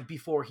 but like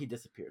before he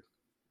disappeared.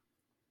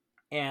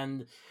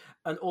 And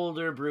an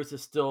older Bruce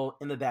is still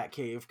in the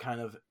Batcave,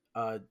 kind of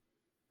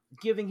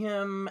giving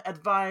him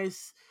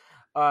advice,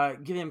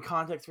 giving him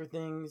context for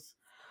things.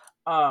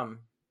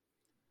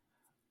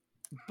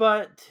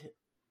 But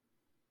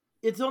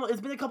it's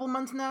been a couple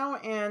months now,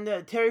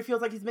 and Terry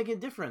feels like he's making a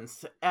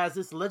difference as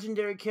this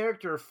legendary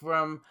character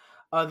from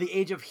the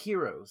Age of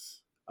Heroes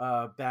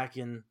back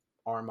in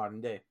our modern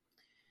day.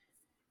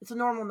 It's a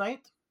normal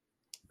night.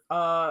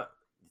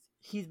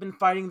 he's been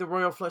fighting the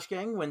Royal Flush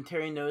Gang when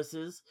Terry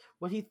notices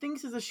what he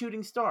thinks is a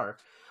shooting star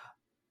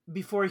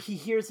before he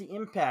hears the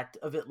impact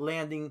of it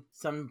landing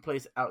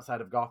someplace outside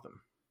of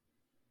Gotham.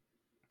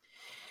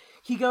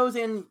 He goes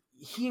and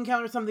he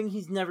encounters something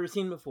he's never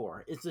seen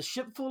before. It's a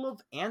ship full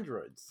of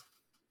androids.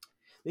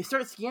 They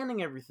start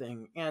scanning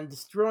everything and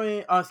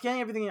scanning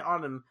everything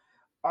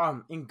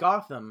in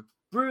Gotham,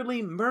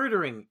 brutally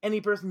murdering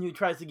any person who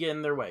tries to get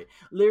in their way.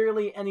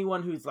 Literally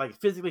anyone who's like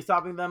physically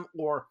stopping them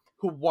or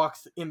who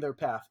walks in their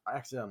path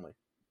accidentally.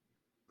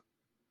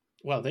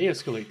 Wow, they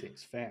escalate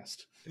things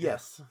fast.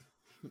 Yes.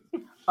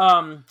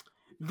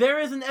 There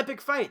is an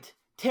epic fight.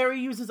 Terry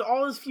uses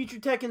all his future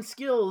tech and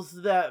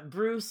skills that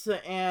Bruce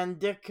and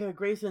Dick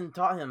Grayson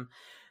taught him,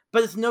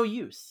 but it's no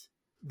use.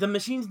 The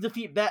machines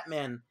defeat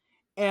Batman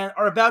and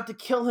are about to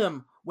kill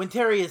him when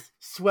Terry is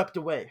swept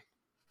away.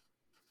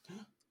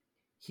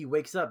 He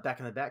wakes up back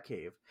in the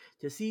Batcave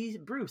to see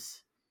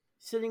Bruce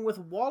sitting with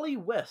Wally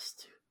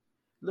West,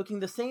 looking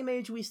the same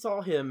age we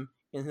saw him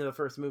in the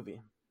first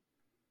movie.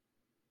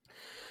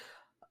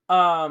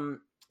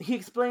 He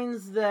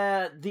explains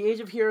that the Age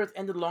of Heroes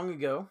ended long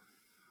ago,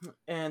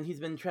 and he's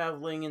been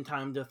traveling in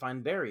time to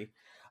find Barry.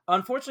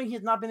 Unfortunately, he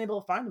has not been able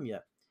to find him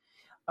yet.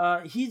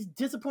 He's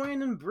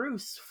disappointed in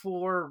Bruce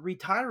for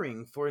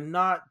retiring, for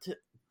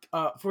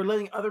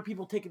letting other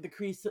people take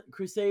the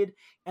crusade,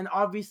 and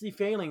obviously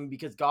failing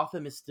because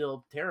Gotham is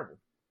still terrible.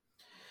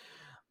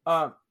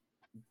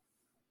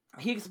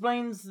 He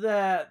explains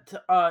that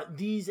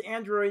these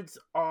androids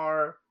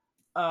are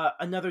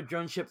another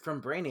drone ship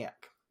from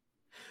Brainiac,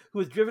 who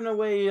was driven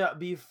away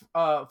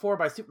before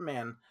by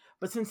Superman.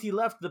 But since he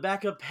left, the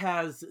backup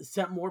has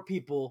sent more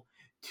people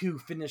to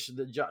finish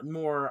the job,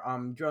 more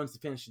drones to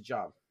finish the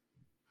job.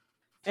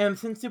 And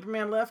since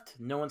Superman left,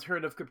 no one's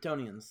heard of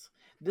Kryptonians.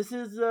 This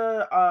is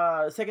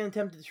a second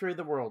attempt to destroy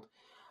the world.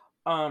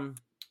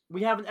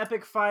 We have an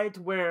epic fight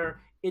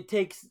where it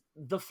takes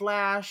the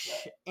Flash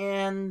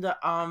and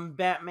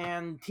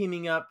Batman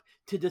teaming up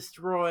to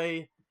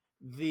destroy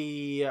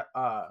the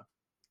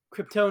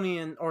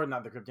Kryptonian, or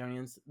not the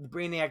Kryptonians, the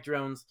Brainiac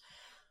drones.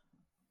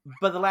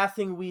 But the last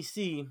thing we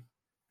see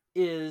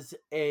is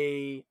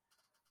a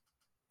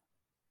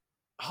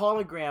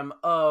hologram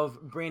of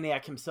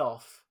Brainiac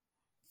himself,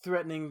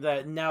 threatening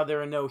that now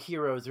there are no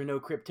heroes or no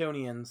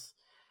Kryptonians.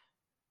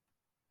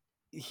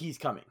 He's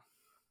coming.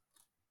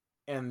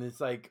 And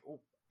it's like,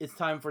 it's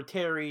time for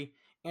Terry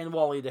and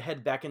Wally to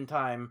head back in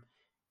time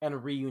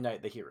and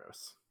reunite the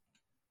heroes.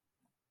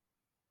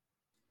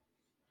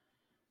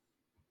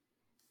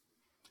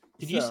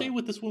 Did you say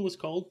what this one was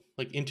called?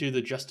 Like Into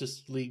the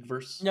Justice League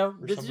verse? No,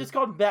 this is just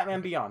called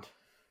Batman Beyond.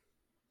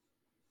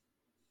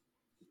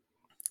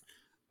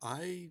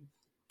 I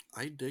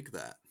dig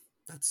that.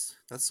 That's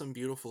some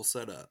beautiful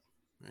setup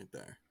right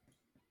there.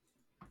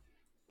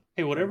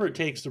 Hey, whatever it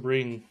takes to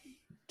bring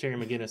Terry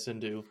McGinnis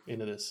into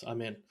this,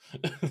 I'm in.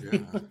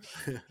 Yeah.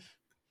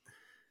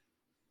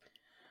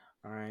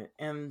 All right,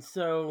 and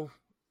so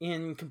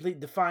in complete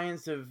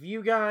defiance of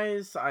you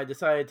guys, I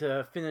decided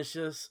to finish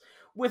this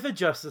with a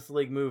Justice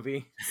League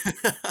movie.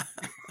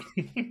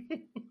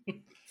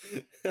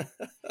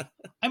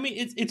 I mean,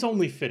 it's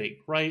only fitting,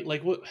 right?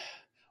 Like,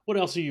 what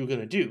else are you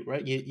gonna do,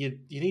 right? You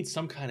need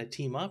some kind of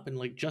team up, and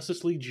like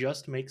Justice League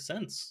just makes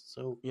sense.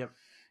 So Yep.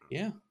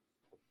 Yeah.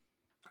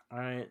 All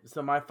right,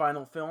 so my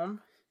final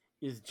film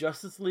is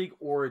Justice League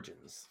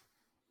Origins.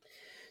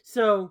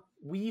 So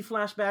we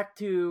flash back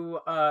to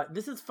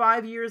this is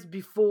 5 years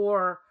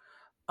before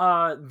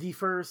the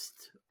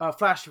first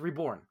Flash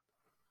Reborn.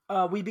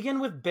 We begin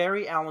with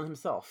Barry Allen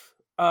himself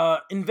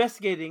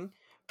investigating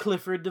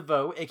Clifford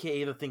DeVoe,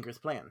 aka the Thinker's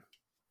plan.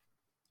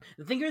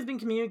 The Thinker has been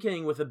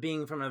communicating with a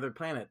being from another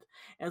planet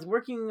and is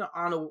working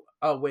on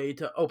a way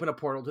to open a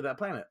portal to that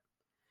planet.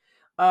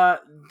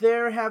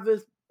 There have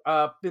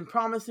been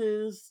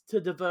promises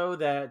to DeVoe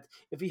that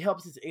if he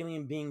helps this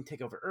alien being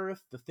take over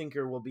Earth, the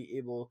Thinker will be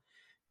able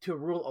to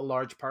rule a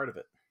large part of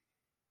it.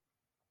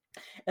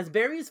 As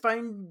Barry is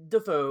fighting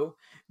DeVoe,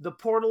 the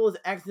portal is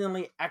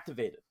accidentally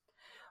activated,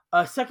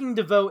 sucking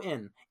DeVoe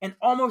in and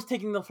almost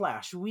taking the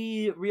Flash.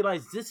 We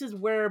realize this is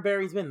where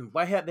Barry's been.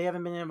 Why they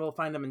haven't been able to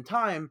find him in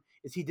time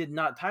is he did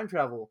not time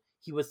travel.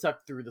 He was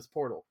sucked through this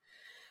portal.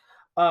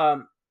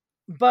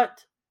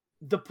 But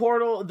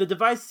the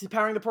device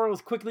powering the portal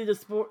is quickly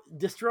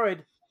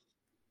destroyed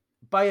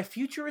by a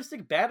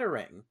futuristic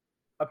batarang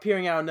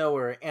appearing out of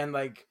nowhere and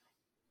like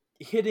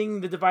hitting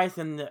the device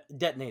and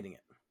detonating it.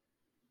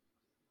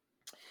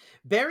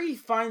 Barry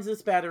finds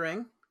this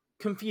batarang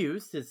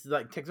confused. It's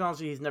like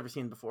technology he's never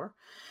seen before.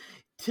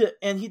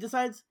 And he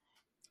decides...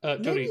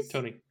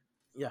 Tony.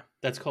 Yeah.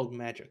 That's called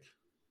magic.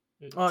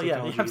 Oh,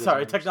 yeah. I'm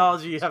sorry.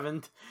 Technology you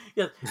haven't...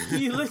 Yeah,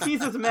 he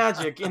sees his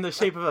magic in the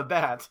shape of a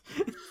bat.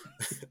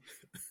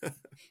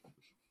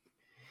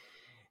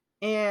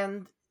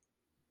 And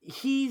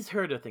he's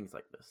heard of things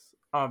like this.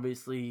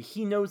 Obviously,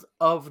 he knows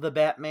of the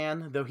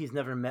Batman, though he's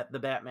never met the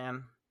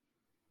Batman.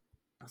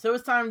 So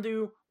it's time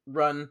to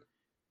run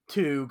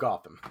to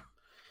Gotham.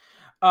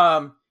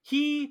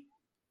 He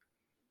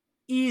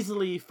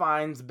easily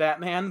finds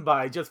Batman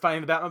by just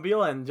finding the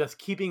Batmobile and just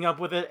keeping up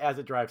with it as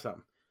it drives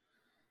home.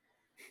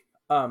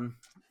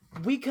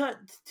 We cut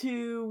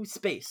to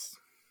space.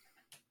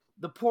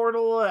 The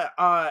portal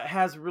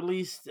has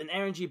released an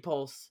energy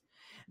pulse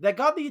that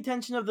got the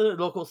attention of the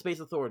local space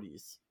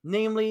authorities,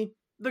 namely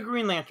the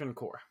Green Lantern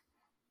Corps.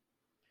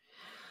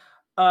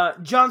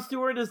 John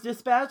Stewart is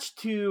dispatched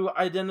to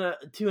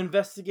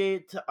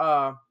investigate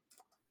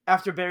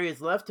after Barry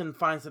has left and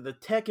finds that the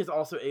tech is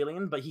also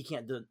alien, but he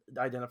can't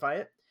identify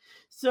it.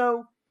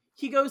 So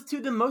he goes to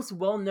the most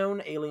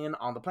well-known alien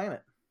on the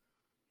planet,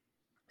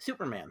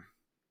 Superman.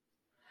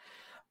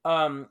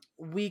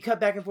 We cut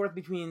back and forth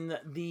between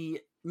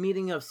the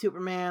meeting of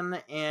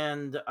Superman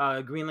and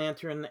Green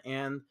Lantern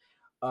and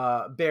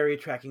Barry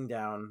tracking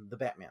down the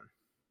Batman.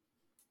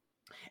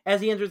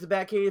 As he enters the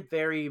Batcave,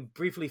 Barry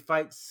briefly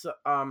fights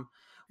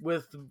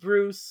with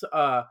Bruce.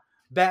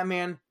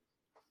 Batman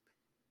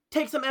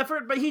takes some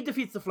effort, but he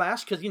defeats the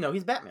Flash because,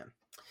 he's Batman.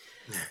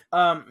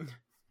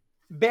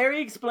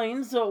 Barry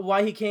explains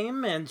why he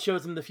came and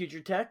shows him the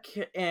future tech,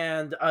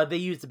 and they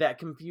use the Bat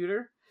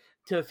computer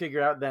to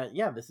figure out that,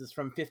 this is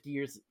from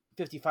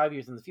 55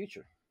 years in the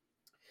future.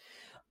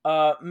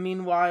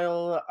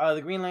 Meanwhile,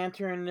 the Green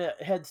Lantern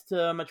heads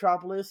to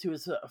Metropolis, who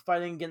is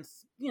fighting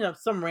against,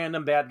 some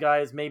random bad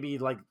guys, maybe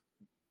like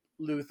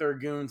Luthor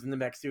goons in the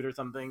mech suit or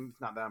something.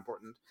 It's not that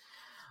important.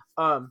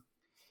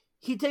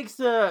 He takes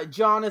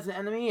John as an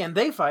enemy, and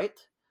they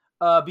fight.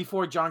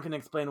 Before John can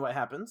explain what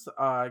happens,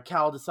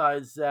 Cal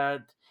decides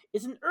that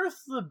it's in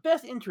Earth's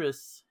best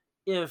interests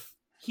if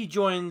he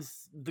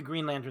joins the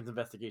Green Lantern's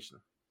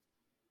investigation.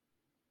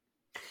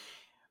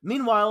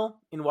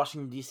 Meanwhile, in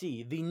Washington,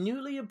 D.C., the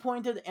newly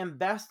appointed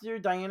Ambassador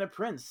Diana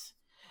Prince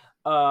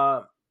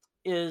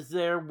is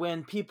there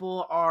when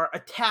people are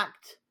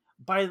attacked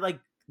by,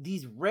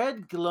 these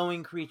red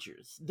glowing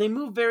creatures. They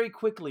move very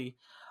quickly,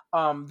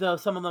 though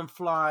some of them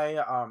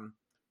fly,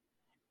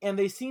 and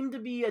they seem to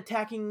be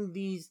attacking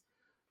these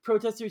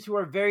protesters who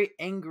are very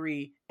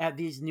angry at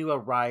these new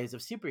rise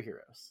of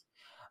superheroes.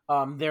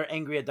 They're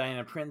angry at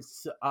Diana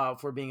Prince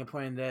for being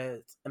appointed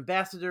as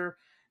ambassador.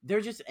 They're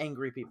just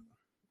angry people.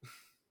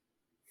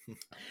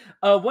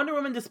 Wonder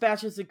Woman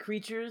dispatches the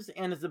creatures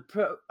and is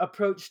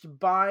approached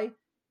by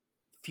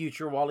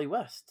future Wally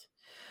West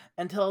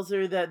and tells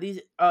her that these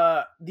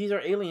are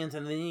aliens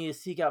and they need to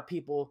seek out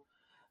people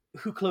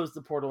who closed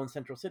the portal in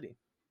Central City.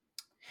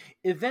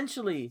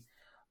 Eventually,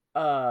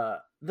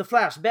 the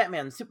Flash,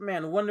 Batman,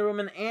 Superman, Wonder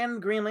Woman,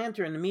 and Green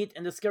Lantern meet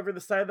and discover the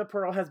side of the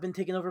portal has been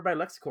taken over by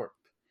LexCorp,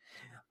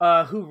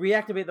 who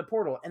reactivate the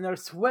portal, and they're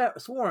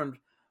swarmed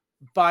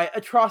by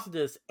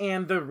Atrocitus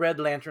and the Red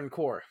Lantern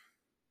Corps.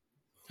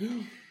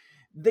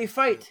 They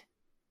fight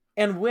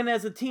and win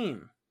as a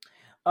team.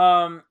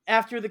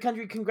 After the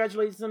country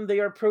congratulates them, they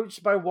are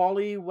approached by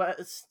Wally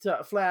West,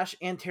 Flash,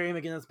 and Terry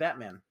McGinnis,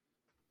 Batman.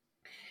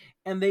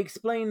 And they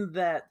explain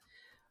that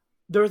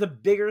there's a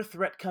bigger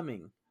threat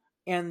coming,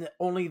 and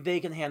only they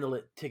can handle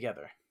it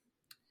together.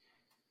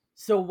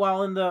 So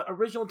while in the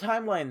original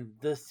timeline,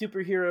 the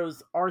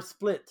superheroes are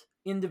split,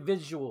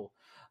 individual,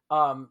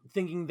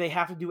 thinking they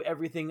have to do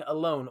everything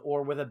alone,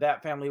 or with a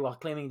Bat family while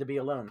claiming to be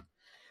alone.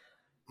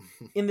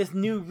 In this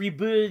new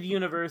rebooted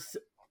universe,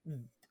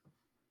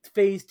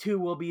 phase 2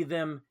 will be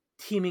them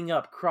teaming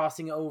up,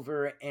 crossing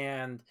over,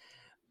 and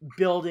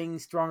building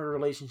stronger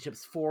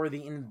relationships for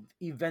the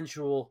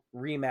eventual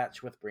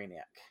rematch with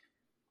Brainiac.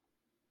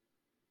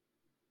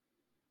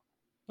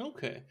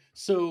 Okay,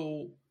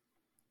 so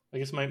I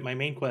guess my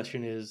main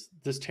question is: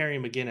 does Terry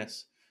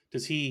McGinnis,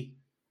 does he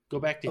go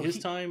back to his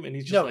time and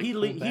he's just he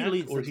leads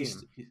the team.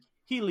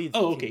 He leads.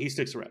 Oh, okay, he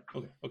sticks around.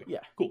 Okay, yeah,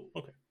 cool.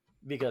 Okay,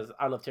 because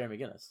I love Terry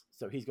McGinnis,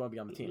 so he's going to be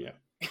on the team. Yeah.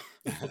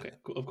 Okay,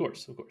 cool. Of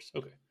course.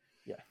 Okay.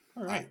 Yeah.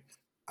 All right.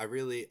 I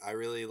really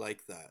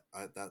like that.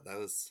 That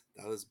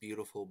was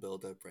beautiful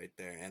build up right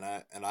there,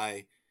 and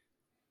I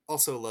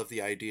also love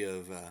the idea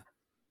of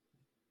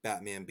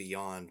Batman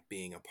Beyond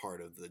being a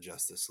part of the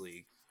Justice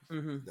League,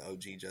 the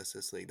OG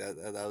Justice League. That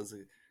was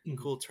a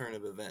cool turn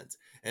of events,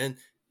 and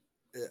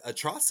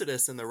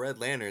Atrocitus and the Red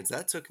Lanterns,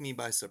 that took me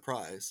by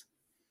surprise.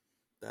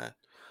 That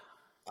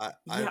I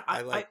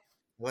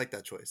like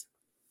that choice.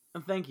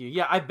 Thank you.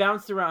 Yeah, I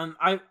bounced around.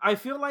 I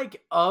feel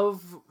like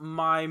of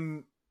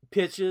my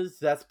pitches,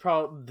 that's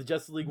probably the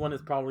Justice League one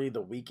is probably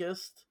the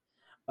weakest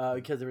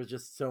because there was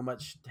just so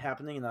much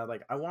happening, and I was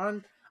like,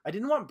 I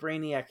didn't want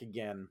Brainiac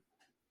again,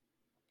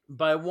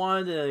 but I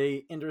wanted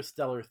a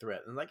interstellar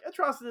threat, and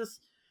Atrocitus,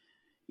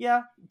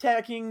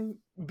 attacking,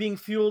 being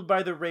fueled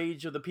by the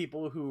rage of the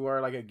people who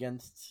are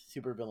against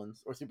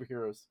supervillains or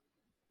superheroes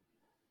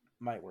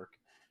might work.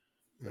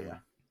 But yeah.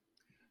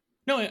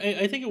 No,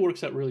 I think it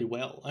works out really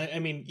well. I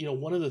mean,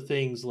 one of the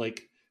things,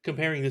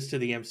 comparing this to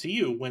the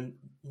MCU,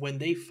 when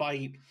they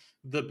fight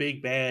the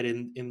big bad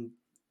in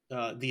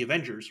the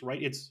Avengers,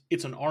 right?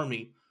 It's an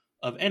army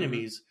of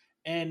enemies,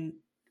 and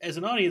as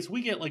an audience,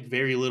 we get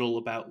very little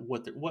about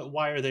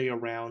why are they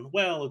around.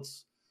 Well,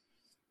 it's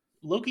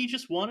Loki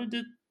just wanted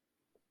to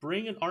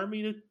bring an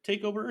army to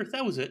take over Earth.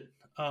 That was it,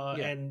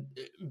 and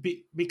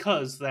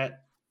because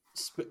that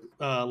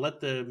let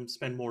them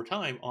spend more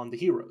time on the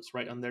heroes,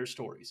 right, on their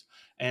stories.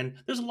 And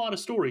there's a lot of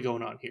story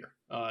going on here,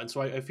 and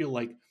so I feel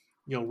like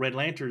Red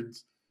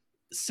Lantern's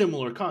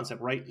similar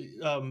concept, right?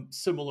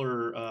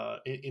 Similar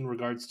in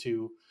regards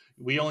to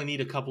we only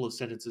need a couple of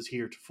sentences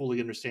here to fully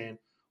understand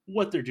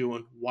what they're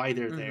doing, why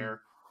they're Mhm.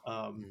 there.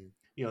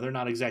 They're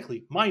not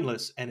exactly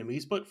mindless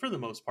enemies, but for the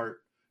most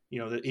part,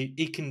 that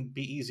it can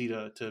be easy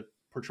to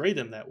portray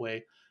them that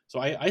way. So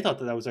I thought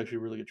that was actually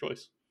a really good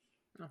choice.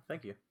 Oh,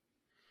 thank you.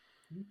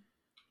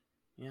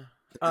 Yeah.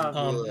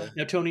 We'll,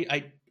 Now, Tony,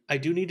 I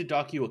do need to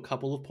dock you a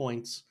couple of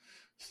points.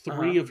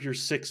 3 of your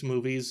 6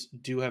 movies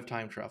do have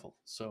time travel,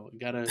 so you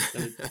gotta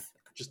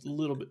just a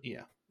little bit.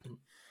 Yeah.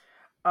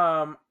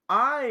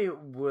 I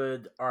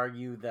would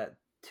argue that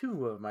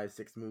 2 of my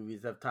 6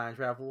 movies have time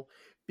travel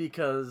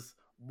because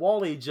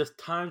Wally just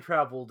time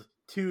traveled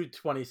to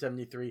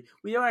 2073.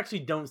 We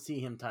don't see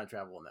him time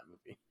travel in that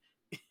movie.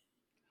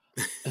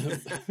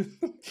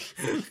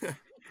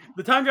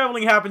 The time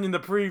traveling happened in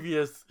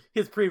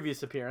his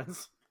previous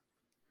appearance.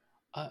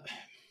 All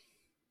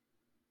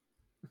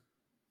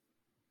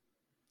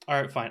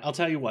right, fine. I'll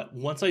tell you what.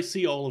 Once I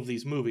see all of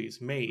these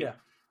movies made,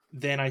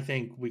 then I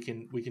think we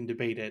can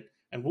debate it,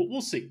 and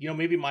we'll see.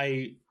 Maybe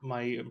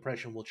my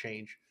impression will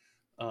change.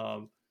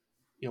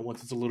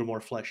 Once it's a little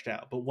more fleshed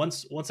out. But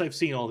once I've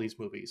seen all these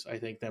movies, I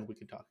think then we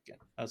can talk again.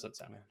 How's that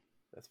sound? Yeah,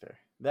 that's fair.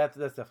 That's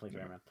definitely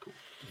fair, man. Cool.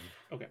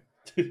 Okay.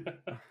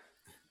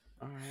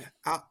 All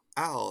right.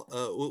 Al,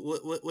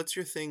 what's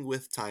your thing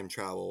with time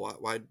travel?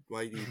 Why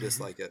do you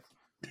dislike it?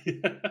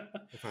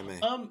 If I may.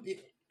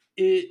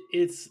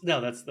 It's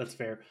no, that's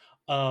fair.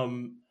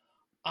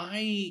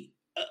 I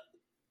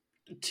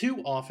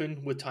too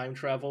often with time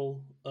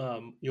travel,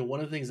 one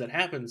of the things that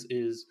happens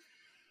is,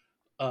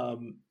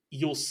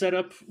 you'll set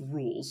up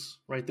rules,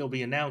 right? They'll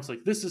be announced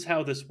like this is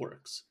how this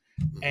works,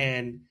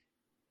 and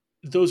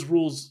those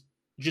rules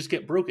just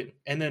get broken,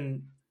 and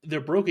then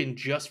they're broken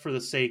just for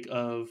the sake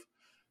of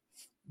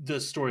the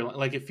storyline.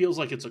 Like it feels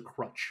like it's a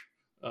crutch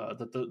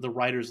that the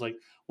writer's like,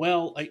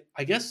 well,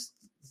 I guess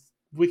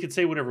we could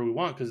say whatever we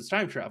want because it's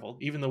time travel,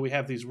 even though we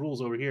have these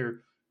rules over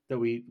here that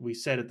we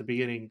said at the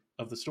beginning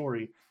of the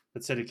story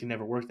that said it can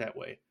never work that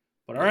way.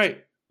 But all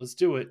right, let's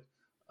do it.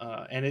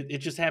 And it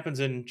just happens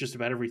in just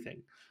about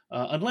everything.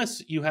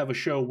 Unless you have a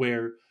show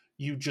where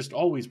you just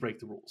always break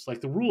the rules.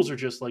 Like the rules are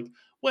just like,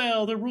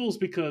 well, they're rules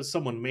because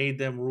someone made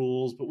them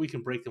rules, but we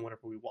can break them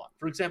whenever we want.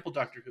 For example,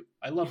 Doctor Who.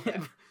 I love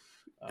that.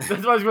 That's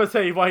what I was going to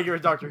say. Why you're a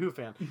Doctor Who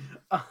fan?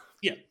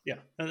 Yeah.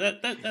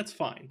 That's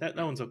fine. That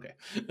one's okay.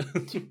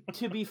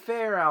 To be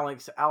fair,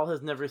 Alex, Al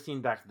has never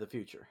seen Back to the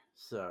Future,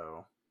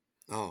 so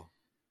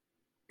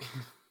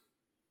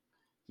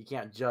he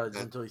can't judge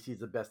until he sees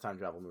the best time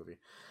travel movie.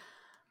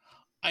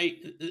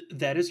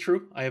 That is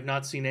true. I have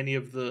not seen any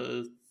of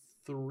the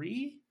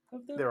 3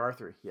 of them. There are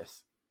 3,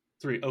 yes.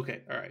 3.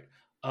 Okay, all right.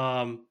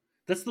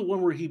 That's the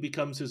one where he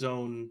becomes his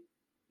own.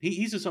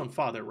 He's his own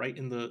father, right?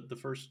 In the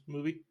first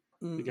movie,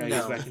 the guy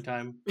goes back in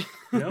time.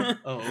 No,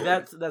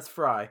 that's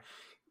Fry.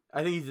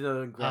 I think he's his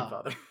own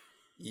grandfather.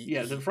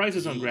 Yeah, the Fry's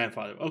his own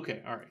grandfather.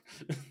 Okay, all right.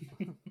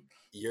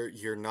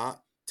 You're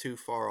not too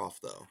far off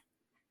though.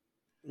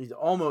 He's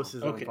almost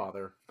his own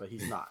father, but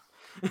he's not.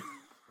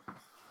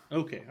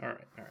 Okay, all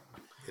right.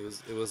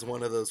 It was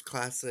one of those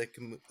classic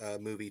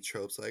movie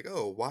tropes, like,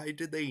 oh, why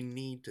did they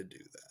need to do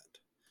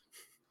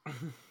that?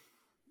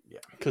 Yeah,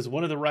 because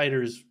one of the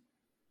writers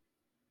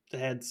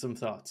had some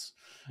thoughts,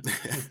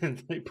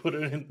 and they put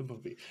it in the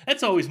movie.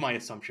 That's always my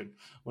assumption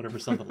whenever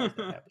something like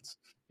that happens.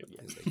 Yep.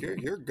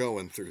 Like, you're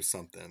going through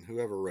something.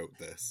 Whoever wrote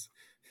this.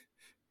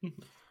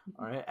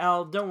 All right,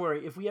 Al, don't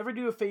worry. If we ever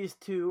do a phase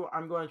 2,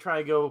 I'm going to try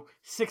to go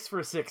 6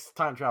 for 6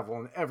 time travel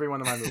in every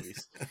one of my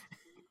movies.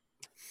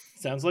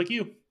 Sounds like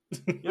you.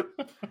 Yep.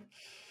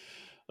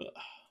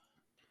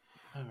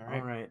 All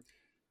right.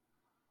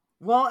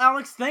 Well,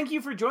 Alex, thank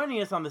you for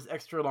joining us on this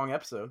extra long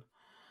episode.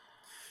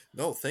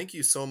 No, thank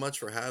you so much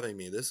for having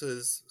me. This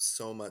is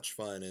so much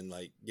fun, and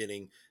like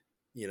getting,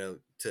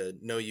 to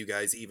know you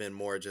guys even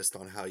more just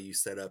on how you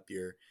set up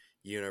your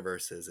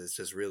universes. It's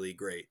just really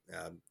great.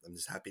 I'm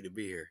just happy to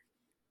be here.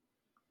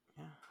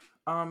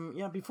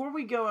 Yeah. Before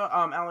we go,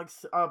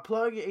 Alex,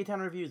 plug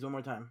A-Town Reviews one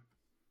more time.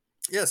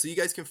 Yeah, so you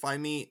guys can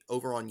find me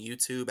over on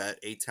YouTube at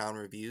A-Town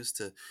Reviews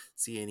to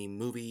see any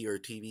movie or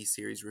TV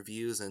series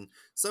reviews and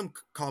some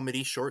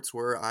comedy shorts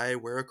where I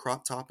wear a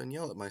crop top and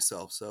yell at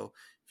myself. So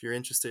if you're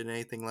interested in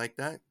anything like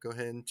that, go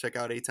ahead and check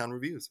out A-Town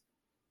Reviews.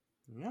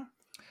 Yeah.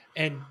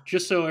 And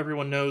just so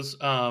everyone knows,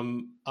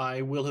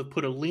 I will have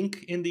put a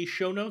link in the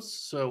show notes.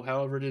 So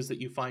however it is that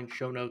you find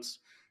show notes,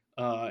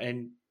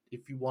 and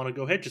if you want to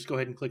go ahead, just go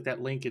ahead and click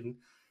that link and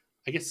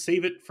I guess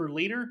save it for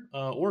later,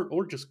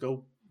 or just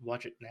go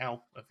watch it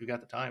now if you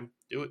got the time.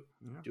 Do it.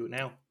 Yeah. Do it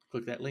now.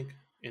 Click that link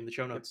in the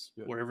show notes,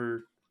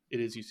 wherever it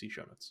is you see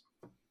show notes.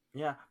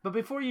 Yeah, but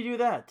before you do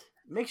that,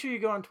 make sure you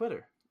go on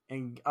Twitter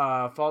and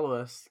follow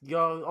us.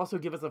 Go also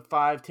give us a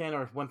 5, 10,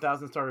 or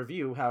 1,000 star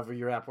review, however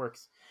your app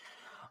works.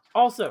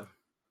 Also,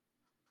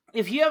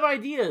 If you have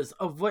ideas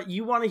of what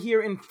you want to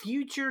hear in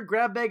future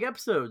Grab Bag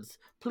episodes,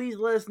 please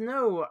let us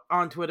know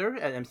on Twitter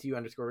at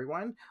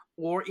MCU_rewind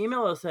or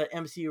email us at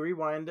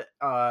MCUrewind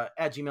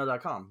at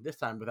gmail.com, this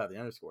time without the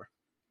underscore.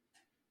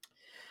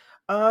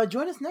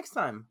 Join us next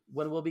time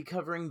when we'll be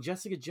covering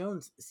Jessica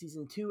Jones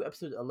Season 2,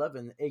 Episode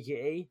 11,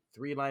 aka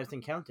 3 Lives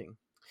and Counting.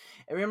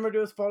 And remember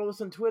to follow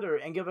us on Twitter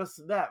and give us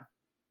that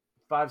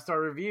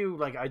 5-star review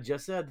like I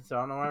just said, so I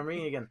don't know why I'm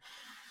reading again.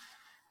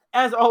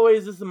 As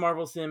always, this is the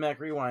Marvel Cinematic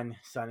Rewind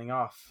signing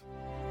off.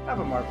 Have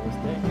a marvelous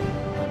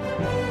day.